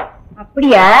கொடுத்துட்டு போறேன்.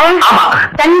 அப்படியா? ஆமா.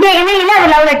 சந்தேகமே இல்ல,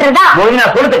 அது லவ் லெட்டர் தான். மோகினி,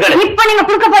 நான் சொல்றது கேளு. இப்ப நீங்க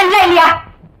கொடுக்க போறீங்களா இல்லையா?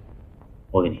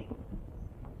 மோகினி,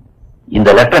 இந்த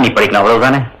லெட்டர் நீ படிக்கலாம்,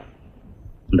 அவ்வளவுதானே?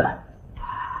 இந்த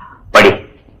படி.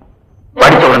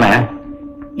 படிச்ச உடனே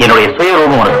என்னுடைய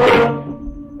சுயரூபம் உனக்கு தெரியும்.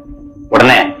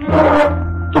 உடனே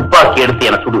துப்பாக்கி எடுத்து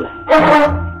என சுடுவேன்.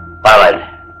 பரவாயில்ல,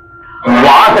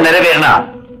 ஆசை நிறைவேறினா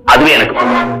அதுவே எனக்கு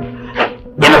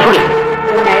என்ன சுடு.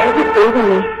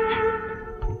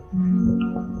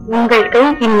 உங்கள் கை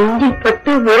என் நெஞ்சில்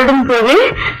பட்டு வருடும் போது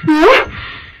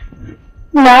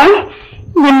நான்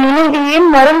என் நினைவையே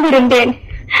மறந்திருந்தேன்.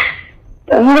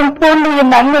 தங்கள் போன்ற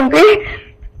என் அண்ணங்கள்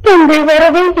தங்கள்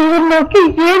வரவை இவன் நோக்கி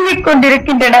ஏங்கிக்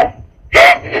கொண்டிருக்கின்றன.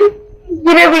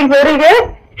 இரவில் வருக,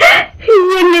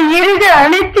 என்னை இருக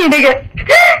அணைத்திடுக.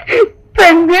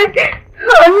 தங்கள்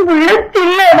அன்புள்ள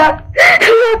தில்லடா.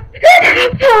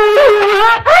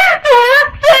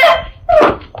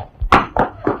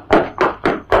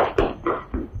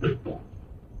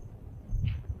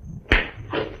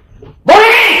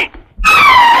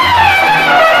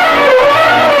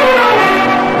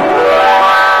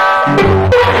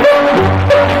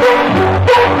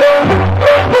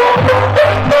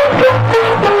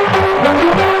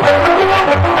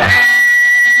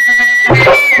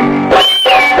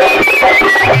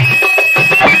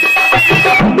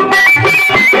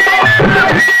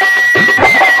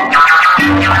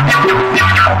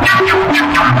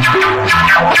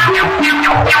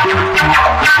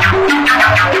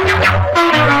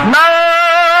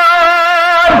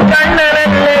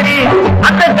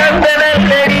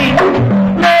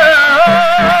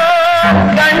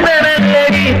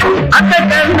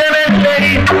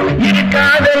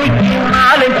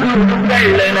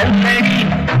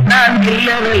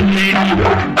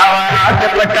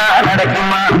 ஆசைப்பட்டா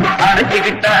நடக்குமா,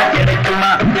 அடைச்சுக்கிட்டா கிடைக்குமா?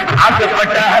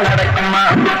 ஆசைப்பட்டா நடக்குமா,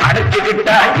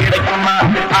 அடைச்சுக்கிட்டா கிடைக்குமா?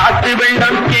 ஆற்று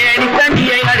வெள்ளம் கேணி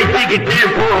தண்ணியை அடிச்சுக்கிட்டு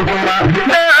போகுமா?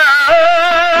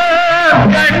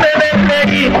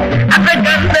 கண்டனரி அந்த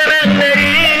கண்டனரி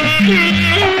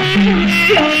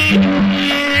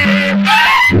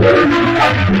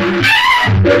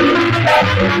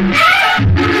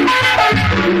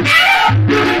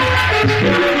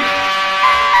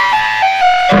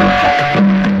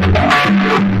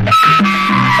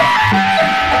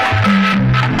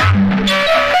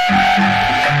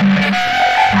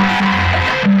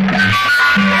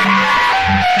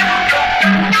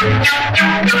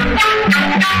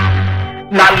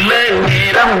நல்ல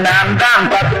நேரம் நான் தான்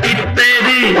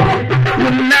பத்தித்தது,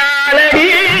 முன்னாலடி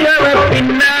அவர்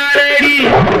பின்னாலடி.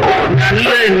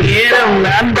 நல்ல நேரம்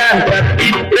நான் தான்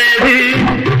பத்தித்தது,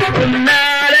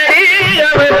 முன்னாலடி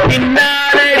அவர்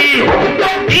பின்னாலடி.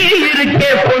 நீ இருக்க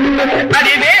பொண்ணு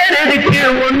அது வேறெடுக்கு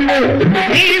ஒண்ணு,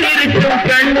 நீ இருக்கும்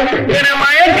கண்ணு என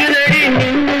மயக்குதடி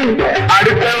நின்று.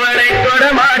 அடுத்தவரை தொட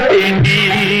மாட்டேண்டி,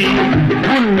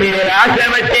 உன்மேல் ஆசை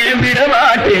வச்சேன் விட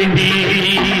மாட்டேண்டி.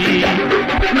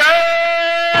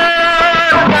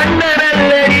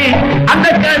 கண்ணரல்லடி அந்த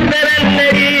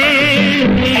கண்ணரல்லடி.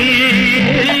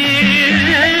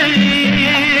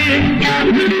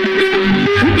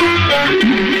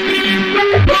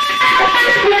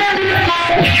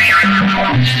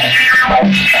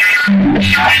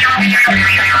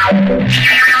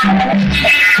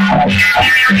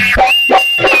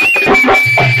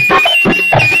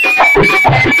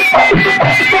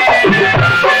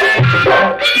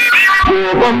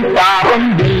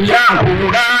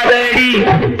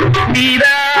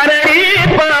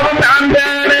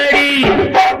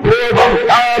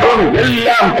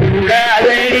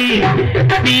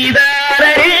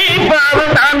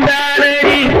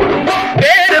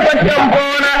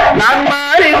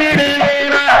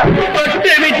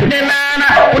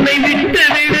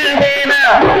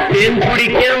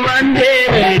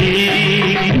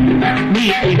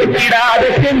 விடாத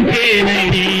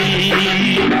செஞ்சேனடி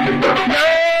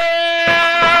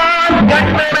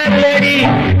கண்ணனல்லடி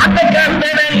அந்த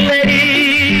கண்ணனல்லடி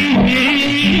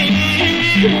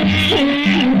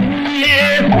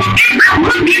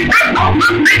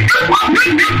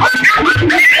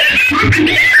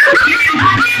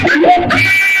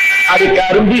அது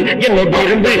கரும்பு என்னை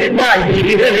விருந்து நான்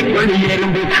இருதலை கொண்டு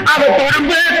எறும்பு அவ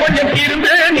தொரும்பு கொஞ்சம்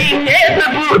இருந்து நீ நேச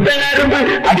பூத்த அரும்பு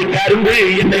அது கரும்பு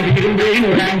என்னை விருந்து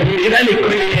நான் இருதலை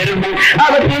கொண்டு எறும்பு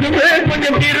அவ திரும்பு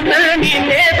கொஞ்சம் இருந்து நீ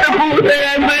நேச பூத்த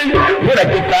அரும்பு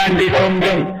உனக்கு தாண்டி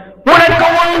சொந்தம் உனக்கு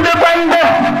உண்டு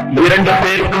பந்தம் இரண்டு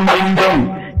பேருக்கும் சொந்தம்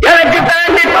எனக்கு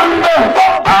தாண்டி சொந்தம்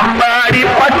அம்மாடி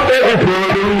பட்டது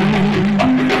போதும்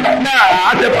நான்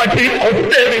ஆசைப்பட்டு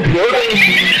ஒத்தது போதும்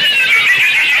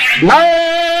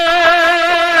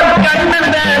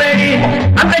கண்ணந்தாரடி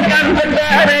அந்த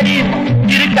கண்ணந்தாரடி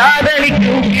இரு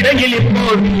காதலிக்கும் இடையில் இப்போ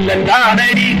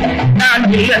இல்லந்தானடி நான்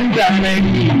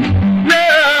இல்லந்தானடி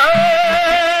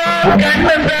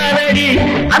கண்ணந்தாரடி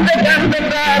அந்த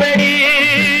கண்ணந்தாரடி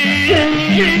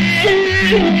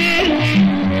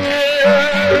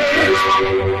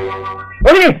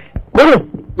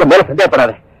மேல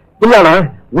சந்தேகப்படாத இல்லனா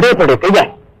உடையப்படைய கையா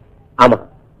ஆமா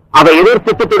அவ ஏதோ ஒரு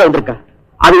சித்தத்தோட வந்திருக்கா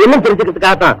அது என்ன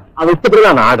தெரிஞ்சுக்கிறதுக்காகத்தான் அவ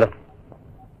இஷ்டப்படிதான் நான் ஆடுறேன்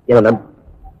என்ன நம்பு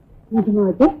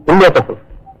உண்மையா தப்பு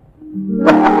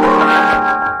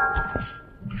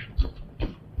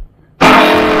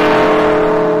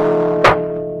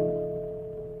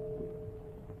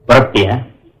வரட்டியா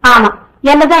ஆமா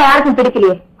என்னதான் யாருக்கும்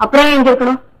பிடிக்கலையே அப்புறம் எங்க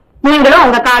இருக்கணும் நீங்களும்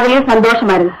உங்க காதலையும்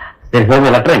சந்தோஷமா இருங்க சரி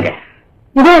சொல்லுங்க லெட்டருங்க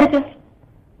இதே இருக்கு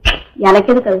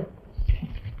எனக்கு இருக்கு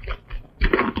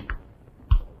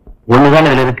ஒண்ணுதானே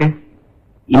இதுல இருக்கு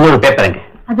இன்னொரு பேப்பருங்க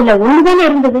அதுல ஒண்ணுதானே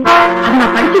இருந்தது அதை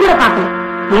நான் படிச்சு கூட பாக்கல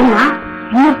ஏன்னா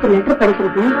இன்னொரு லெட்டர்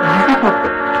படிக்கிறது தப்பு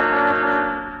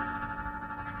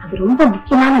அது ரொம்ப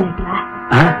முக்கியமான லெட்டரா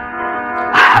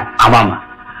ஆமாமா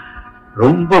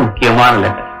ரொம்ப முக்கியமான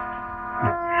லெட்டர்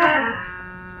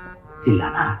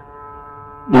இல்லனா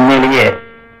உண்மையிலேயே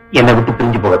என்னை விட்டு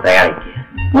பிரிஞ்சு போக தயாரிக்க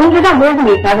நீங்கதான்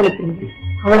மோகனியை காதலிக்கிறீங்க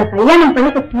அவளை கல்யாணம்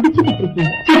பண்ணிக்க துடிச்சுக்கிட்டு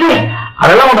இருக்கீங்க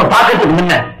அதெல்லாம் உன்னை பாக்கிறதுக்கு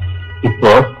முன்ன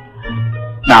இப்போ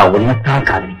நான் உன்னைத்தான்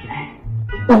காதலிக்கிறேன்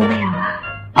உண்மையாவா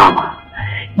ஆமா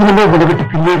இனிமே உன்னை விட்டு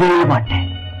பிரியவே மாட்டேன்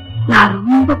நான்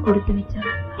ரொம்ப கொடுத்து வச்சேன்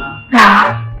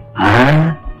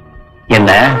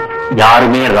என்ன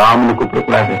யாருமே ராம்னு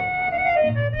கூப்பிடக்கூடாது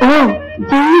ஓ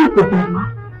ஜெயினு கூப்பிடணுமா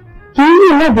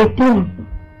ஜெயினா வெற்றி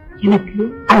எனக்கு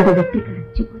அந்த வெற்றி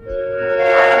கிடைச்சு போச்சு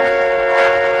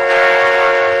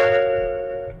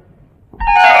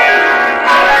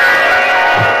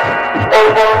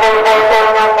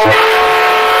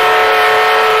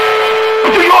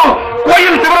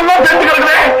கோயில் சிவரெல்லாம் தெரிஞ்சு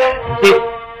கிடக்குறேன்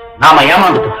நாம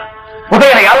ஏமாந்துட்டோம்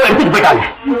புதையலை யாரும் எடுத்துட்டு போயிட்டாங்க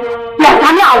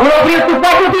அவ்வளவு பெரிய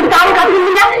துப்பாக்கி வச்சுட்டு காவல்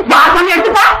காத்துக்கிட்டீங்க யார் சாமி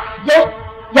எடுத்துப்பா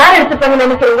யார் எடுத்துப்பாங்க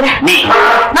நினைக்கிறீங்க நீ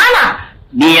நானா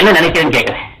நீ என்ன நினைக்கிறேன்னு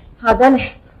கேட்கிறேன் அதானே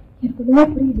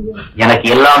எனக்கு புரியுது எனக்கு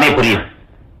எல்லாமே புரியுது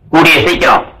கூடிய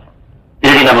சீக்கிரம்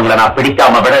திருடினவங்களை நான்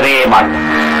பிடிக்காம விடவே மாட்டேன்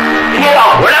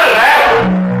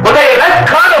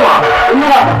காணுமா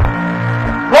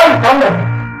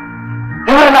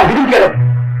விடுங்க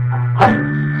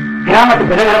கிராமத்து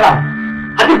பிறகுதான்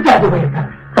அதிர்ச்சி போயிருக்காங்க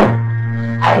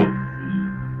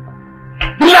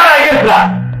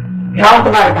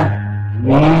கிராமத்துதான் இருக்காங்க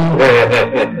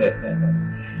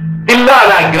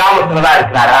தில்லாதா கிராமத்துலதான்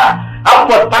இருக்கிறாரா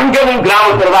அப்ப தங்கமும்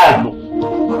கிராமத்துலதான் இருக்கும்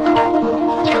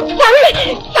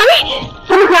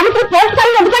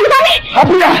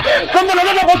அப்படியா ரொம்ப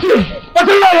நல்லதா போச்சு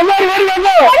எல்லாரும்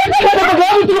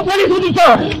கிராமத்துக்கு போலீஸ்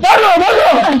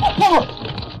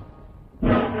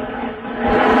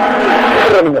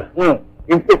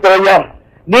இன்ஸ்பெக்டர் ஐயா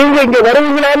நீங்க இங்க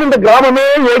வருவீங்களான்னு இந்த கிராமமே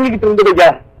ஏங்கிக்கிட்டு இருந்ததுங்க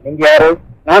நீங்க யாரு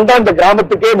நான் தான் இந்த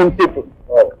கிராமத்துக்கே முன்சீப்பு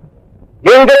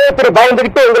நீங்களே திரு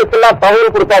பயந்துகிட்டு உங்களுக்கு எல்லாம்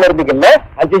தகவல் கொடுத்தாலும் இருந்தீங்கல்ல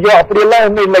அஜிஜோ அப்படி எல்லாம்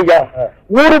ஒண்ணும் இல்லையா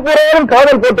ஊரு பூராவும்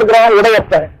காவல் போட்டுக்கிறான்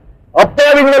இடையத்த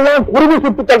அப்பாவிகள் எல்லாம் குருவி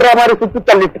சுட்டு தள்ளுற மாதிரி சுட்டு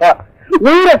தள்ளிட்டா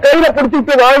ஊரை கையில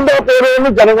பிடிச்சிட்டு வாழ்ந்தா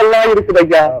போறேன்னு ஜனங்கள்லாம் இருக்குது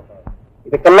ஐயா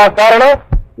இதுக்கெல்லாம் காரணம்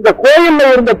இந்த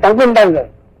கோயில்ல இருந்த தங்கம் தாங்க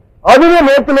அதுவும்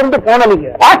நேத்துல இருந்து காணலீங்க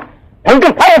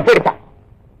தங்கம் காய போயிட்டான்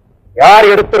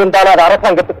யார் எடுத்திருந்தாலும் அது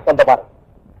அரசாங்கத்துக்கு சொந்தமா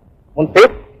முன்பே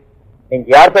நீங்க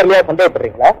யார் பேர்லயா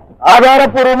சந்தேகப்படுறீங்களா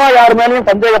ஆதாரப்பூர்வமா யார் மேலேயும்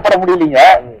சந்தேகப்பட முடியலீங்க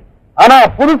ஆனா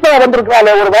புதுசா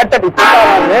வந்திருக்கால ஒரு வேட்டை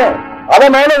அத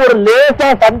மேல ஒரு லேசா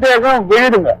சந்தேகம்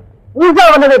விழுதுங்க புதுசா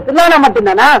வந்தது தில்லானா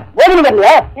மட்டும்தானா ஓடுங்க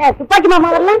இல்லையா துப்பாக்கி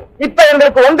மாமா வரல இப்ப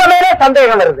எங்களுக்கு உங்க மேல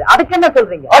சந்தேகம் வருது அதுக்கு என்ன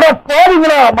சொல்றீங்க அட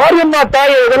போறீங்களா மாரியம்மா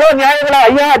தாய் இதெல்லாம் நியாயங்களா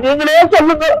ஐயா நீங்களே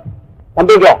சொல்லுங்க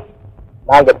நம்பிக்கை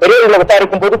நாங்க பெரியவர்களை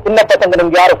விசாரிக்கும் போது சின்ன பசங்க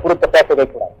நீங்க யாரும் குறித்த பேச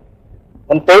வைக்கூடாது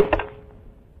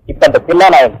இப்ப அந்த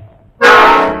தில்லானாயன்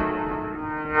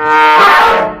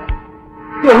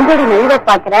எங்கடி நெய்வ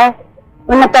பாக்குற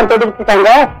உன்னைத்தான் தொடுக்கிட்டாங்க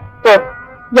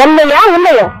என்னையா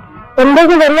இல்லையா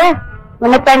எந்தது வரையா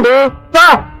உன்னைத்தாண்டி வா.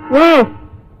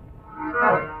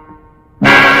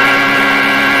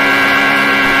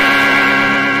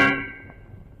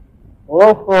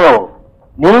 ஓஹோ,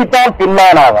 நீ தான்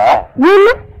பின்னானாவா?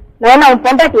 நான் அவன்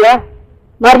பொண்டாட்டியா?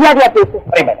 மரியாதையா பேசு.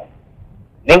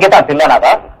 நீங்க தான்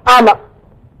பின்னானாவா? ஆமா.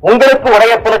 உங்களுக்கு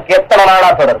உடையப்பனுக்கு எத்தனை நாளா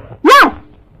தொடரும்?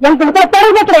 எனக்கு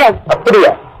தொடர்பே கிடையாது.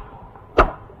 அப்படியா?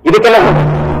 இதுக்கெல்லாம்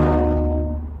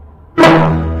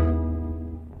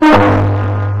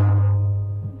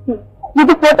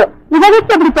இது போட்டோ. இதை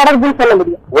வச்சு எப்படி தொடர்புன்னு சொல்ல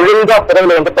முடியும்? ஒழுங்கா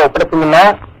பிறகு என்கிட்ட ஒப்படைச்சீங்கன்னா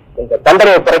உங்க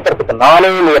தண்டனையை குறைக்கிறதுக்கு நானே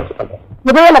முயற்சி பண்றேன்.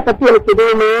 இதேல பத்தி எனக்கு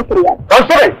எதுவுமே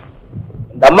தெரியாது.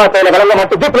 இந்த அம்மா கையில விலங்க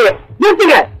மட்டும்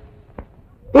நிறுத்துங்க.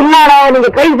 பின்னாடா நீங்க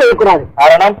கைது செய்யக்கூடாது.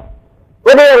 காரணம்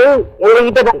உதவி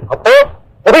எங்ககிட்ட தான். அப்போ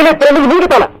உதவியில பிறகு நீங்க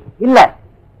தானே? இல்ல,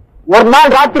 ஒரு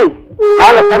நாள் ராத்திரி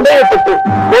நாங்க சந்தேகப்பட்டு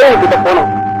கோயில்கிட்ட போனோம்.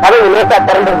 கதவு லேசா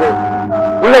திறந்தது.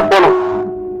 உள்ள போனோம்.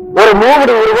 ஒரு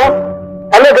மூவடி உருவம்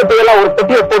கல்லுக்கட்டியெல்லாம் ஒரு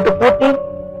பெட்டியை போட்டு பூட்டி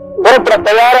புறப்பட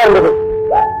தயாரா இருந்தது.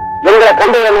 எங்களை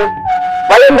கண்டவனு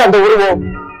பயந்து அந்த உருவம்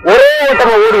ஒரே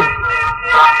ஓட்டமா ஓடி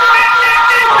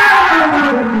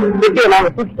பெட்டியை நாங்க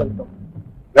தூக்கிட்டு வந்துட்டோம்.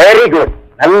 வெரி குட்,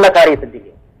 நல்ல காரியம் செஞ்சீங்க.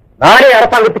 நானே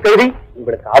அரசாங்கத்துக்கு எழுதி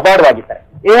உங்களுக்கு அவார்டு வாங்கி தரேன்.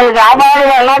 எங்களுக்கு அவார்டு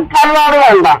வேண்டாம், கல்வாடு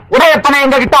வேண்டாம். உடையப்பனை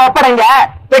எங்க கிட்ட ஒப்படைங்க,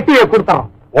 பெட்டியை கொடுத்தோம்.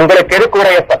 உங்களுக்கு எதுக்கு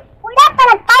உடையப்பன்?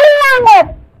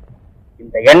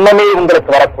 இந்த எண்ணமே உங்களுக்கு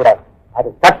வரக்கூடாது. அது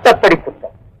சட்டப்படி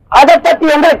குற்றம். அதை பத்தி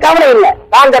எங்களுக்கு கவலை இல்லை.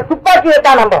 நாங்க துப்பாக்கியை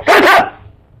தான் நம்புறோம்.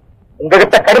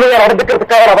 உங்ககிட்ட கடுமையா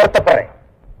நடந்துக்கிறதுக்காக நான் வருத்தப்படுறேன்.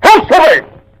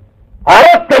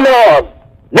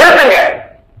 நிறுத்துங்க.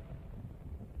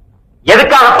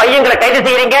 எதுக்காக பையங்களை கைது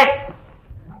செய்யறீங்க?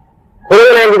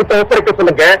 எங்ககிட்ட ஒப்படைக்க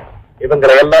சொல்லுங்க.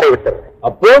 இவங்களை எல்லாரும் விட்டுருங்க.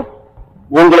 அப்போ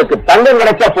உங்களுக்கு தங்கம்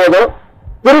கிடைச்சா போதும்,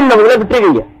 திரும்பவங்களை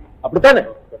விட்டுருவீங்க. அப்படித்தானே?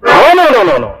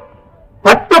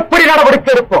 சட்டப்படி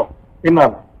நடவடிக்கை எடுப்போம்.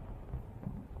 பின்னால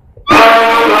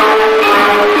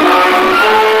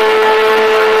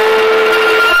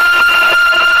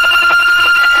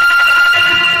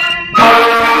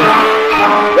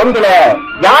உங்களை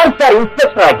யார் சார்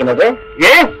இன்ஸ்பெக்டர் ஆக்கினது?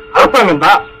 ஏன் அரசாங்கம்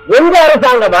தான். எங்க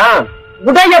அரசாங்கமா?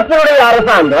 உதயப்பனுடைய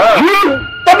அரசாங்கம்.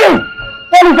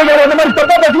 போலீஸ் அந்த மாதிரி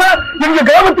தப்பா பேசினா எங்க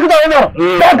கிராமத்துக்கு தான்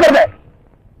வரும்.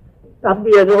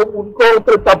 தம்பி ஏதோ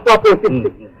முன்கோபத்தில் தப்பா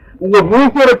பேசிட்டு உங்க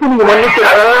மீசருக்கு நீங்க மன்னிச்சு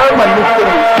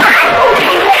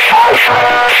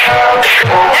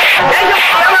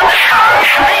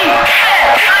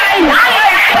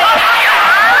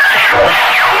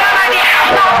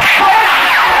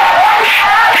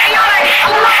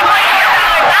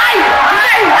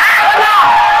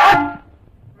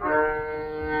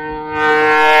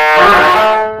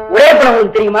உடையப்பன்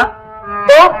உங்களுக்கு தெரியுமா?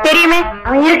 தெரியுமே.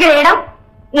 அவன் இருக்கிற இடம்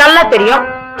நல்லா தெரியும்.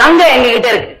 தங்கம் எங்க கிட்ட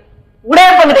இருக்கு.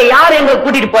 உடையப்பங்கிட்ட யார் எங்க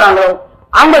கூட்டிட்டு போறாங்களோ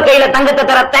அவங்க கையில தங்கத்தை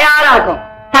தர தயாரா இருக்கும்.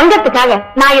 தங்கத்துக்காக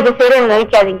நான் இதை செய்யறேன்னு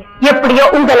நினைக்காதீங்க. எப்படியோ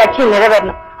உங்க லட்சியம்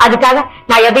நிறைவேறணும். அதுக்காக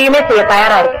நான் எதையுமே செய்ய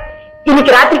தயாரா இருக்கேன்.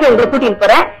 இன்னைக்கு ராத்திரிக்கு உங்களை கூட்டிட்டு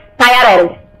போறேன். தயாரா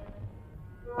இருங்க.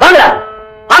 வாங்கடா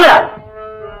வாங்கடா.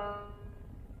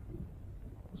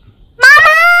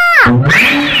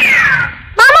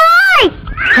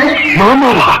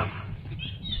 மாமாவா?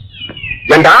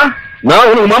 ஏண்டா நான்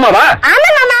உனக்கு மாமாவா? ஆமா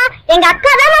மாமா, எங்க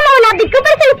அக்கா தான் மாமா உன்னை திக்கு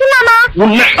பரிசு மாமா.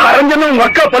 உன்னை அரஞ்சன்னு உங்க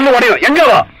அக்கா பல்லு உடையும்.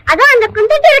 எங்கவா? அதான் அந்த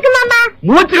குந்திட்டு இருக்கு மாமா.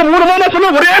 மூச்சுக்கு 3 மாமா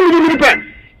சொன்ன ஒரே மிதி மிதிப்பேன்.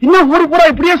 இன்னும் ஊரு பூரா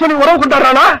இப்படியே சொல்லி உறவு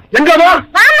கொண்டாடுறானா? எங்கவா?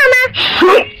 வா மாமா.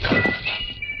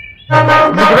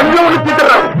 எங்க ஒண்ணு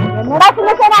தீட்டுறான். என்னடா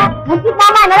சின்னசேனா முன்சி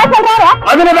மாமா என்ன சொல்றாரு?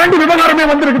 அதுல வேண்டி விவகாரமே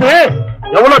வந்திருக்குது.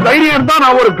 எவ்வளவு தைரியம் இருந்தா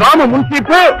நான் ஒரு கிராம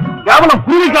முன்சீப்பு கேவலம்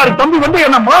குருவிக்காரி தம்பி வந்து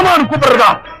என்ன மாமான்னு கூப்பிடுறா.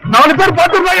 4 பேர்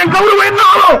பார்த்துருந்தா என் கௌரவம் என்ன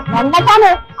ஆகும்? நந்தசாமி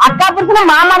அக்கா புருஷன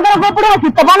மாமா தான் கூப்பிடுவோம்,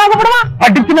 சித்தப்பானா கூப்பிடுவோம்.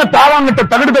 அடிச்சுனா தாவாங்கிட்ட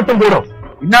தகுடு தட்டம் போயிடும்.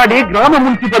 பின்னாடி கிராம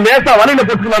முன்சீப்ப லேசா வலையில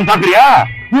போட்டுக்கலாம் பாக்குறியா?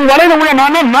 நீ வலையில உள்ள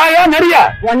நாயா நெறியா?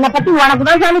 உன்னை பத்தி உனக்கு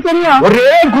தான் சாமி தெரியும். ஒரே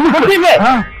குதி.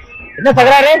 என்ன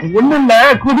தகராறு? ஒண்ணு இல்ல,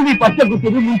 குருவி பச்சை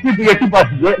குத்துது, முன்சீப்பு எட்டி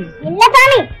பாத்துது. இல்ல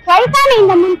சாமி, சரி சாமி,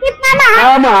 இந்த முன்சீப் மாமா.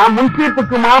 ஆமா,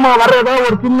 முன்சீப்புக்கு மாமா வர்றதா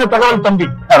ஒரு சின்ன தகவல் தம்பி.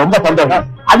 ரொம்ப சந்தோஷம்.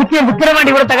 அதுக்கே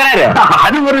விக்கிரவாண்டி கூட தகராறு.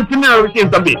 அது ஒரு சின்ன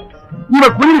விஷயம் தம்பி. இவ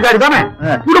குருவிக்காரி தானே,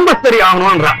 குடும்பஸ்தரி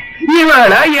ஆகணும்ன்றா.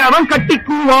 இவளை அவன்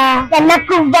கட்டிக்குவான். என்ன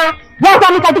குவா? ஏன்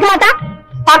சாமி கட்டிக்க மாட்டா?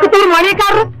 பக்கத்து ஊர்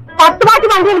மணியக்காரரு 10 மாட்டி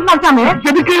வந்து இருந்தார் சாமி.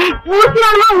 எதுக்கு? ஊசி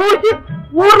வேணுமா? ஊசி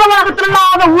ஊர்ல உலகத்துல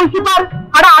ஊசி பாரு.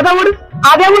 அட அதை விடு.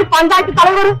 அதே ஒரு பஞ்சாயத்து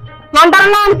தலைவர்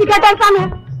தொண்டரெல்லாம் அனுப்பி கேட்டார் சாமி.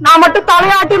 நான் மட்டும்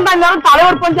தலையாட்டி இருந்தா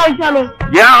தலைவர் பஞ்சாயத்து சாமி.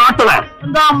 ஏன் ஆட்டல?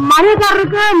 இந்த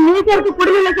மணியக்காரருக்கு நீச்சருக்கு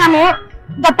குடிமை இல்லை சாமி.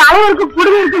 இந்த தலைவருக்கு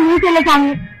குடிமை இருக்கு, நீச்சல் இல்லை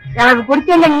சாமி. எனக்கு பிடிச்ச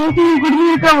இந்த நீட்டியும் குடிச்சு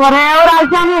இருக்கிற ஒரே ஒரு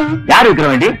ஆசாமி. யாரு இருக்கிற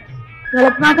வேண்டி?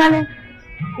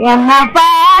 என்ன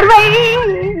பார்வை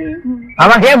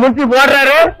அவன் ஏன் முத்தி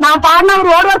போடுறாரு? நான் பாடின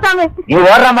அவர் ஓடுவார் சாமி. நீ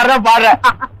ஓடுற மாதிரிதான் பாடுற.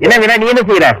 என்ன வீணா நீ என்ன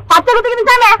செய்யற? பச்சை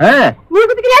குத்துக்கிட்டு சாமி. நீ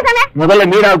குத்துக்கிறியா சாமி? முதல்ல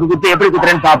மீனாவுக்கு குத்து எப்படி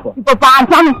குத்துறேன்னு பாப்போம். இப்ப பாரு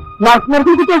சாமி, நான்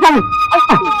குத்துக்கிட்டே சாமி.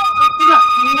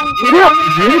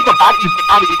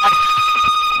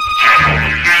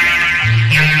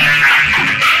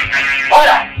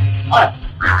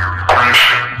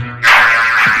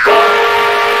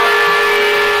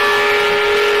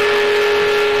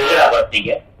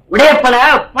 உடையப்பன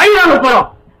பழி வாங்க போறோம்.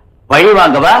 பழி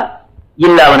வாங்கவா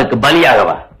இல்ல அவனுக்கு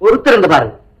பலியாகவா? ஒருத்தர்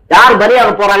பாருங்க, யார்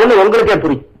பலியாக போறாங்கன்னு உங்களுக்கே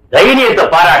புரியும். தைரியத்தை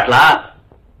பாராட்டலாம்,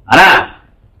 ஆனா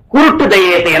குருட்டு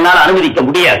தைரியத்தை என்னால அனுமதிக்க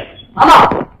முடியாது. ஆமா,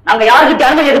 நாங்க யாருக்கிட்ட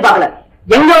அனுமதி எதிர்பார்க்கல.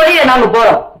 எங்க வழியில நாங்க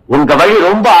போறோம். உங்க வழி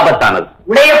ரொம்ப ஆபத்தானது.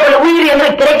 உடையப்பன உயிர்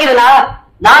எங்களுக்கு கிடைக்குதுன்னா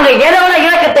நாங்க ஏதோட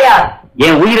இழக்க தயார்.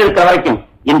 என் உயிர் இருக்கிற வரைக்கும்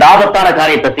இந்த ஆபத்தான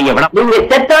காரியத்தை செய்ய வேணாம். நீங்க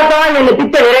செத்தாத்தான் எங்க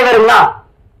திட்டம் நிறைவேறுங்களா?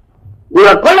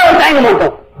 உங்களை கொள்ள ஒரு தாங்க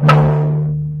மாட்டோம்.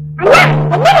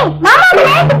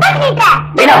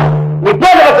 நீ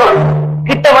போத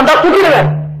கிட்ட வந்தா சுத்திடுவேன்.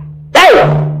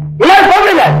 எல்லாரும்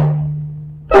போடுங்க.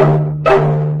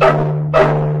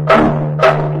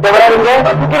 வராதுங்க,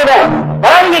 சுத்திடுவேன்.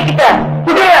 வராதுங்க கிட்ட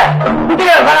சுத்திடுவேன்.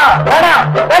 சுத்திடுவேன். வேணாம் வேணாம்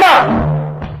வேணாம்.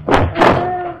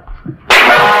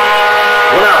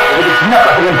 சின்ன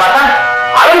பசங்க பார்த்தா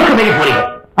அளவுக்கு மீறி போறீங்க.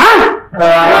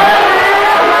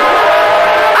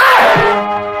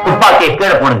 துப்பாக்கியை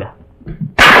கீழே போடுங்க.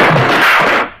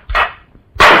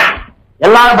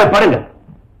 எல்லாரும் போய் படுங்க.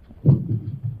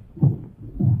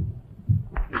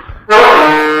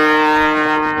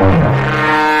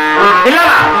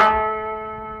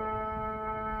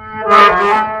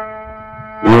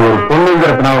 நீ ஒரு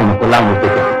பொண்ணுங்கிறதுனால உன்னை சொல்லாம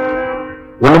விட்டுக்க.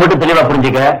 ஒண்ணு மட்டும் தெளிவா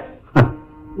புரிஞ்சுக்க,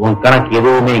 உன் கணக்கு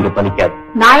எதுவுமே இங்க பலிக்காது.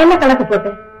 நான் என்ன கணக்கு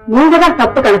போட்டேன்? நீங்க தான்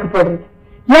தப்பு கணக்கு போடுறீங்க.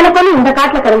 எனக்கு வந்து இந்த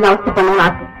காட்டுல கிடந்து அவஸ்தை பண்ணணும்னு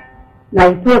ஆசை.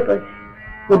 நான் இப்பவே போய்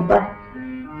குட் பை.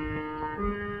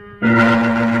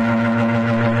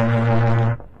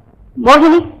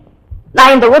 மோகினி,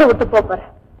 நான் இந்த ஊரை விட்டு போறேன்.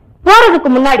 போறதுக்கு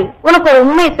முன்னாடி உனக்கு ஒரு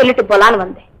உண்மையை சொல்லிட்டு போலான்னு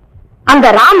வந்தேன். அந்த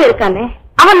ராம் இருக்கானே,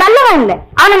 அவன் நல்லவன் இல்ல,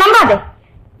 அவனை நம்பாதே.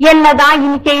 என்னதான்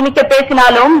இனிக்க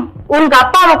பேசினாலும் உங்க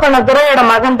அப்பாவை கொண்ட துரையோட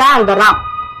மகன் தான் அந்த ராம்.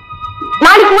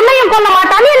 நாளைக்கு உன்னையும் கொல்ல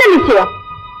மாட்டான்னு என்ன நிச்சயம்?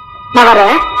 நான்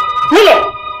வரேன். நீலே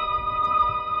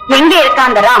எங்க இருக்கான்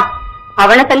அந்த ராம்?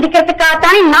 அவனை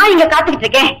சந்திக்கிறதுக்காகத்தானே நான் இங்க காத்துக்கிட்டு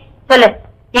இருக்கேன். சொல்லு,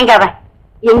 எங்க அவன்?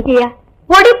 எங்கயா?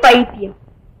 பொடி பைத்தியம்,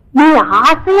 நீ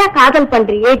ஆசையா காதல்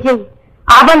பண்றியே ஜெய்,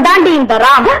 அவன் தாண்டி இந்த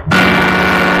ராம்.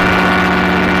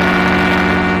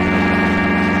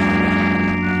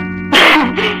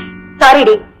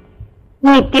 சாரிடி,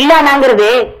 நீ தில்லானாங்கிறது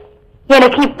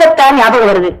எனக்கு இப்பத்தான் ஞாபகம்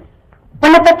வருது.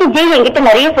 உன்னை பத்தி ஜெய் என்கிட்ட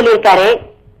நிறைய சொல்லியிருக்காரு.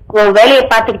 உன் வேலையை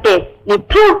பார்த்துக்கிட்டு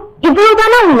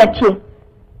இவ்வளவுதானா உன் லட்சியம்?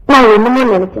 நான் என்னமோ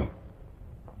நினைச்சேன்.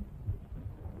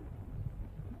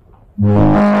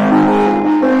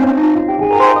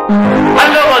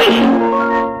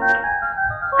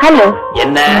 ஹலோ.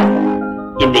 என்ன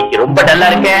இன்னைக்கு ரொம்ப டல்லா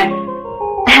இருக்க?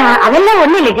 அதெல்லாம்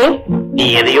ஒண்ணு இல்லை ஜெய். நீ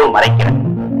எதையோ மறைக்கிற.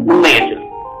 உண்மையை சொல்லு,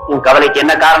 உன் கவலைக்கு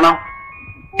என்ன காரணம்?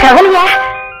 கவலையா?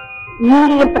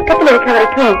 நீங்க என் பக்கத்துல இருக்கிற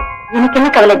வரைக்கும் எனக்கு என்ன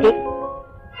கவலை ஜி?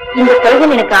 இந்த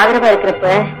கைகள் எனக்கு ஆதரவா இருக்கிறப்ப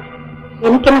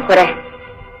எனக்கு என்ன குறை?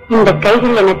 இந்த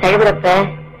கைகள் என்ன தழுவுறப்ப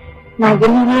நான்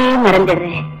என்னையே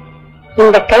மறந்துடுறேன்.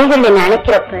 இந்த கைகள் என்ன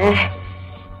அணைக்கிறப்ப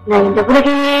நான் இந்த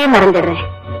உலகையே மறந்துடுறேன்.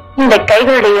 இந்த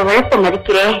கைகளுடைய உழைப்பை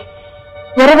மதிக்கிறேன்,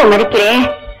 உறவை மதிக்கிறேன்,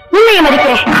 உண்மையை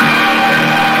மதிக்கிறேன்.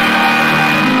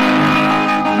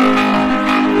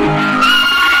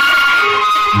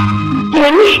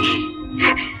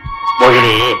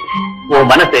 மோகினி, உன்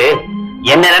மனசு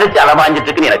என்ன நினைச்சு அளவாஞ்சிட்டு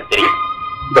இருக்குன்னு எனக்கு தெரியும்.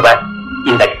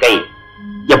 இந்த கை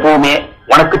எப்பவுமே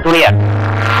உனக்கு துணையா.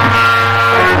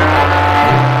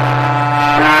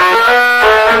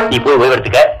 நீ போய்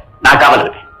ஓய்வெடுத்துக்க, நான் காவல்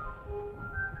இருக்கேன்.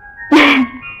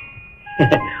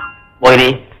 மோகினி,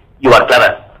 you are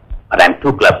clever, but I am two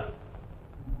clever.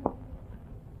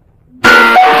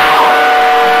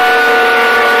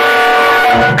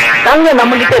 தங்க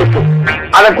நம்ம கிட்ட இருக்கு,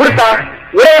 அதை கொடுத்தா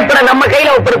உடையப்பட நம்ம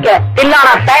கையில ஒப்படைக்க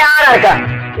தில்லானா தயாரா இருக்க.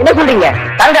 என்ன சொல்றீங்க?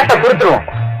 தங்கத்தை கொடுத்துருவோம்.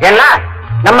 ஏன்னா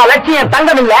நம்ம லட்சியம்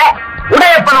தங்கம் இல்ல,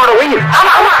 உடையப்பனோட உயிர்.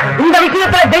 ஆமா ஆமா, இந்த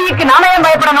விஷயத்துல ஜெயிக்கு நானே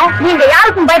பயப்படணும். நீங்க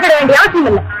யாருக்கும் பயப்பட வேண்டிய அவசியம்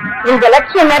இல்லை. இந்த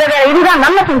லட்சியம் நிறைவேற இதுதான்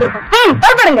நல்ல சந்தர்ப்பம்.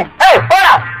 பயப்படுங்க.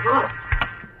 போடா.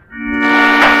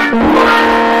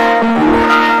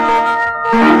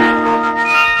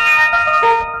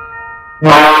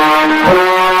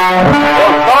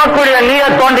 போகக்கூடிய நீரை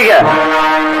தோண்டிக்க.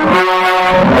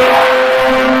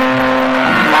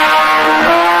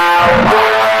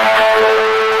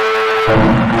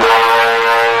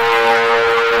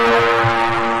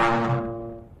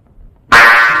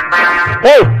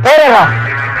 போறேங்க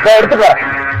எடுத்து போறேன்.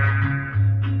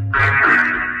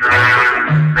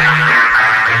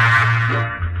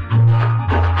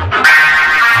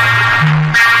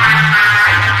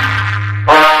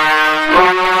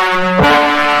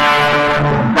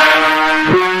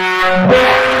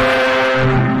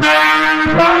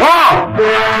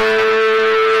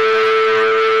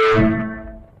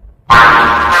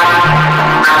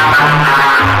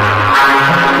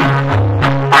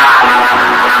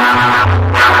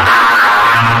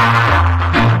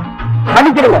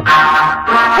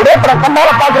 ஒரே படம் கண்ணால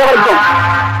பாக்குற வரைக்கும்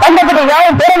கண்டப்பட்டு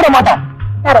யாரும் பேர மாட்டான்.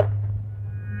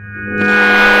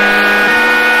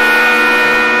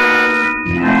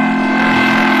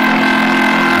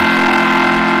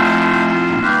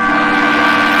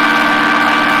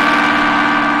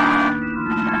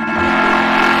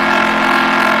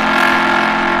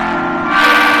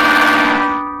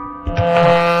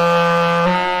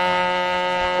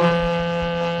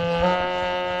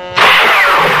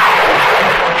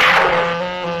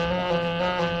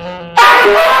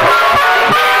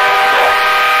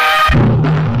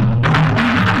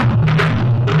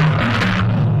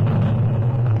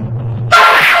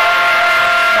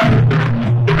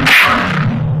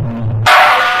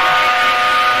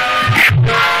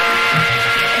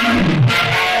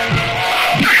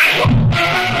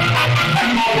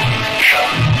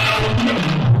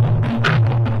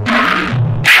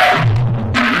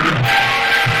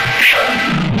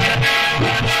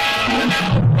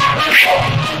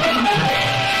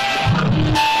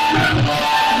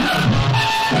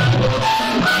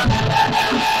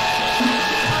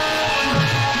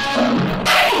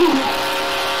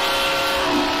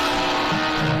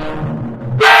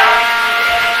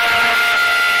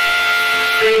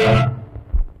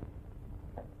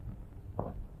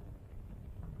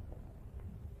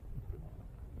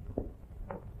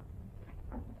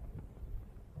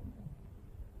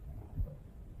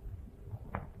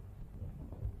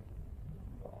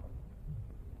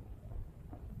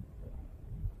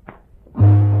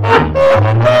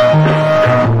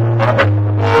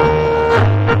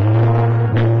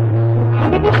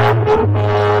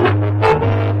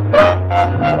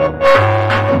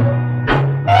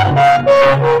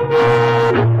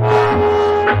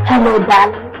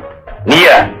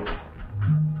 நீயா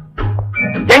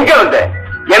எங்க வந்த?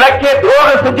 எனக்கே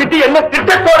துரோகம் செஞ்சுட்டு என்ன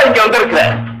திட்டத்தோட இங்க வந்திருக்கிற?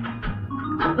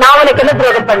 நான் உனக்கு என்ன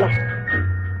துரோகம் பண்ண?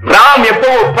 ராம்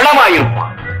எப்பவும்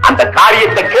பிணமாயிருப்பான். அந்த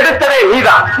காரியத்தை கெடுத்ததே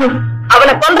நீதான்.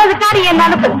 அவனை கொன்றதுக்காரி என்ன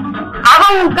அனுப்பு.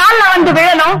 அவன் உன் கால்ல வந்து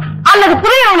விழணும் அல்லது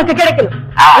புரிய அவனுக்கு கிடைக்கணும்.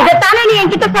 இதைத்தானே நீ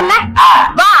என்கிட்ட சொன்ன?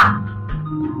 வா.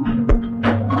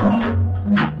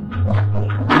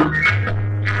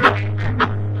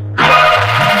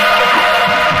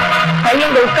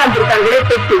 பையங்க உட்கார்ந்து இருக்காங்களே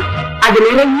பெட்டி, அது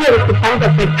நிறைய இருக்கு தங்க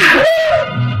பெட்டி.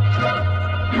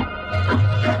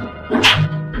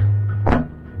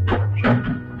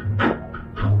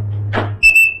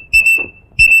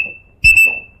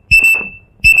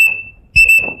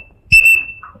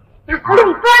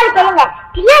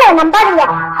 சொல்லுங்க, நம்பாதீங்க.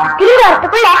 திரும்ப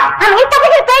வரத்துக்குள்ள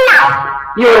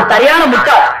நீ ஒரு சரியான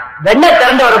முட்டா. வெண்ணெய்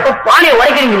திறந்து வரப்ப பானையை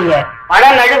உடைக்கிறீங்க.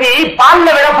 பழம் நழுவி பால்ல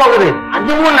விழ போகுது.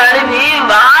 அதுவும் நழுவி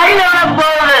வாயில விழ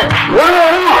போகுது.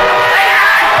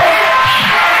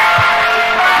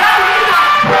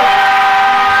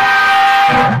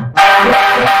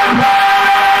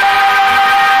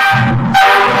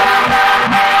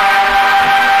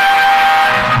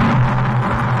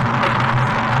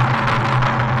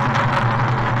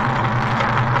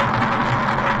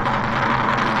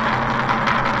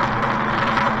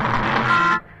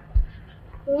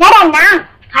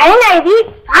 அழகாழி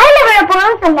வாயில விழ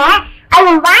போகணும்னு சொன்னேன்.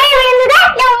 அது வாய விழுந்துதா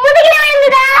என் முதுகில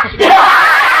விழுந்துதா?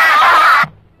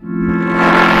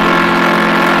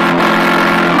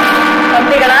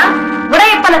 தம்பிகளா,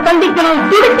 உடையப்பனை சந்திக்கணும்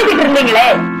துடிச்சுக்கிட்டு இருந்தீங்களே,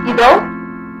 இதோ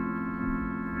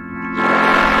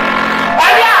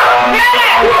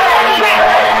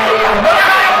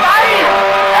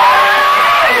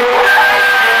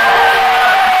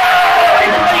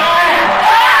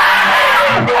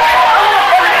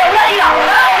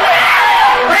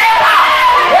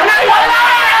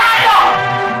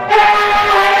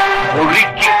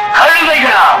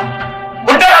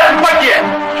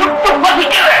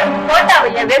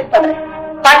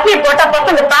பட்டியை போட்டா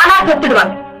பசங்க தானா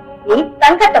செத்துடுவாங்க. நீ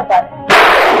தங்கத்தை பாரு.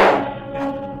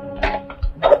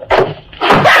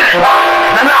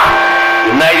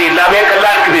 எல்லாமே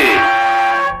கல்லா இருக்குது.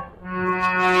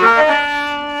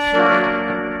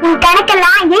 உன்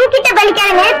கணக்கெல்லாம் என்கிட்ட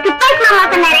பலிக்காதுன்னு துப்பாக்கி மாமா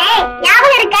சொன்னாரே,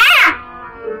 ஞாபகம் இருக்கா?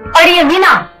 அடிய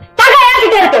மீனா, தங்க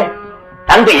யார்கிட்ட இருக்கு?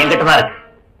 தங்க என்கிட்ட தான் இருக்கு.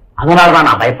 அதனாலதான்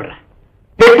நான் பயப்படுறேன்.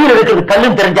 பெட்டியில் இருக்கிறது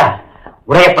கல்லுன்னு தெரிஞ்சா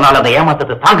உடையப்பனால அந்த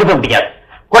ஏமாத்தத்தை தாங்கவே முடியாது.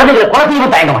 குழந்தைகளை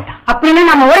குழந்தையும் தயங்க மாட்டான். அப்படின்னு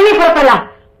நம்ம உடனே புறப்படலாம்.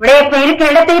 உடையப்ப இருக்கிற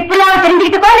இடத்தை இப்படியாவது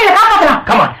தெரிஞ்சுக்கிட்டு குழந்தைகளை காப்பாற்றலாம்.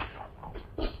 Come on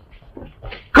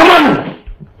come on.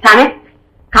 சாமி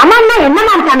கமான்னா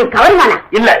என்னமான் சாமி? கவரிமானா?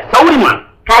 இல்ல சௌரிமான்.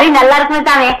 கறி நல்லா இருக்குன்னு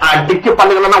தானே. டிச்சு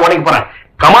பல்லுகள் உடைக்க போறேன்.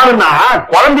 கமானுன்னா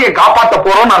குழந்தைய காப்பாத்த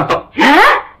போறோம்னு அர்த்தம்.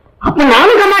 அப்ப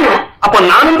நானும் கமானு? அப்ப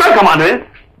நானும் தான் கமானு.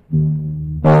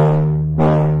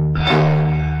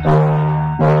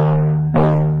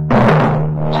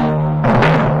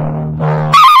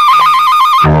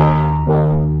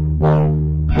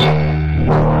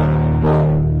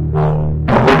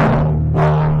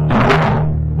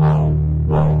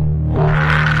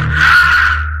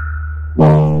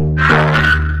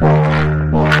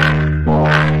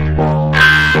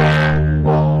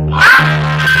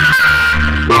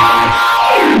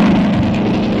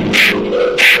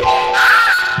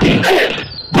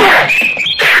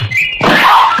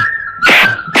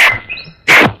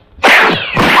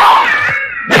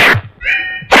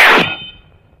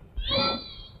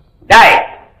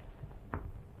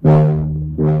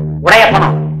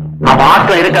 உடையப்பனும் அவன்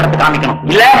ஆட்கள் இருக்க இடத்து காமிக்கணும்.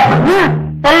 இல்ல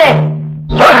சொல்லு.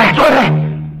 சொல்றேன் சொல்றேன்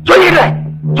சொல்லிடுறேன்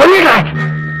சொல்லிடுறேன்.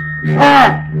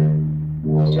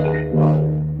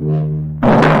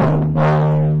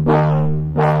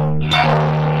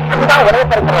 அதுதான்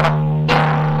உடையப்ப இருக்கிற இடம்.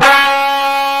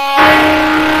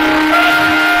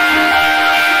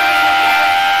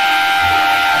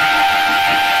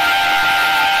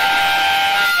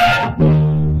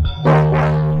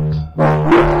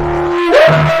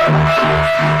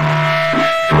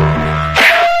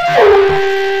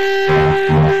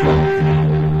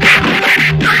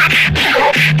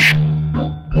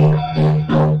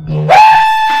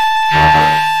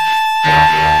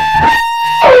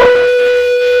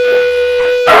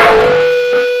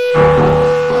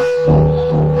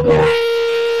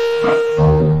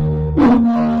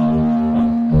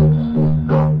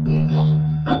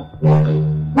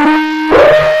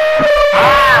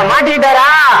 மாட்டிக்கிட்டாரா?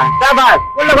 சாபாஸ்,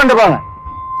 உள்ள கொண்டு போங்க.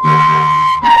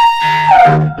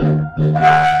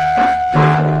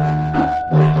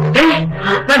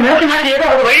 ஏதோ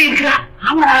ஒரு வழி இருக்கிறா.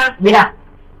 மீனா,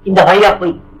 இந்த வழியா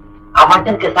போய்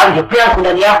அவனுக்கு சார் எப்படியா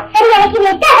கொண்டாதியா?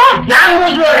 நான்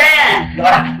போய் வரேன்.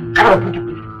 கதவை பூட்டி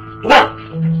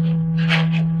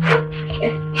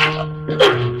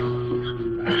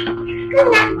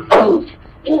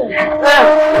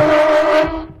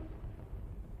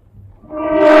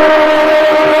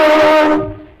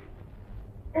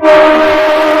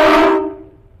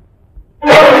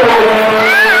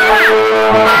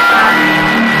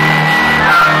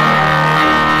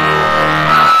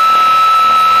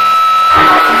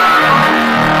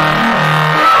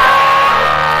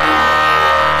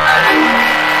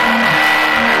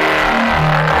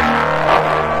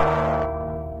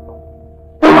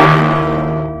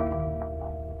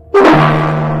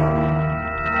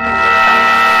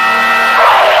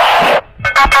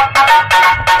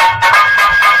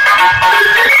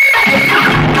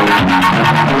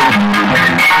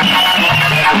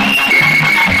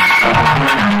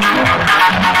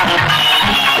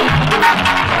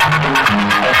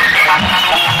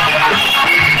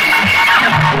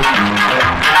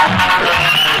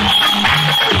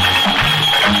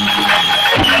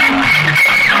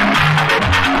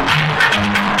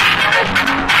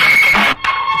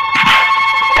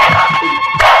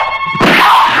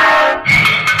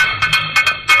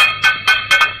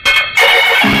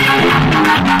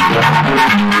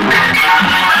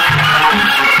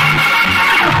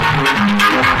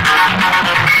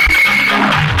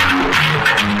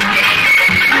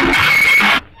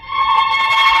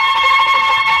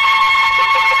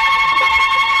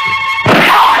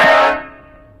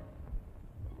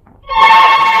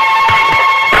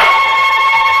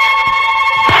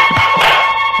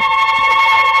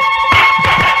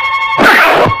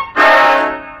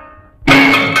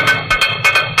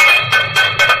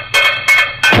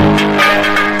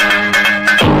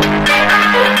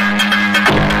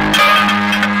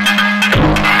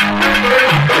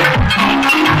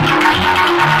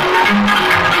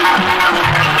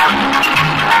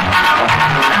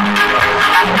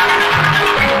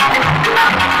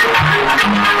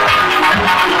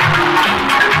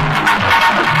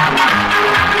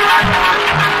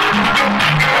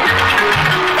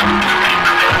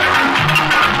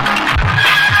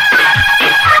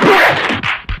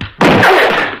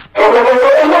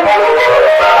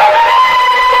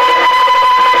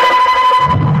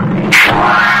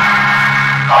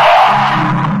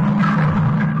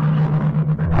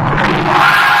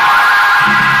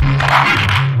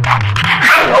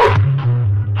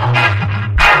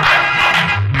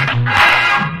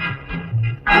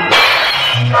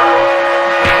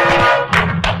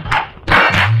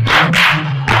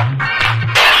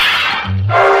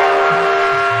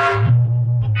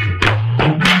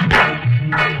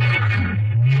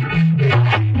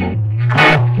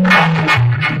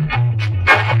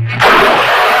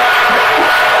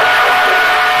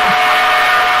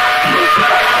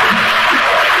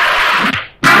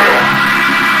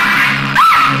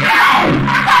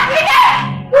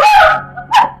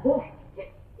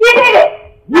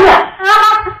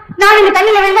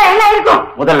என்ன இருக்கும்?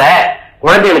 முதல்ல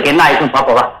குழந்தைகளுக்கு என்ன ஆயிருக்கும்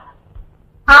பாப்பவா.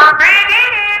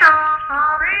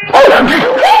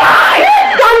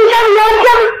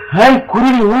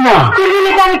 குருவி உண்ணா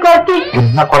குருவிக்கான குறைச்சி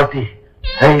என்ன குறைச்சி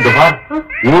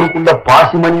ஊருக்குள்ள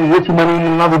பாசி மணி ஊசி மணி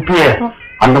எல்லாம் விப்பிய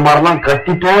அந்த மாதிரிலாம்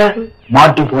கட்டிட்டு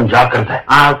மாட்டிப்போம் ஜாக்கிரதை.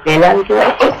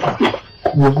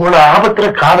 இவ்வளவு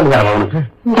ஆபத்துல காதல் வேற அவனுக்கு.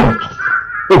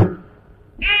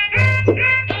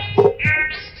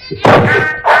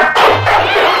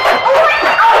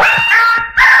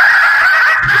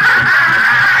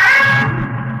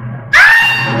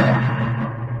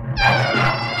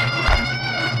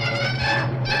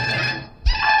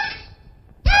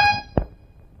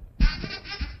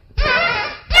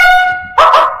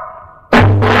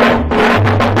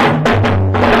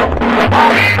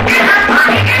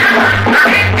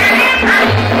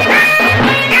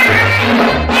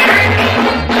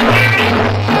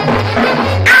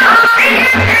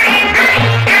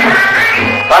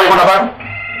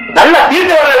 நல்ல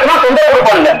தீர்த்து வர்றதுன்னா சொந்த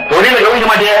கொடுப்பாங்க. தொழில கவனிக்க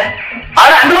மாட்டியே.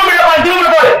 ஆனா அந்த ரூம்ல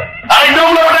போடு. இந்த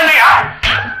ரூம்ல போட்டா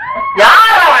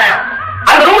யார் அவன்?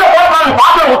 அந்த ரூம்ல போடுறாங்க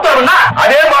பாத்திரம் உத்தரவுன்னா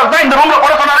அதே மாதிரிதான் இந்த ரூம்ல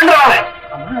போட சொன்னாங்க.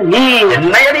 நீ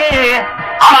என்னையடி?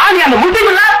 ஆனா நீ அந்த முன்சீப்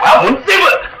இல்ல, முன்சீப்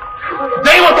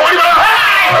தெய்வ தோழி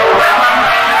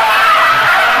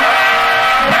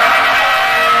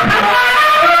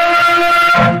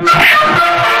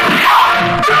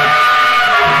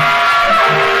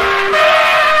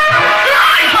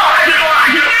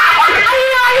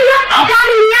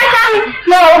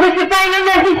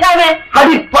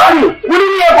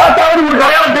உரிமையை பார்த்தாவது ஒரு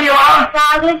கல்யாணம் தெரியுமா?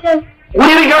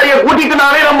 உரிமைக்காரிய கூட்டிட்டு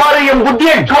நானே நம்பாரு என்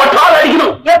புத்தியை ஜோட்டால்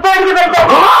அடிக்கணும்.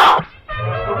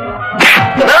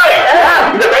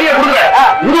 இந்த கையை கொடுங்க.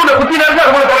 உங்களோட புத்தி நேரத்தை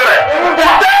அது போல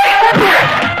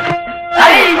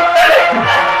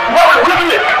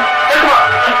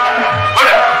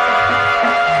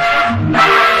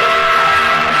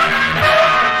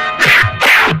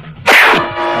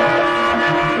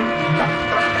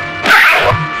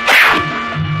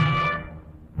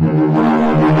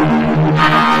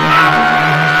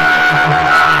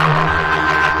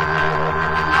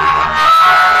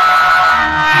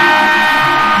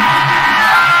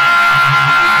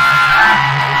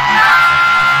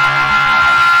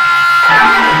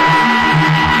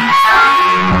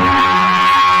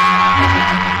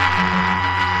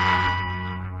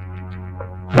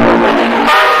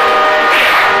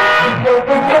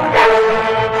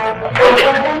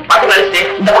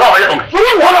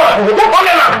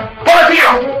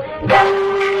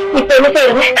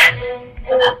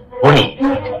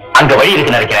அங்க வழி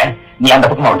இருக்கு நினைக்கிறேன். நீ அந்த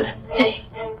பக்கமா வந்து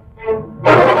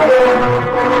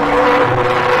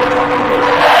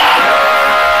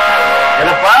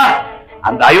என்னப்பா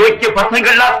அந்த அயோக்கிய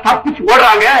பசங்கள்லாம் தப்பிச்சு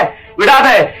ஓடுறாங்க. விடாத,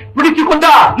 பிடிச்சு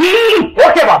கொண்டா.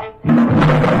 ஓகேவா?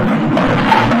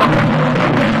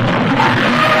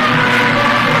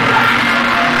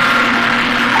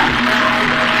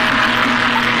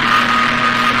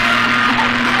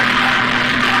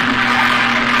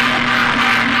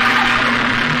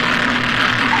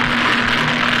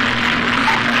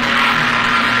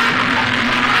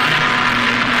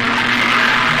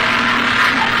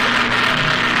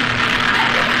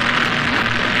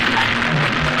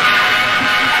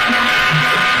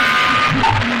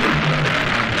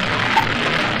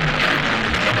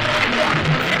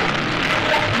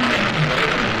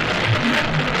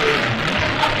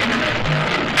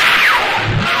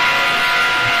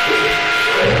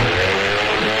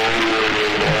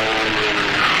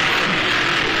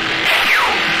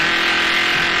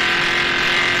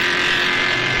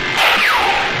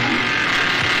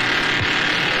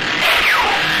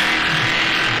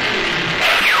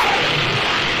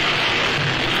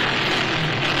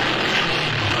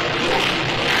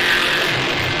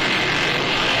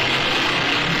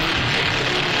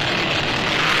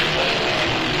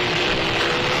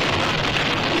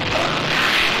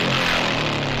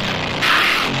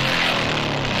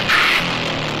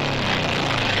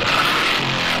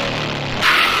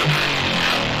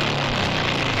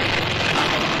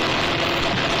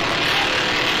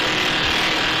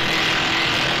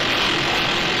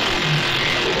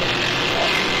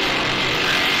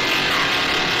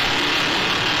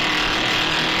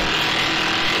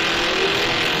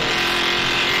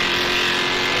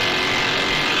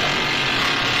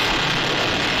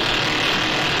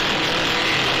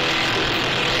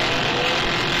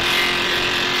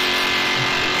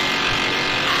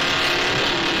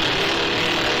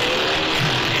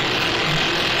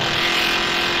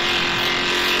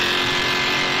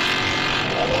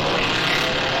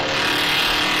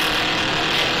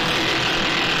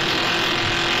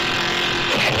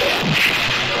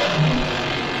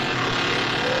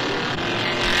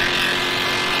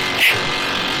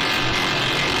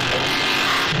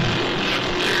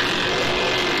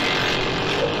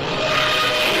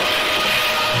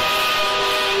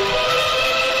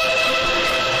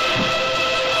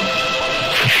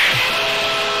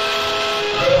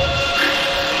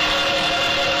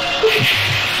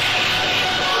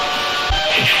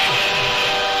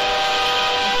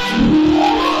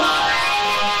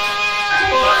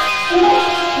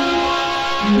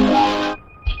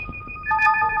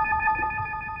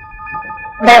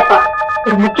 இந்தாப்பா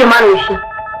ஒரு முக்கியமான விஷயம்.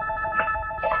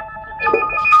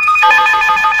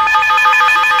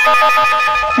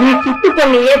 நீ சித்து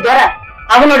பொண்ணியே துர,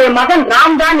 அவனுடைய மகன்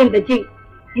ராம் தான் இந்த ஜி.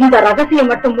 இந்த ரகசியம்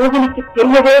மட்டும் மோகினிக்கு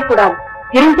தெரியவே கூடாது.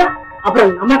 தெரிஞ்சா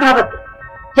அப்புறம் நமக்கு ஆபத்து.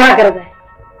 ஜாகிரதை.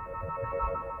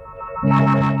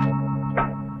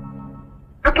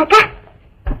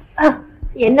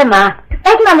 என்னம்மா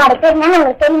மாமாவோட பேர் என்ன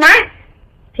உங்களுக்கு தெரியுமா?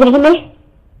 தெரியுமே.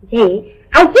 ஜி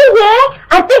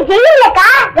இல்லக்கா,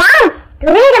 ராம்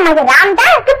துரையோட மகன் ராம்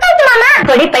தான் துப்பாக்கி மாமா.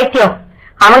 சொல்லி பைத்தியம்.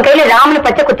 அவன் கையில ராமனு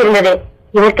பச்சை குத்தி இருந்தது,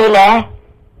 இவன் கையில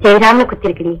ஜெயராமனு குத்தி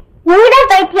இருக்குடி. நீதான்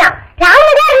பைத்தியம்.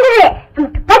 ராமனு தான் இருந்தது. நம்ம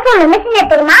துப்பாக்கி என்ன செஞ்ச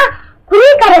தெரியுமா?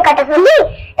 குருவிக்கார கட்ட சொல்லி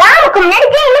ராமுக்கு முன்னாடி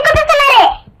என்ன கட்ட சொன்னாரு.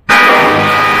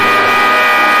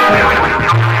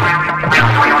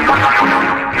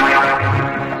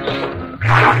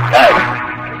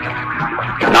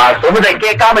 நான் சொன்னதை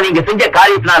கேட்காம நீங்க செஞ்ச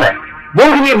காரியத்தினால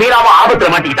மோகினியை மீறாம ஆபத்துல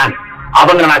மாட்டிக்கிட்டாங்க.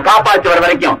 அவங்க நான் காப்பாற்றி வர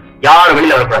வரைக்கும் யாரும்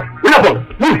வெளியில வரக்கூடாது. உள்ள போங்க.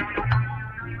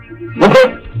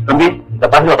 தம்பி, இந்த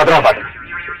பசங்களை பத்திரமா பாத்து.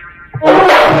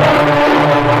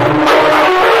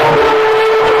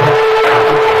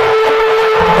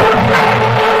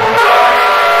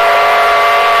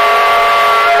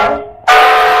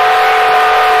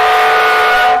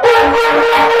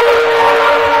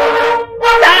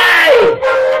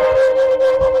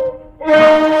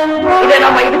 இதை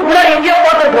நம்ம இதுக்கு முன்னாடி எங்கேயோ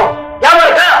போட்டிருக்கோம். ஞாபகம்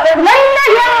இருக்கா?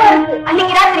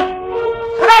 அன்னைக்கு ராத்திரி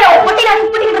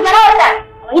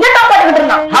இதான் போட்டுக்கிட்டு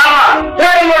இருந்தான்.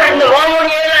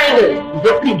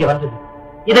 எப்படி இங்க வந்தது?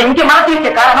 இதை இங்க மாத்தி வச்ச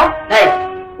காரணம்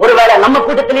ஒருவேளை நம்ம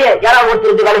கூட்டத்திலேயே யாராவது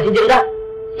ஒருத்தர் வேலை செஞ்சிருந்தா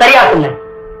சரியா சொன்ன.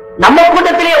 நம்ம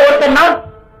கூட்டத்திலேயே ஒருத்தர்னா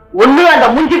ஒண்ணு அந்த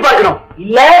முஞ்சி பார்க்கணும்,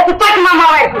 இல்ல துப்பாக்கி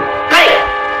மாமாவா இருக்கு.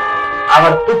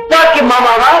 அவர் துப்பாக்கி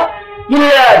மாமாவா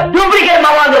இல்ல டூப்ளிகேட்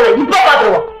மாமாங்கிறத இப்ப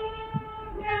பாத்துருவோம்.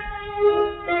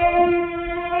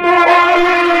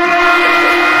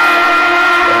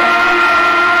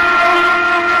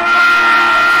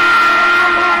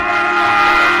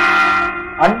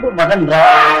 அன்பு மகன்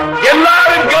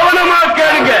எல்லாரும் கவனமா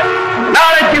கேளுங்க.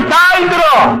 நாளைக்கு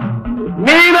சாயந்தரம்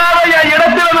மீனாவை என்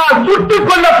இடத்துல நான் சுட்டுக்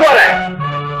கொள்ள போறேன்.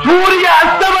 சூரிய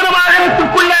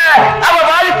அஸ்தமனமாகிறதுக்குள்ள அவ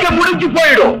வாழ்க்கை முடிஞ்சு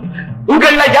போயிடும்.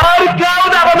 உங்கள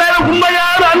யாருக்காவது அவ மேல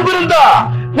உண்மையான அன்பு இருந்தா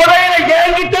புதையில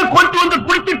என்கிட்ட கொண்டு வந்து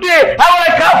குடிச்சிட்டு அவளை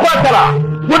காப்பாற்றலாம்.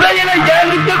 புதையில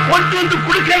என்கிட்ட கொண்டு வந்து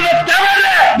குடிக்கிறத தவிர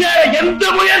வேற எந்த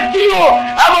முயற்சியும்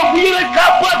அவ உயிரை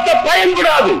காப்பாற்ற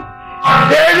பயன்படாது.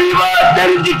 தெளிவா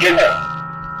தெரிஞ்சுக்கங்க.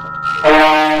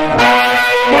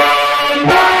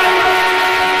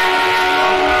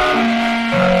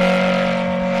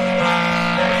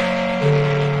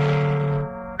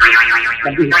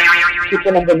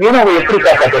 இப்ப நம்ம மீனாவை எப்படி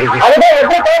காப்பாற்றுறது? அதுதான்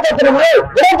எப்படி காப்பாற்றணும்னு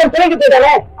விடாமல் துணைக்கு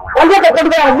போயிட்டாங்க. பஞ்சத்தை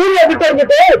கொண்டு மீனை விட்டு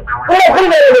இருந்துட்டு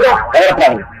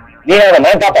மீனாவை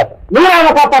நான் காப்பாற்ற.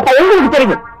 மீனாவை காப்பாற்ற எங்களுக்கு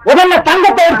தெரியும். முதல்ல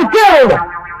தங்கத்தை எடுத்து கீழே வேண்டும்.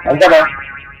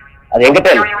 அது எங்கிட்ட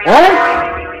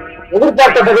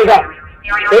எதிர்பார்த்த பதில்தான்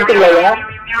கேட்டீங்களா?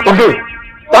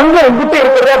 தங்கம் எங்கிட்ட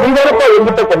இருக்கிறதா நீங்க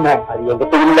எங்கிட்ட சொன்ன? அது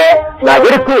எங்கிட்ட இல்ல, நான்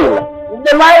இருக்கும் இல்லை. இந்த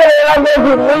மாதிரி எல்லாம் பேசி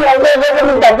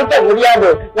தப்பிக்க முடியாது.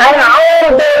 நாங்க 1000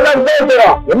 பேர் தான்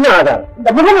பேசுறோம். என்ன ஆதாரம்? இந்த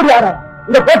முகமுடி ஆதாரம்.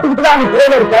 இந்த போட்டுக்கிட்டு தான் அவங்க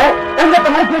சிறையில இருக்க தங்கத்தை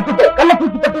மறைச்சு வச்சுட்டு கள்ள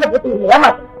பூச்சி கட்டில போட்டு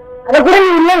ஏமாத்து. அதை கூட நீ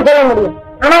இல்லைன்னு சொல்ல முடியும்.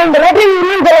 ஆனா இந்த லெட்டர்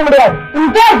இல்லைன்னு சொல்ல முடியாது.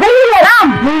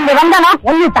 நீங்க வந்தனா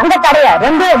ஒண்ணு தங்க தடைய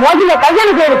 2 மோதில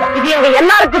கையெழுத்து இருக்கு. இது எங்க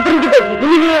எல்லாருக்கும் புரிஞ்சு போச்சு.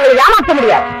 இனி நீங்க ஏமாற்ற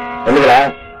முடியாது.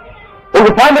 உங்க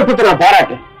பாம்பத்தை நான்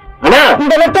பாராட்டு. ஆனா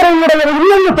இந்த லெட்டர் உங்களுடைய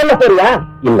இல்லைன்னு சொல்ல போறியா?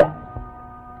 இல்ல,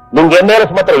 நீங்க என் மேல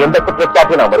சுமத்துற எந்த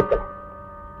குற்றச்சாட்டையும் நான் மறுக்கல.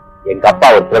 எங்க அப்பா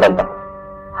ஒரு திருடன் தான்.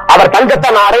 அவர் தங்கத்தை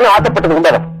நான் அடையணும் ஆசைப்பட்டது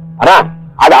உண்மைதான். ஆனா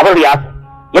அது அவருடைய ஆசை.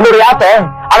 என்னுடைய ஆசை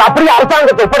அது அப்படியே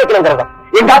அரசாங்கத்தை ஒப்படைக்கணுங்கிறதா.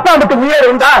 எங்க அப்பா மட்டும் முன்னேறி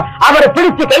இருந்தா அவரை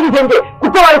பிடிச்சு கைது செஞ்சு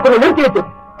குற்றவாளி கொஞ்சம் நிறுத்தி வச்சு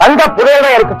தங்க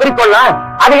புதையதான் எனக்கு குறிக்கோள்னா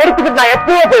அதை எடுத்துக்கிட்டு நான்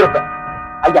எப்பவே போயிருப்பேன்.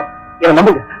 ஐயா என்ன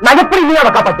நம்புங்க, நான் எப்படி நீ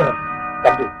அவனை காப்பாற்றுறேன்?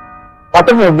 தம்பி,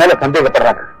 பசங்க என் மேல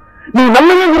சந்தேகப்படுறாங்க. நீ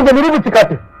நல்லவங்க நிரூபிச்சு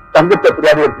காட்டு. தங்கத்தை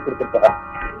புரியாது எடுத்து கொடுத்துருக்க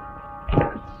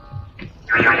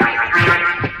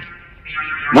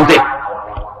முந்தி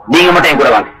நீங்க மட்டும் என் கூட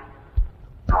வாங்க.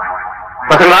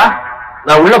 பசங்களா,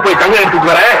 நான் உள்ள போய் தங்கம்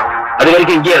எடுத்துட்டு வரேன். அது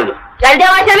வரைக்கும் இங்கே இருக்கு.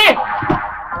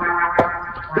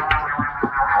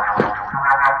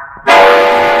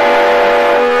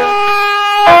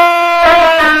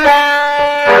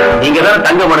 நீங்க தான்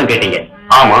தங்க மனம் கேட்டீங்க.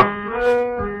 ஆமா,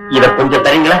 இத கொஞ்சம்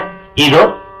தரீங்களா? இதோ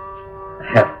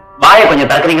வாயை கொஞ்சம்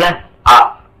திறக்கிறீங்களா?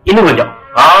 இன்னும் கொஞ்சம்.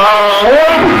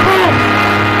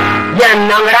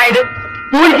 என்னங்கடா இது?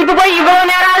 குளிச்சுட்டு போய் இவ்வளவு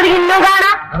நேரம் ஆகுது இன்னும்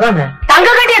காணா. தங்க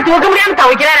கட்டிய தூக்க முடியாம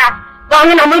தவிக்கிறாரா?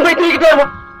 வாங்க நம்மளும் போய் தூக்கிட்டு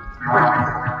வருவோம்.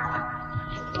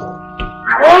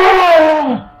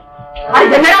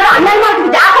 என்னடா அண்ணன்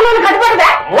மாசத்துக்கு ஜாக்கமானு கட்டுப்படுத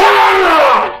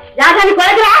யாரு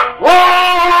குறைக்கிற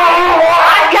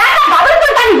பதில்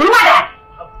சொல்றாங்க உருவாட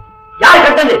யார்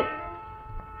கட்டது?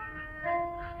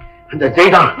 அந்த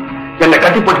ஜெய்தான் என்னை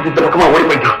கட்டி போட்டு இந்த பக்கமா ஓடி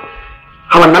போயிட்டான்.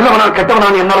 அவன் நல்லவனா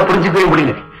கெட்டவனான்னு என்னால புரிஞ்சுக்கவே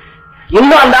முடியல.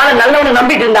 இன்னும் அந்த ஆளு நல்லவனு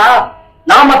நம்பிட்டு இருந்தா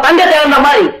நாம தங்க தேர்ந்த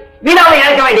மாதிரி வீணாவை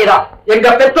இழக்க வேண்டியதா. எங்க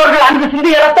பெற்றோர்கள் அன்று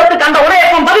சிந்திய ரத்தத்துக்கு அந்த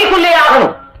உரையப்பம் பதிக்குள்ளே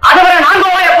ஆகணும். அதுவரை நாங்க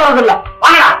உரைய போறது இல்ல.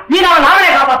 வாங்கடா, வீணாவை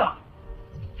நாங்களே காப்பாற்றலாம்.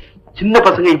 சின்ன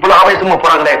பசங்க இவ்வளவு ஆவேசமா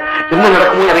போறாங்களே, என்ன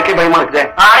நடக்குமோ எனக்கே பயமா இருக்குது.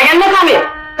 என்ன சாமி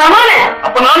கமான?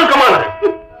 அப்ப நானும் கமான.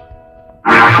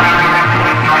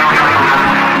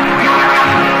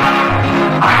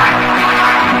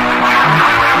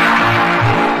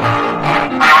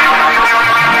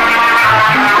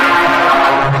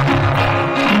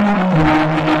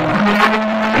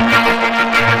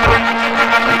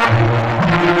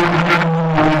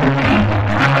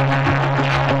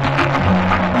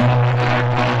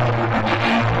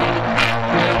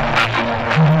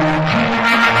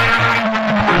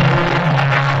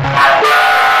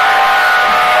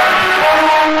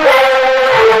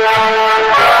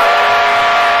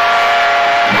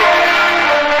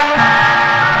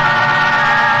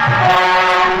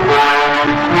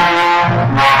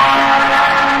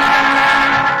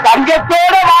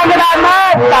 தங்கத்தோட வாங்கினாமா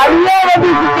தனியா வந்து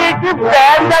சுத்திட்டு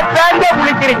பேந்த பேந்த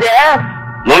குளிக்கிறீங்க.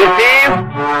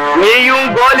 நீயும்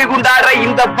கோலி குண்டாடுற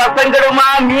இந்த பசங்களுமா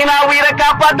மீனா உயிரை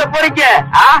காப்பாற்ற போறீங்க.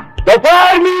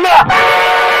 மீனா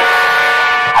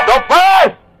அதோ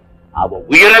பார், அவ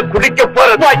உயிரை குடிக்க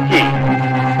போறதாச்சு.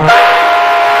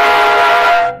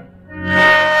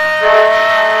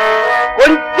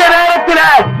 கொஞ்ச நேரத்துல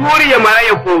சூரிய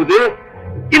மறைய போகுது.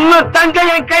 இன்னும் தங்க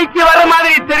என் கைக்கு வர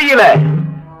மாதிரி தெரியல.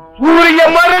 சூரிய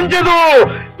மறைஞ்சதும்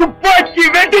துப்பாக்கி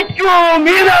வெடிக்கும்,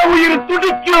 மீனா உயிர்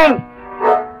துடிக்கும்.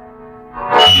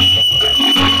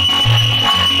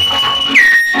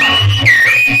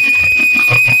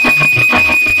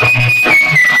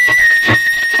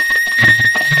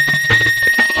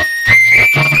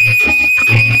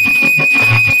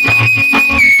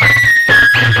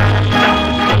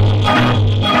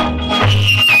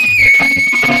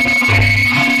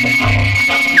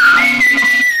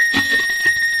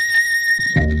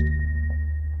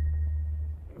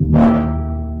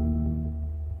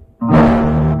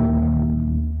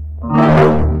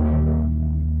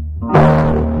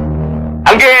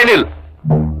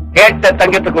 கேட்ட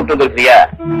தங்கத்தை கொண்டு வந்திருக்கியா?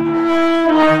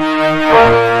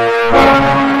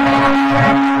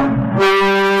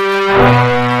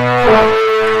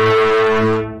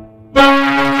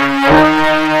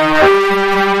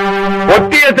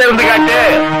 ஒட்டிய திறந்து காட்டு.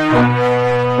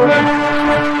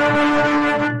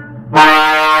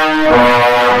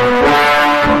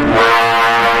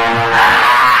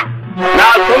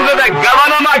 நான் சொல்றத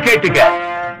கவனமா கேட்டுக்க.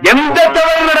 எந்த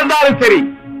தவறு நடந்தாலும் சரி,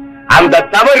 அந்த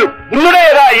தவறு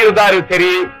உன்னுடையதா இருந்தாலும் சரி,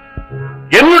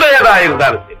 என்னுடையதா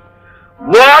இருந்தாலும் சரி,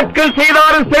 ஆட்கள்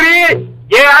செய்தாலும் சரி,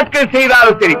 என் ஆட்கள்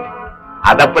செய்தாலும் சரி,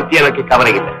 அதை பத்தி எனக்கு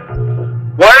கவலை இல்லை.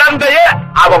 குழந்தைய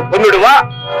அவன் கொன்னுடுவா,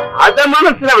 அத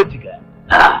மனசுல வச்சுக்க.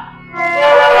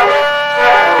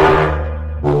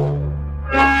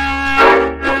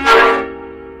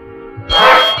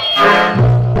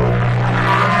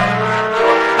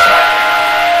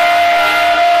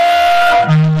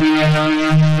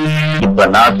 இப்ப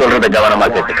நான் சொல்றத கவனமா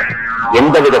கேட்டுக்க.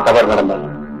 எந்தவித தவறு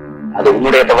நடந்தாலும், அது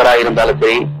உன்னுடைய தவறா இருந்தாலும்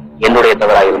சரி, என்னுடைய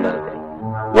தவறா இருந்தாலும் சரி,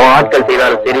 உன் ஆட்கள்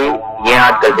செய்தாலும் சரி, என்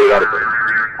ஆட்கள் செய்தாலும் சரி,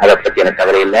 அதை பத்தி எனக்கு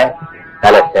கவலை இல்லை.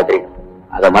 தலை சரி,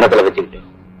 அத மனசுல வச்சுக்கிட்டு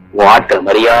உன் ஆட்கள்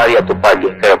மரியாதையா துப்பாக்கி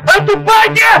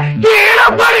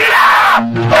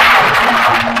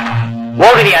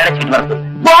மோகினி அழைச்சிட்டு வர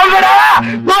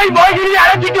மோகினி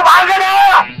அழைச்சிட்டு வாங்கடா.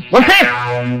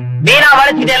 மீனா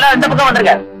வளைச்சிட்டு எல்லாம் இந்த பக்கம்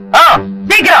வந்துருங்க.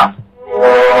 சீக்கிரம்.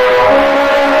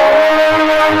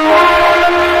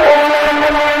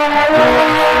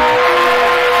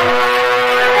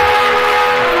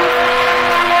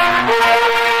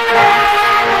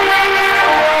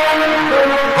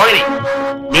 மோகினி,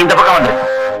 நீ இந்த பக்கம் வந்துரு.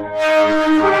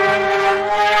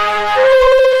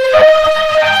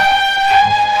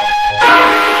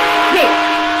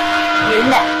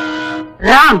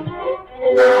 ராம்,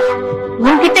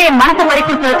 உன்கிட்ட என் மனசை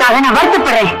பறிக்கிறதுக்காக நான்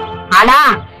வருத்தப்படுறேன். ஆனா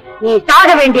நீ சாக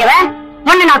வேண்டியவன்,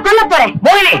 உன்னை நான் சொல்ல போறேன்.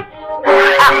 மோகினி,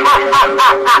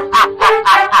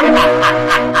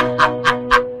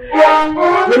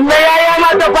 உண்மையா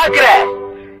ஏமாத்த பாக்குற?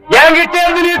 என்கிட்ட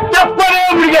இருந்து நீ தப்பவே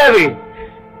முடியாது.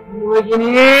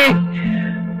 மோகினி,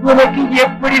 உனக்கு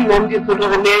எப்படி நன்றி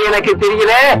சொல்றதுன்னே எனக்கு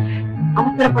தெரியல.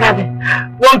 அவசரப்படாது,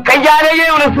 உன் கையாலேயே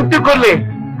உன்னை சுட்டுக் கொள்ளு.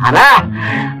 ஆனா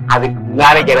அதுக்கு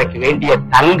முன்னாலே எனக்கு வேண்டிய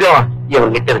தங்கம்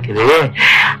இவங்கிட்ட இருக்குது.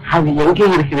 அது எங்கே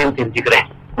இருக்குதுன்னு தெரிஞ்சுக்கிறேன்.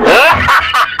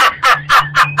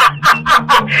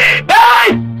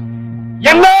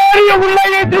 எல்லாரையும் உள்ள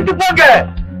ஏற்றிட்டு போங்க,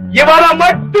 இவரை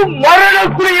மட்டும்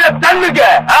மரணக்குரிய தண்ணுங்க.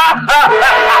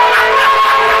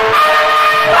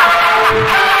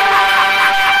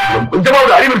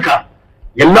 கொஞ்சமாவது அறிவு இருக்கா?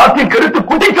 எல்லாத்தையும் கெடுத்து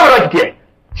குட்டைச்சவராக்கிட்டே.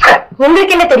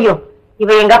 உங்களுக்கு என்ன தெரியும்?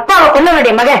 இவ எங்க அப்பாவை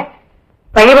கொன்னவனுடைய மகன்.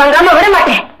 பழி வாங்காம விட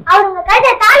மாட்டேன்.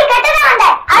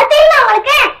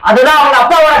 அதுதான் அவங்க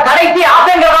அப்பாவோட கடைசி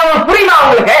ஆசைங்கிறதா புரியுமா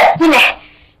உங்களுக்கு? இல்ல,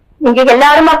 நீங்க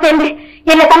எல்லாருமா சேர்ந்து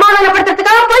என்ன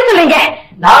சமாதானப்படுத்துறதுக்காக போய் சொல்லுங்க.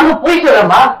 நாங்க போய்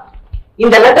சொல்றோமா?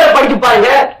 இந்த லெட்டர் படிச்சு பாருங்க,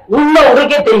 உண்மை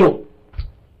உங்களுக்கே தெரியும்.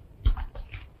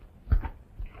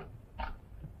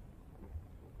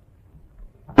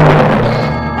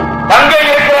 தங்கை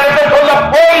இருக்கிற சொல்ல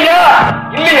போறியா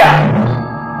இல்லையா?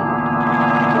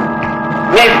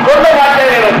 நீ சொல்ல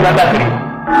மாட்டேன், எனக்கு நல்லா தெரியும்.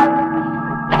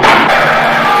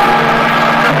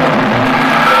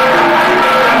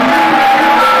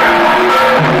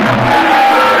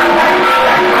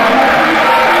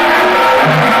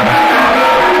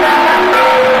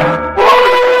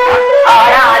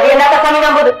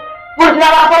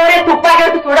 துப்பாக்கி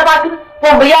எடுத்து சுட பார்த்து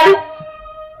போக முடியாது.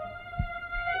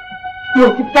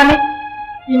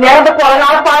 இந்நேரத்தை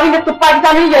கொலனால பாவிங்க துப்பாக்கி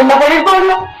தானே என்ன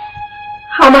பண்ணிருக்கோம்.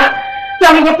 ஆமா,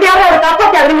 நம்ம எப்படியாவது அதை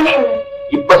காப்பாற்றி.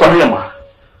 இப்ப சொல்லுமா,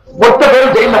 மொத்த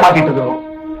பேரும் ஜெயில மாட்டிட்டு இருக்கோம்.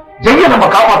 ஜெயில நம்ம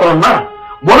காப்பாற்றணும்னா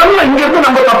முதல்ல இங்க இருந்து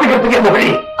நம்ம தப்பிக்கிறதுக்கு எந்த வழி?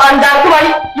 அந்த அரசு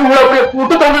வழி இவ்வளவு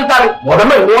கூட்டு தோன்றிருக்காரு.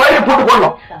 முதல்ல ஓய்வு போட்டு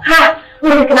போடணும்.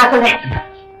 உங்களுக்கு நான் சொல்றேன்.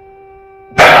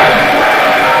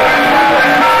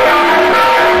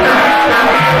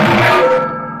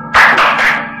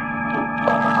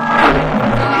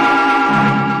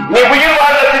 நீ உயிர்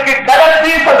வாழ்றதுக்கு கடைசி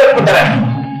சந்தர்ப்பம் தரேன்.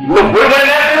 இன்னும் 1 மணி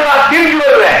நேரத்தில் நான் திரும்பி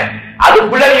வருவேன்.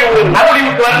 அதுக்குள்ள நீ ஒரு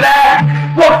நலவழிவுக்கு வரல,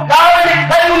 காவலி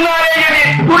கை முன்னாலே நீ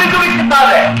துடித்து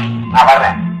வைத்தாத. நான்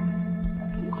வரேன்.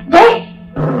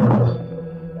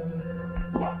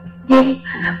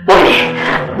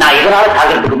 நான் இதனால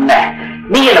சாகிறதுக்கு முன்ன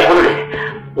நீ என்ன கொண்டு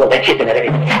உன் லட்சியத்தை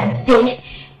நிறைவேற்ற.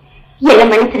 என்ன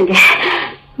மன்னிச்சிருங்க,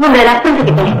 உங்களை நான்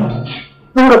புரிஞ்சுக்கிட்டேன்.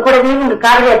 உங்க கூடவே உங்க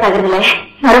காதலியா சாகிறதுல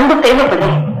நான் ரொம்ப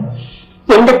பெருமைப்படுறேன்.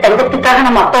 எந்த தங்கத்துக்காக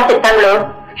நம்ம அப்பா செத்தாங்களோ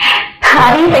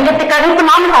அதே தங்கத்துக்காக இப்ப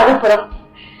நாமும் சாக போறோம்.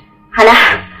 ஆனா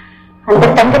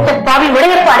அந்த தங்கத்தை பாவி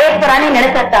உடையப்ப அடைய போறான்னு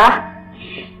நினைச்சாத்தா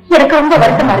எனக்கு ரொம்ப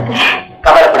வருத்தமா இருக்கு.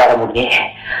 கவலைப்படாத முடியே,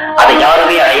 அதை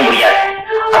யாருமே அடைய முடியாது.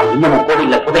 அது இன்னமும்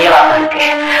கோவில்ல புதையலாக இருக்கு.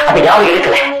 அதை யாரும்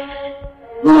எடுக்கல.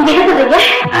 நீங்க இருக்குதுங்க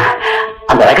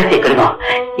அந்த ரகசிய கடிதம்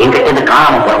எங்கிட்ட இருந்து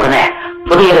காணாம போற உடனே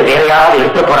புதையலை வேற யாராவது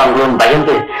எடுத்து போறாங்களோன்னு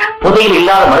பயந்து புதையில்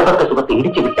இல்லாத மறுபக்க சுகத்தை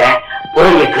இடிச்சு விட்டேன்,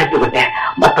 புதையை கிளப்பி விட்டேன்,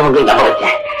 மற்றவங்க நம்ப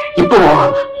வச்சேன். இப்போ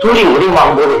சூரியன்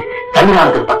உதயமாகும் போது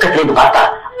தமிழ்நாடு பக்கத்துல இருந்து பார்த்தா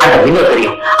அந்த மின்னல்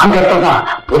தெரியும். அந்த இடத்துல தான்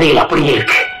புதையல் அப்படியே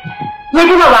இருக்கு.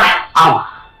 நிஜமாவா? ஆமா.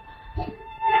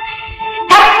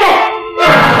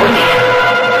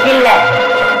 இல்ல,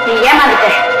 நீ ஏமாந்துட்ட.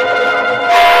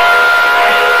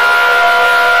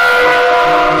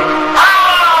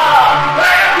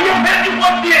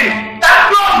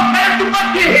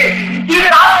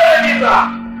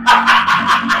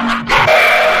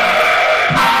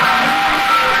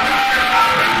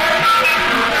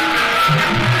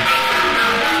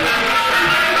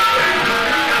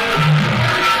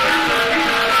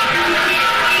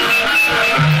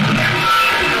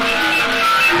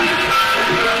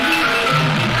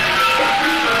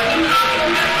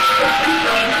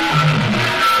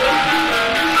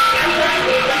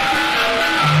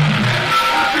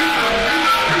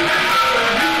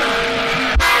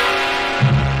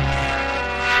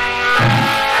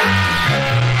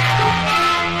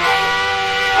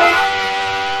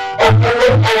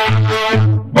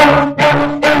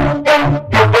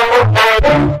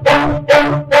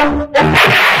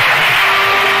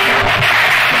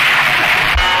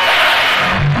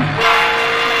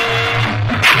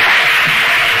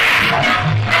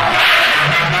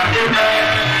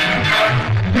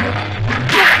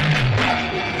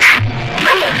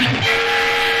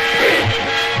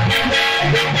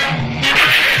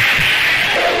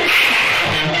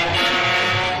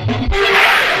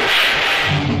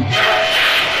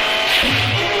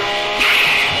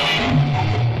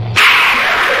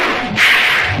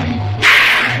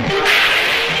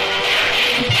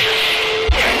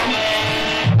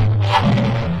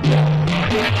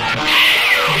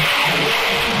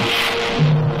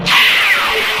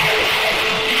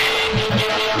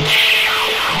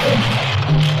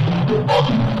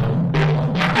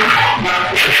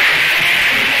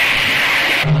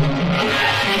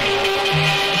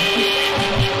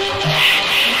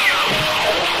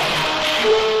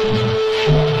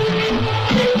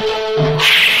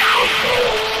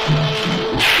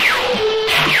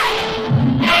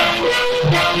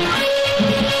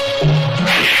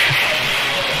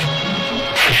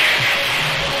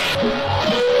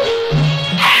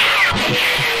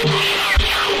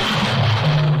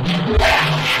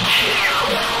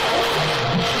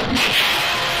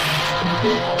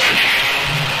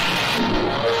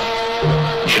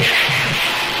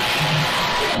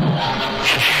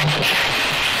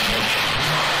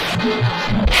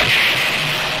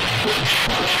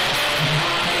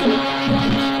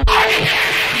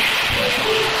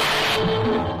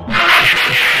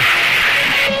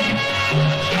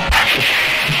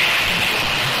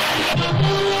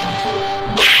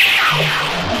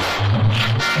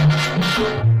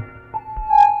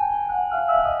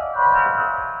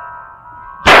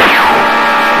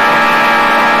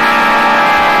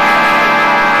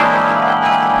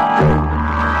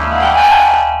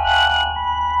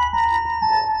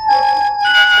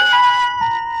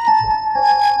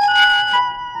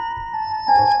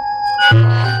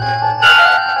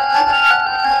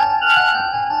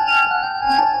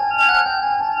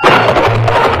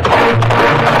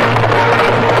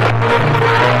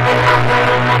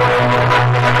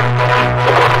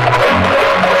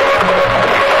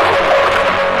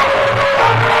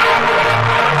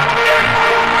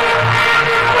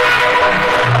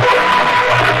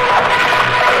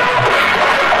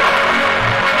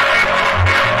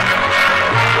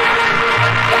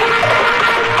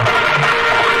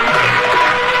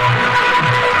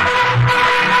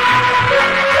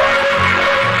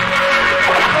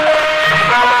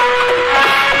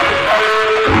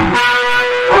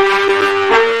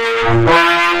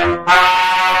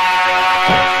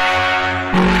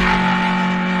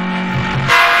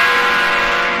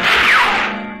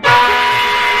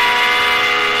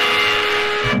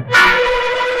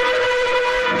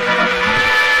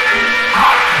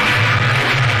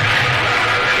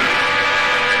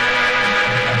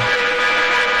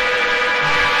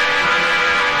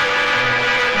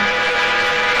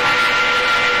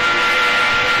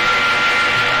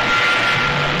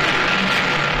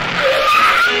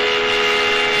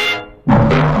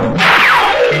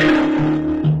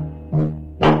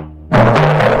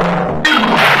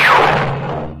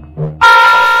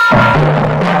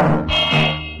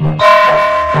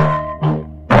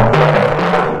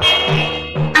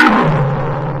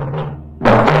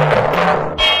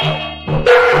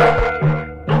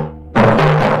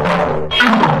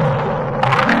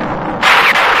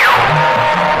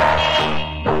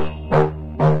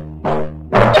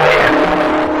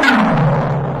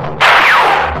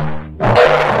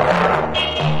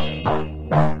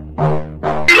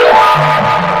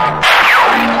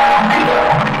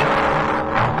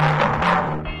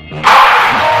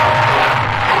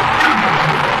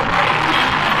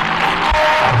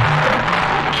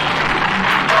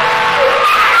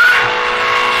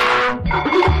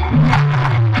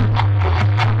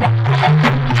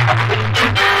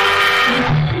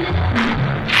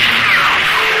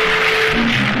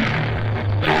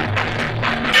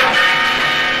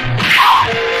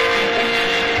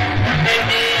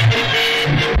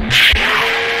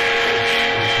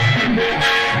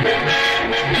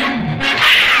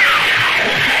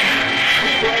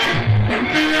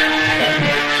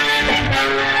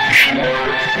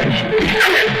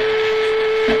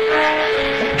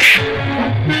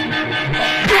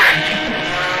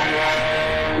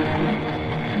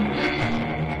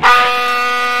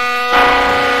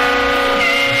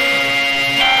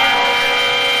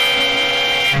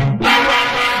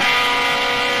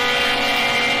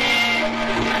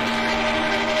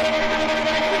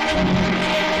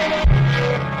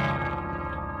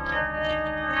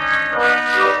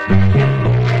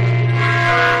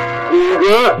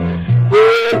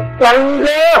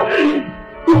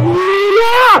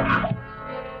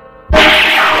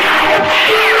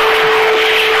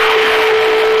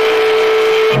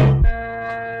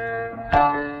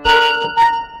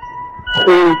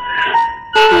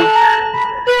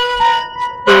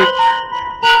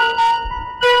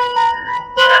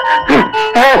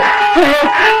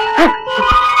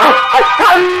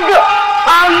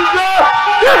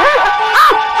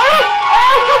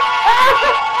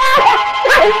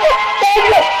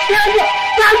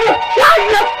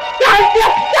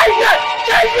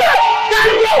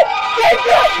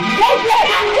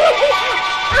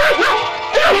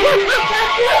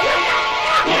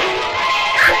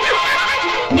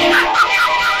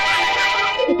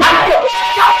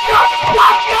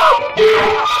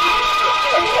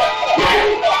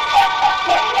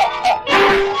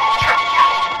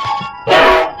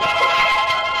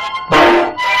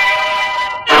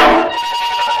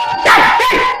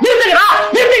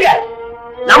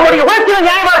 நம்முடைய உழைச்சில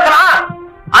நியாயமா இருக்கலாம்.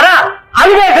 ஆனா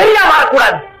அதுவே வெறியா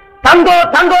மாறக்கூடாது.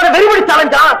 தங்கோட வெறிபிடிச்சு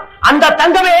அலைஞ்சான். அந்த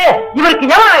தங்கமே இவருக்கு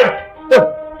எவனாயிடுச்சு.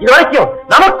 இது வரைக்கும்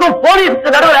நமக்கும்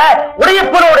போலீஸுக்கு நடுவுல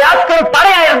உடையப்போனுடைய ஆட்களும்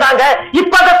தடையா இருந்தாங்க.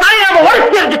 இப்ப அந்த தடையை நாம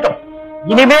ஒழிச்சு எரிஞ்சிட்டோம்.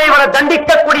 இனிமே இவரை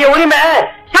தண்டிக்கக்கூடிய உரிமை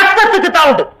சட்டத்துக்கு தான்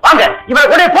உண்டு. வாங்க இவரை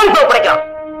உடைய போலீஸ் ஒப்படைக்கலாம்.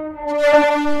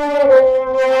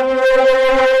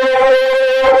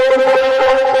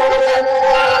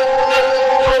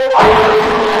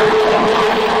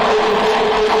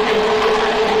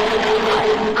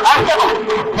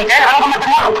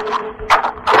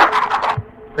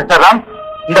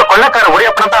 இந்த கொள்ளக்கார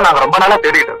உடையப்பனம் தான் நாங்க ரொம்ப நாளா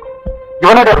தேடிட்டு இருக்கோம்.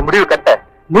 இவனோட ஒரு முடிவு கட்ட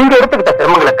நீங்க எடுத்துக்கிட்ட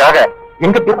சிரமங்களுக்காக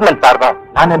எங்க ட்ரீட்மெண்ட் சார்பா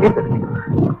நான்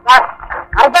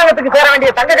அரசாங்கத்துக்கு சேர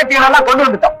வேண்டிய தங்க கட்டியெல்லாம் கொண்டு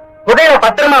வந்துட்டோம். புதையில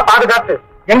பத்திரமா பாதுகாத்து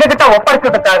எங்க கிட்ட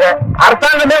ஒப்படைச்சதுக்காக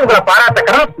அரசாங்கமே உங்களை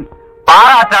பாராட்டக்கிறோம்.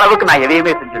 பாராட்டுற அளவுக்கு நான்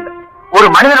எதையுமே செஞ்சில்லை. ஒரு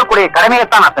மனிதனுக்குரிய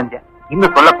கடமையைத்தான் நான் செஞ்சேன்.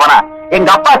 இன்னும் சொல்ல போனா எங்க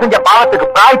அப்பா செஞ்ச பாவத்துக்கு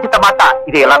பிராயச்சித்தமா தான்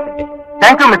இதையெல்லாம் செஞ்சேன்.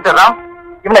 Thank you mister Ram.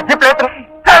 இவனை ஜிப்ல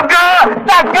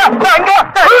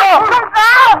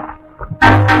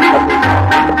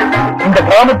இந்த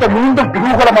கிராமத்தை மீண்டும்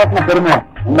குதூகலமாக்கின பெருமை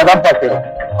உன்னதான் பார்க்கிறோம்.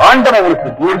 ஆண்டவன் உங்களுக்கு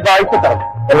தீர்காய்ப்பு தரும்.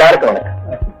 எல்லாருக்கும் வணக்கம்.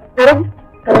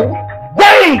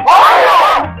 ஜெய்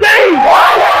ஜெய்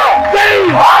ஜெய்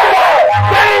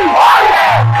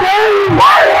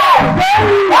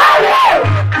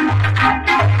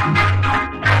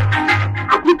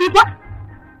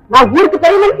நான் ஊருக்கு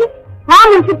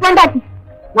தெரியும் பண்ணாச்சு.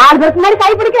 4 பேருக்கு முன்னாடி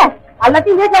கை பிடிக்க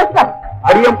எல்லாத்தையும்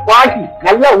அரியம் பாட்டி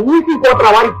நல்லா ஊசி போட்டுற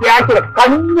மாதிரி பேசுற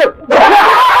கண்ணு